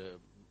usage.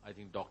 I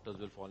think doctors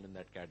will fall in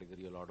that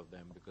category, a lot of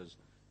them, because,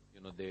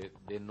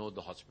 they know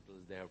the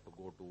hospitals they have to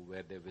go to,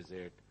 where they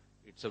visit.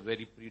 It's a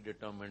very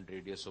predetermined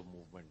radius of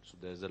movement. So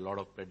there's a lot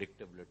of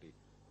predictability.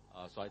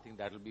 So I think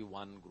that will be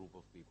one group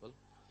of people.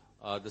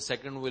 The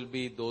second will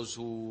be those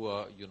who,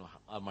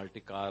 are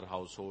multi-car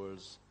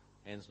households,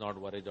 hence not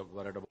worried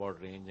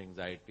about range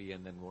anxiety,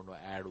 and then want to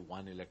add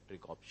one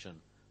electric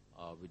option,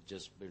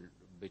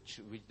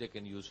 which they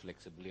can use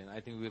flexibly. And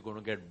I think we're going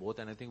to get both,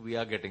 and I think we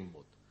are getting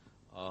both.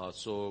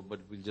 But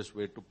we'll just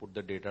wait to put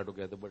the data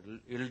together. But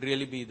it'll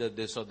really be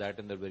this or that,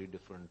 and they're very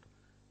different,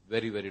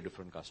 very, very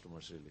different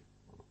customers, really.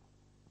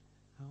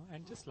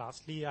 And just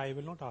lastly, I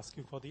will not ask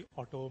you for the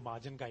auto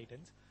margin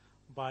guidance,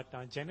 but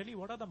generally,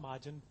 what are the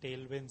margin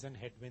tailwinds and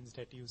headwinds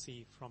that you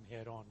see from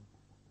here on?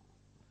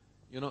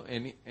 As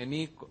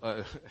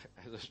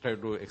I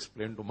tried to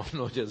explain to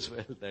Manoj as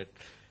well, that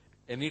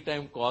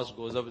anytime cost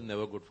goes up is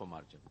never good for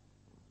margin,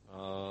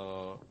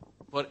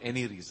 for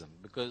any reason,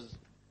 because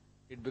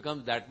it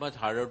becomes that much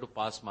harder to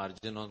pass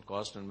margin on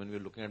cost. And when we're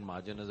looking at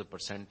margin as a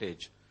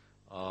percentage,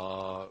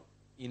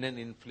 in an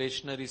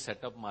inflationary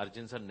setup,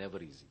 margins are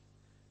never easy.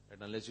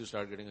 And unless you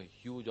start getting a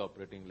huge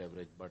operating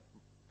leverage, but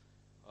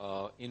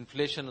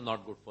inflation is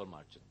not good for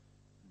margin.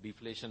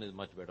 Deflation is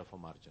much better for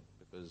margin,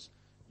 because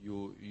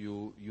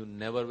you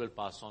never will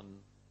pass on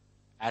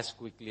as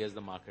quickly as the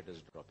market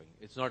is dropping.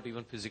 It's not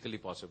even physically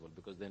possible,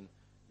 because then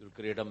you'll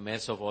create a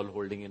mess of all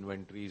holding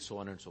inventory, so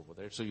on and so forth.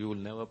 Right? So you will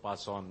never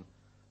pass on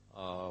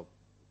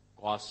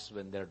costs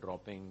when they're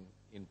dropping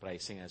in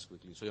pricing as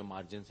quickly. So your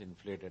margins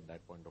inflate at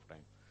that point of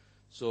time.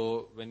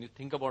 So when you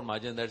think about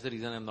margin, that's the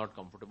reason I'm not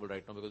comfortable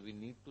right now, because we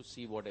need to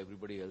see what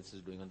everybody else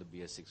is doing on the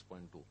BS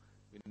 6.2.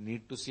 We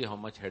need to see how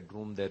much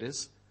headroom there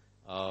is.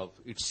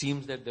 It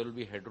seems that there will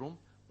be headroom,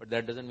 but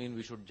that doesn't mean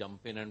we should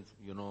jump in and,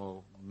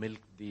 milk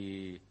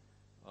the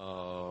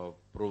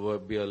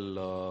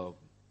proverbial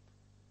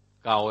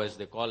cow, as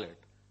they call it.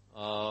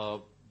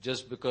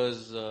 Just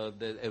because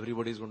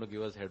everybody is going to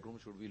give us headroom,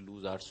 should we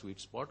lose our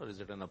sweet spot, or is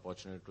it an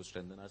opportunity to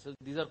strengthen ourselves?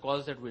 These are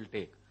calls that we'll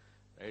take,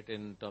 right,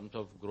 in terms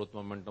of growth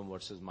momentum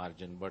versus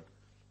margin. But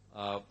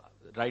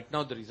right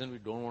now, the reason we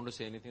don't want to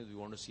say anything is we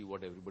want to see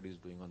what everybody is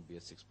doing on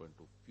BS 6.2.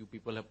 Few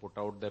people have put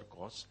out their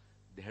costs.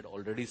 They had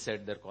already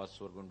said their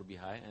costs were going to be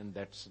high, and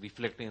that's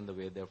reflecting in the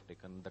way they have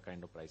taken the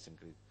kind of price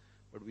increase.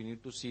 But we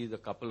need to see the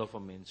couple of our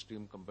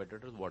mainstream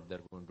competitors, what they're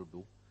going to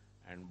do,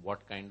 and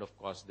what kind of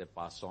cost they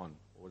pass on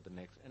over the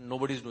next. And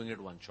nobody's doing it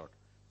one shot.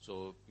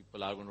 So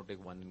people are going to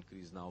take one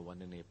increase now,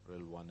 one in April,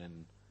 one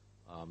in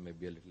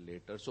maybe a little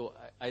later. So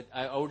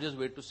I would just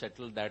wait to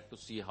settle that to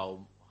see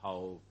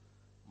how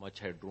much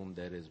headroom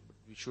there is. But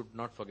we should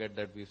not forget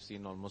that we've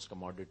seen almost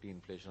commodity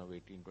inflation of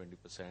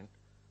 18-20%.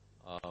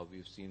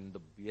 We've seen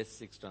the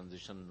BS6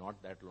 transition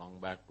not that long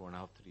back,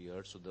 2.5-3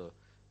 years. So the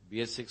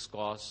BS6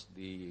 costs,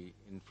 the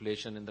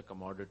inflation in the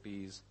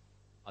commodities,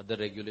 other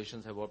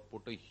regulations have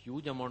put a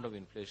huge amount of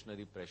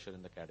inflationary pressure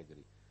in the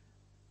category.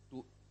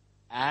 To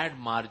add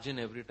margin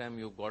every time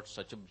you've got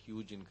such a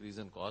huge increase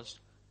in cost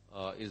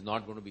is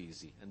not going to be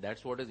easy. And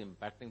that's what is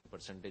impacting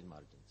percentage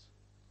margins.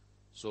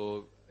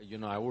 So,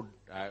 I would,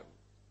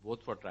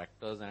 both for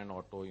tractors and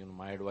auto,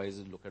 my advice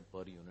is look at per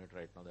unit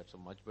right now. That's a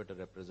much better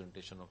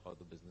representation of how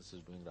the business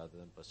is doing rather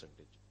than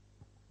percentage.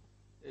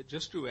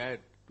 Just to add,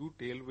 two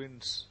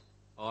tailwinds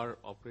or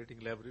operating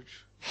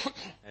leverage.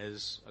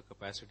 As our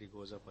capacity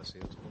goes up, our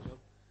sales goes up.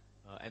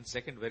 And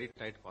second, very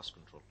tight cost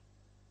control.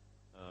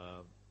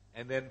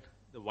 And then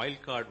the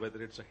wild card,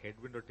 whether it's a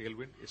headwind or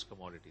tailwind, is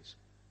commodities.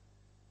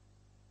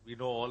 We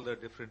know all the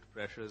different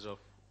pressures of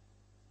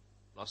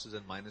pluses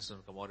and minuses on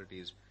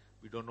commodities.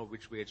 We don't know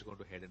which way it's going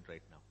to head in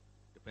right now.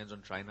 Depends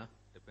on China,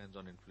 depends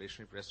on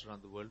inflationary pressure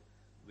around the world.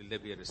 Will there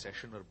be a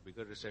recession or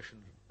bigger recession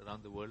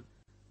around the world?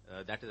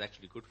 That is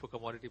actually good for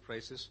commodity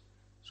prices.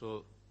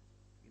 So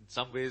in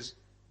some ways,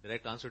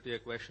 direct answer to your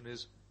question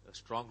is a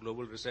strong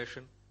global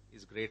recession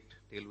is great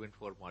tailwind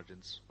for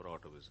margins for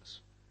auto business.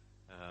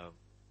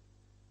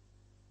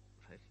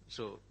 Right.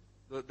 So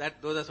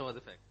those are some of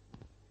the facts.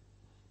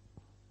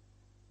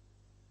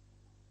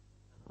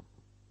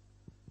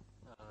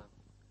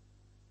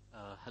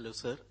 Hello,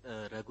 sir.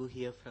 Raghu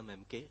here from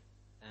MK,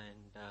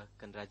 and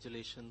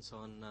congratulations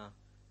on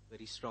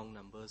very strong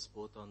numbers,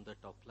 both on the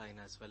top line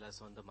as well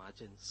as on the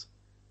margins.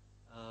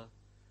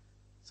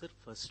 Sir,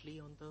 firstly,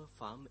 on the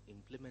farm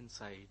implement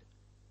side,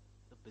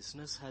 the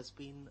business has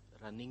been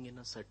running in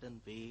a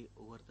certain way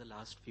over the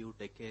last few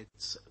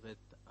decades with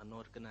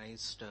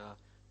unorganized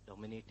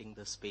dominating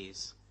the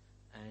space,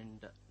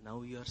 and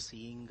now you are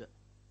seeing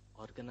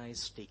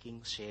organized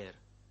taking share,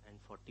 and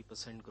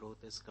 40%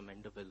 growth is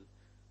commendable.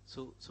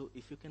 So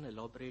if you can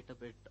elaborate a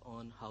bit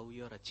on how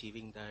you are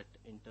achieving that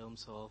in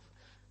terms of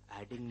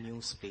adding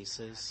new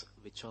spaces,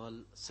 which all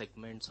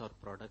segments or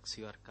products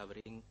you are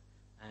covering,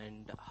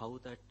 and how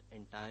that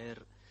entire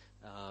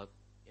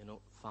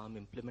farm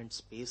implement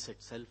space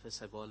itself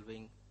is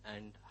evolving,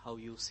 and how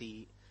you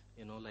see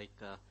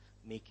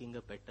making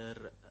a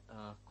better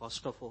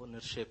cost of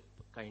ownership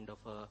kind of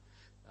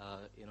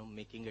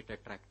making it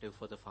attractive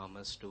for the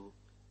farmers to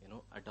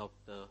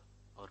adopt the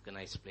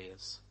organized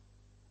players.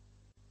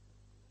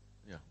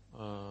 Yeah.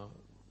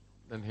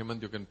 Then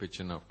Hemant, you can pitch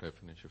in after I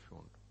finish if you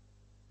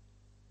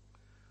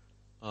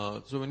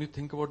want. So when you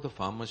think about the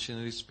farm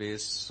machinery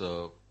space,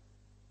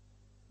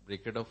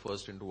 break it up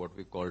first into what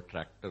we call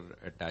tractor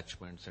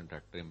attachments and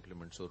tractor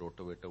implements. So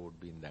rotavator would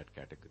be in that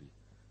category.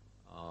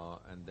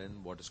 And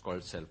then what is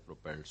called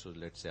self-propelled. So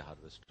let's say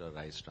harvester,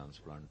 rice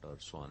transplanter,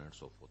 so on and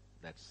so forth.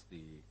 That's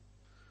the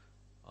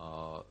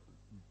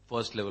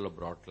first level of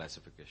broad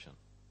classification.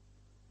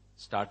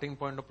 Starting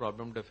point of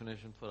problem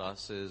definition for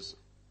us is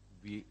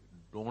we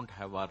don't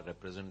have our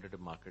representative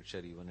market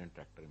share even in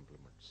tractor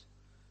implements,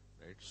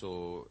 right?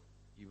 So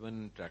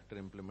even tractor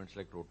implements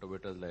like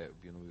rotavators,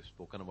 we've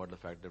spoken about the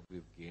fact that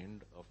we've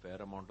gained a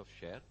fair amount of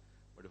share,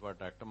 but if our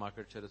tractor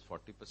market share is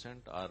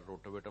 40%, our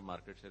rotavator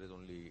market share is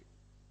only,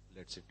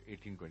 let's say,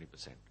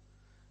 18-20%,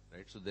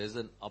 right? So there's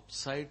an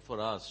upside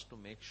for us to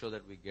make sure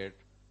that we get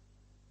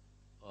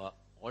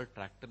all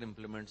tractor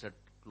implements at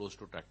close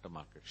to tractor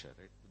market share,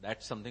 right?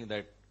 That's something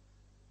that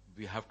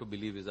we have to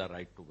believe is our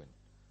right to win.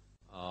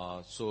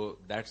 So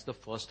that's the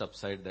first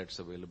upside that's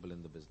available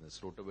in the business.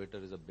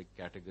 Rotavator is a big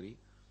category,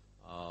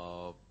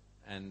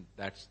 and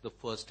that's the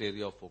first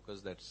area of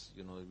focus. That's,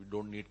 we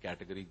don't need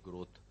category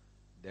growth.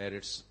 There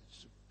it's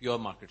pure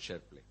market share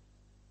play.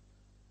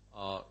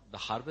 The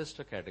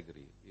harvester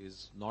category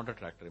is not a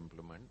tractor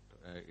implement.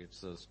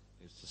 It's a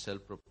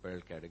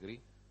self-propelled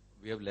category.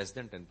 We have less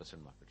than 10%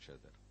 market share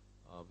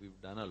there. We've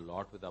done a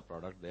lot with our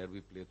product. There we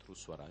play through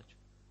Swaraj.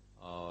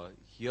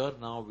 Here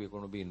now we're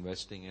going to be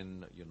investing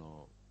in,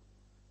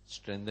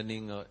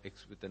 strengthening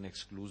with an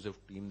exclusive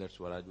team that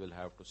Swaraj will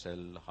have to sell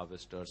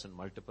harvesters and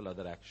multiple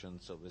other action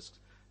service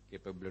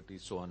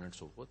capabilities, so on and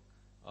so forth.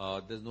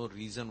 There's no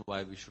reason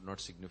why we should not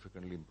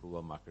significantly improve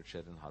our market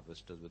share in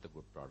harvesters with a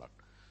good product.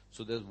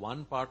 So there's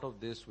one part of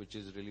this which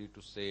is really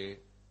to say,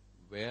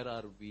 where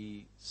are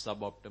we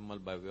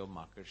suboptimal by way of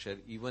market share,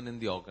 even in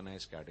the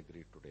organized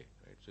category today,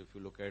 right? So if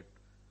you look at,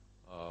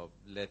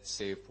 let's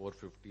say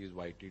 450 is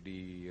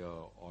YTD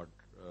odd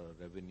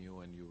revenue,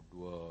 and you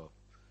do a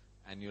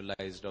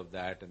annualized of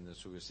that, and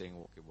so we're saying,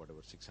 okay, whatever,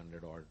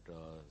 600 odd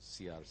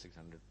CR,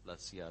 600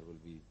 plus CR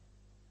will be,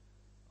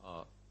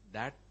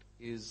 that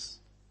is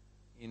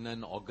in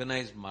an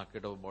organized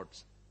market of about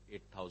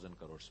 8,000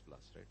 crores plus,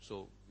 right?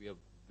 So we are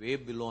way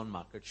below on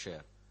market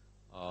share,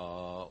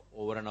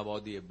 over and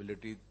above the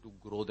ability to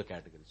grow the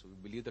category. So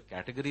we believe the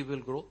category will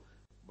grow,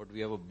 but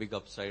we have a big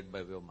upside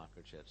by way of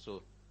market share.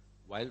 So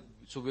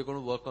we're going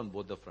to work on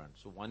both the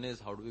fronts. So one is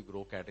how do we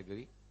grow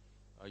category?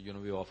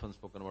 We've often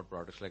spoken about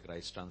products like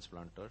rice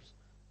transplanters.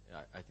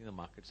 I think the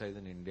market size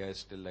in India is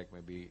still like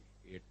maybe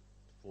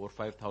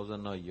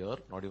 4,000-5,000 a year,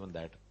 not even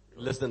that.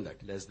 Less than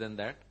that. Less than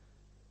that.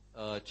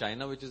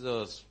 China, which is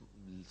a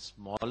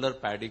smaller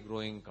paddy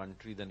growing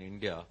country than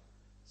India,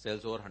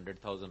 sells over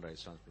 100,000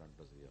 rice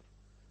transplanters a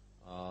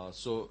year.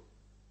 So,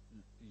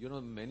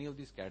 many of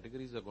these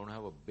categories are going to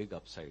have a big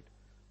upside.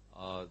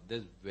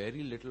 There's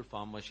very little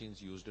farm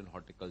machines used in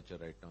horticulture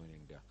right now in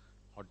India.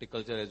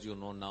 Horticulture, as you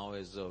know now,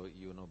 is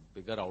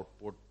bigger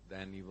output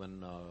than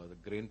even the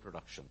grain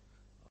production.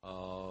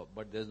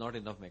 But there's not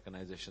enough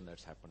mechanization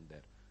that's happened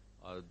there.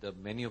 There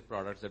are many of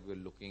products that we're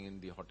looking in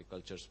the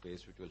horticulture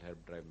space which will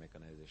help drive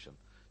mechanization.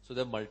 So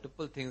there are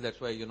multiple things.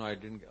 That's why, I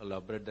didn't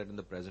elaborate that in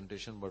the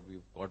presentation, but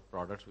we've got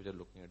products which are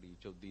looking at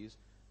each of these.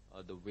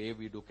 The way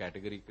we do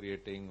category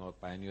creating or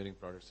pioneering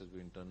products, as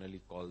we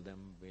internally call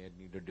them, may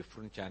need a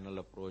different channel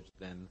approach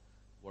than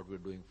what we're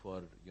doing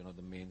for,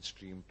 the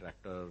mainstream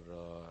tractor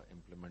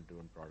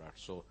implement-driven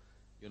products. So,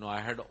 I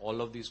had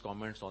all of these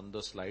comments on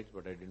the slides,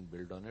 but I didn't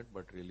build on it.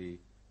 But really,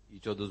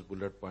 each of those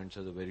bullet points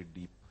has a very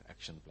deep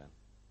action plan.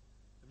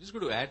 I'm just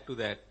going to add to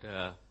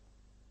that.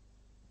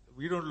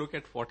 We don't look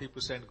at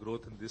 40%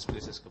 growth in this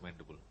space as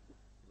commendable.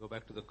 Go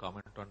back to the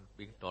comment on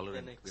being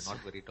tolerant. We're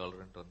not very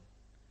tolerant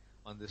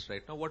on this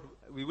right now. What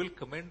we will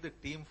commend the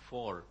team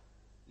for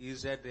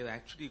is that they've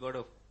actually got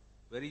a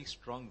very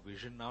strong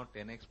vision now.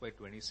 10x by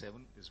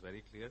 27 is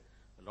very clear.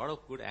 A lot of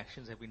good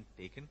actions have been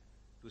taken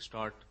to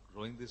start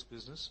growing this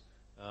business.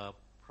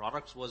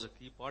 Products was a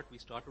key part. We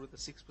started with a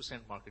 6%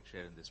 market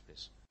share in this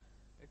space.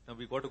 Right? Now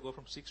we've got to go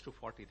from 6 to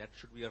 40. That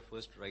should be our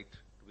first right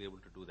to be able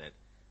to do that.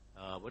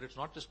 But it's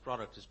not just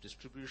products, it's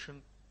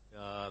distribution,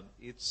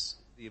 it's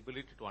the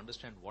ability to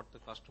understand what the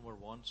customer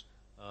wants,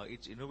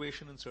 it's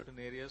innovation in certain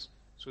areas.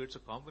 So it's a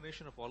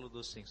combination of all of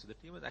those things. So the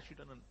team has actually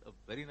done a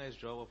very nice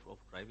job of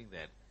driving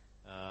that.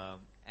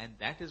 And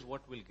that is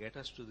what will get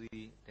us to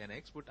the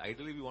 10x. But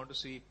ideally we want to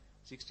see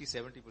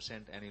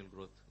 60-70% annual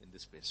growth in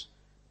this space.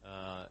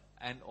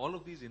 And all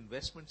of these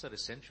investments are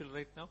essential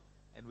right now,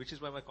 and which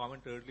is why my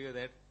comment earlier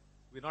that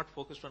we're not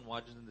focused on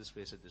margins in this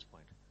space at this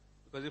point.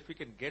 Because if we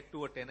can get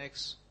to a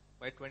 10x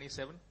by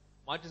 27,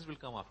 margins will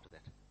come after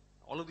that.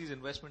 All of these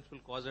investments will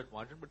cause that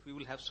margin, but we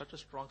will have such a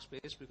strong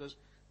space because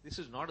this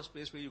is not a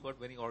space where you've got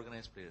very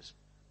organized players.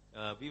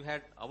 We've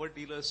had our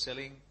dealers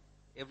selling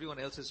everyone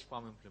else's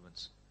farm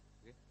implements.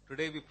 Okay?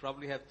 Today we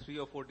probably have 3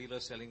 or 4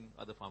 dealers selling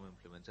other farm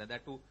implements, and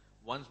that too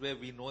ones where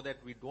we know that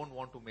we don't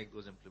want to make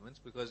those implements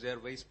because they are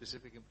very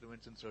specific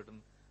implements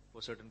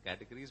for certain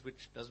categories,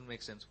 which doesn't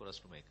make sense for us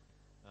to make.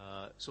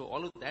 So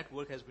all of that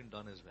work has been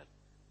done as well.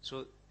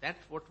 So that's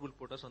what will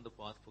put us on the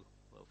path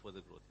for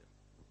the growth here.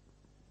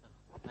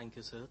 Thank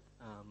you, sir.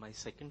 My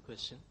second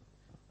question,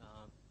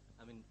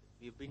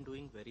 we've been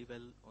doing very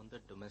well on the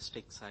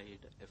domestic side.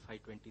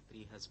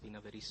 FY23 has been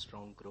a very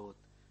strong growth,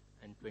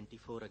 and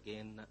 24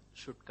 again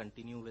should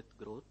continue with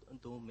growth,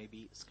 though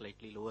maybe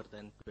slightly lower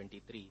than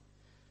 23.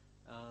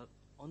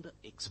 On the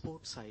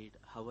export side,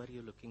 how are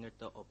you looking at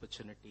the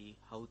opportunity?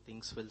 How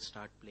things will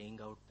start playing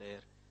out there?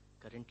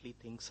 Currently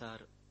things are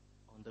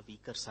on the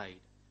weaker side.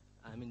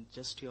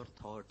 Just your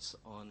thoughts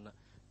on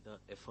the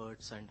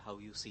efforts and how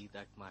you see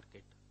that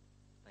market.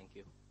 Thank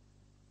you.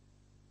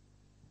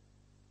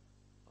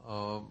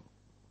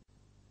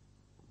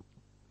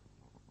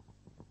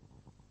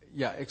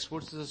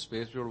 Exports is a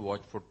space we will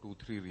watch for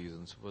 2-3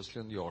 reasons.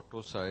 Firstly, on the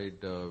auto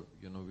side,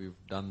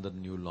 we've done the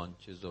new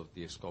launches of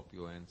the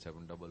Scorpio and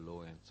 700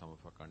 in some of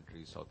our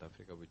countries, South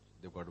Africa, which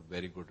they've got a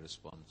very good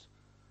response.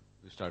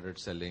 We started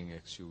selling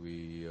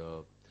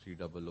XUV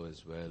 300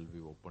 as well.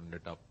 We've opened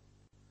it up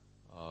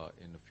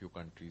in a few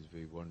countries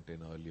we weren't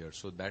in earlier.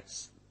 So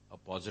that's a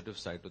positive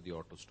side to the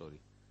auto story.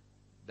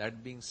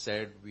 That being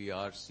said, we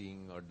are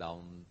seeing a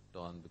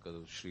downturn because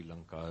of Sri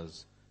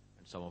Lanka's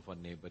and some of our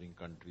neighboring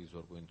countries who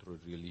are going through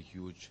a really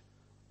huge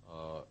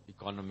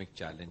economic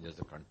challenge as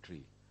a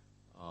country.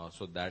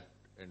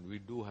 And we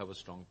do have a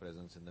strong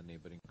presence in the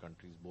neighboring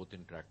countries, both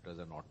in tractors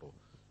and auto.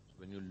 So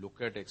when you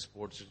look at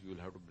exports, you'll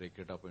have to break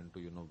it up into,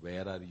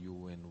 where are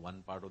you in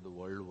one part of the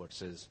world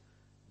versus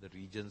the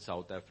region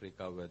South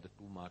Africa, where the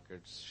two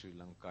markets, Sri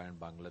Lanka and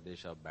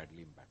Bangladesh, are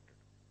badly impacted,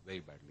 very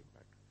badly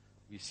impacted.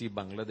 We see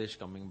Bangladesh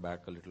coming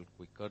back a little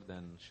quicker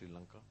than Sri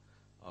Lanka.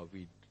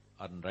 We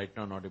are right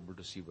now not able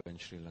to see when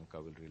Sri Lanka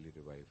will really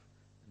revive.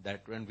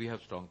 That when we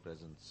have strong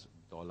presence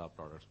with all our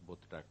products, both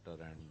tractor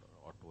and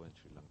auto in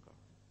Sri Lanka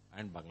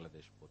and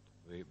Bangladesh, both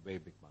very, very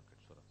big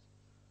markets for us.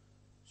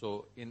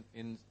 So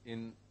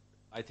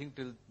I think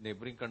till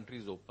neighboring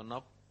countries open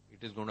up,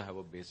 it is going to have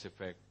a base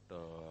effect,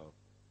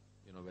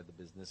 where the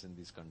business in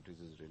these countries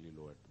is really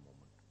low at the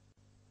moment.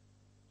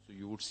 So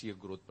you would see a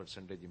growth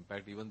percentage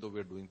impact, even though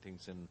we're doing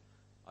things in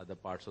other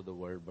parts of the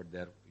world, but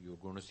there you're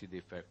going to see the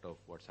effect of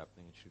what's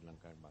happening in Sri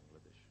Lanka and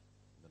Bangladesh,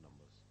 the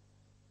numbers.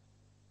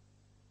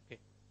 Okay.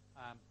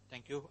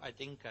 Thank you. I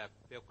think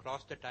we have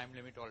crossed the time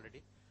limit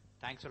already.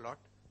 Thanks a lot.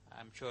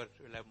 I'm sure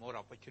we'll have more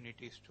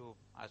opportunities to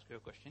ask your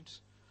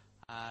questions.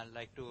 I'd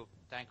like to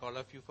thank all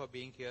of you for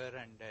being here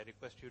and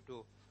request you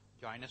to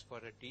join us for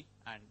a tea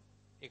and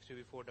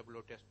XUV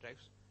 400 test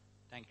drives.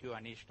 Thank you,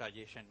 Anish,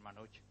 Rajesh, and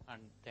Manoj,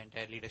 and the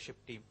entire leadership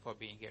team for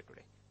being here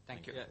today.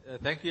 Thank you.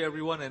 Thank you,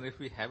 everyone. And if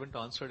we haven't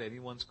answered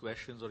anyone's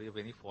questions or you have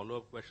any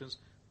follow-up questions,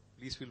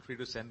 please feel free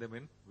to send them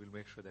in. We'll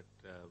make sure that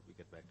we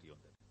get back to you on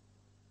that.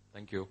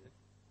 Thank you.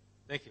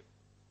 Thank you.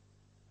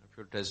 If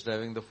you're test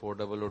driving the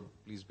 400,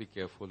 please be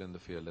careful in the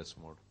fearless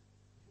mode.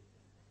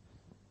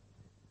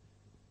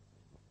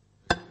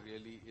 It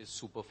really is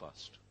super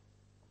fast.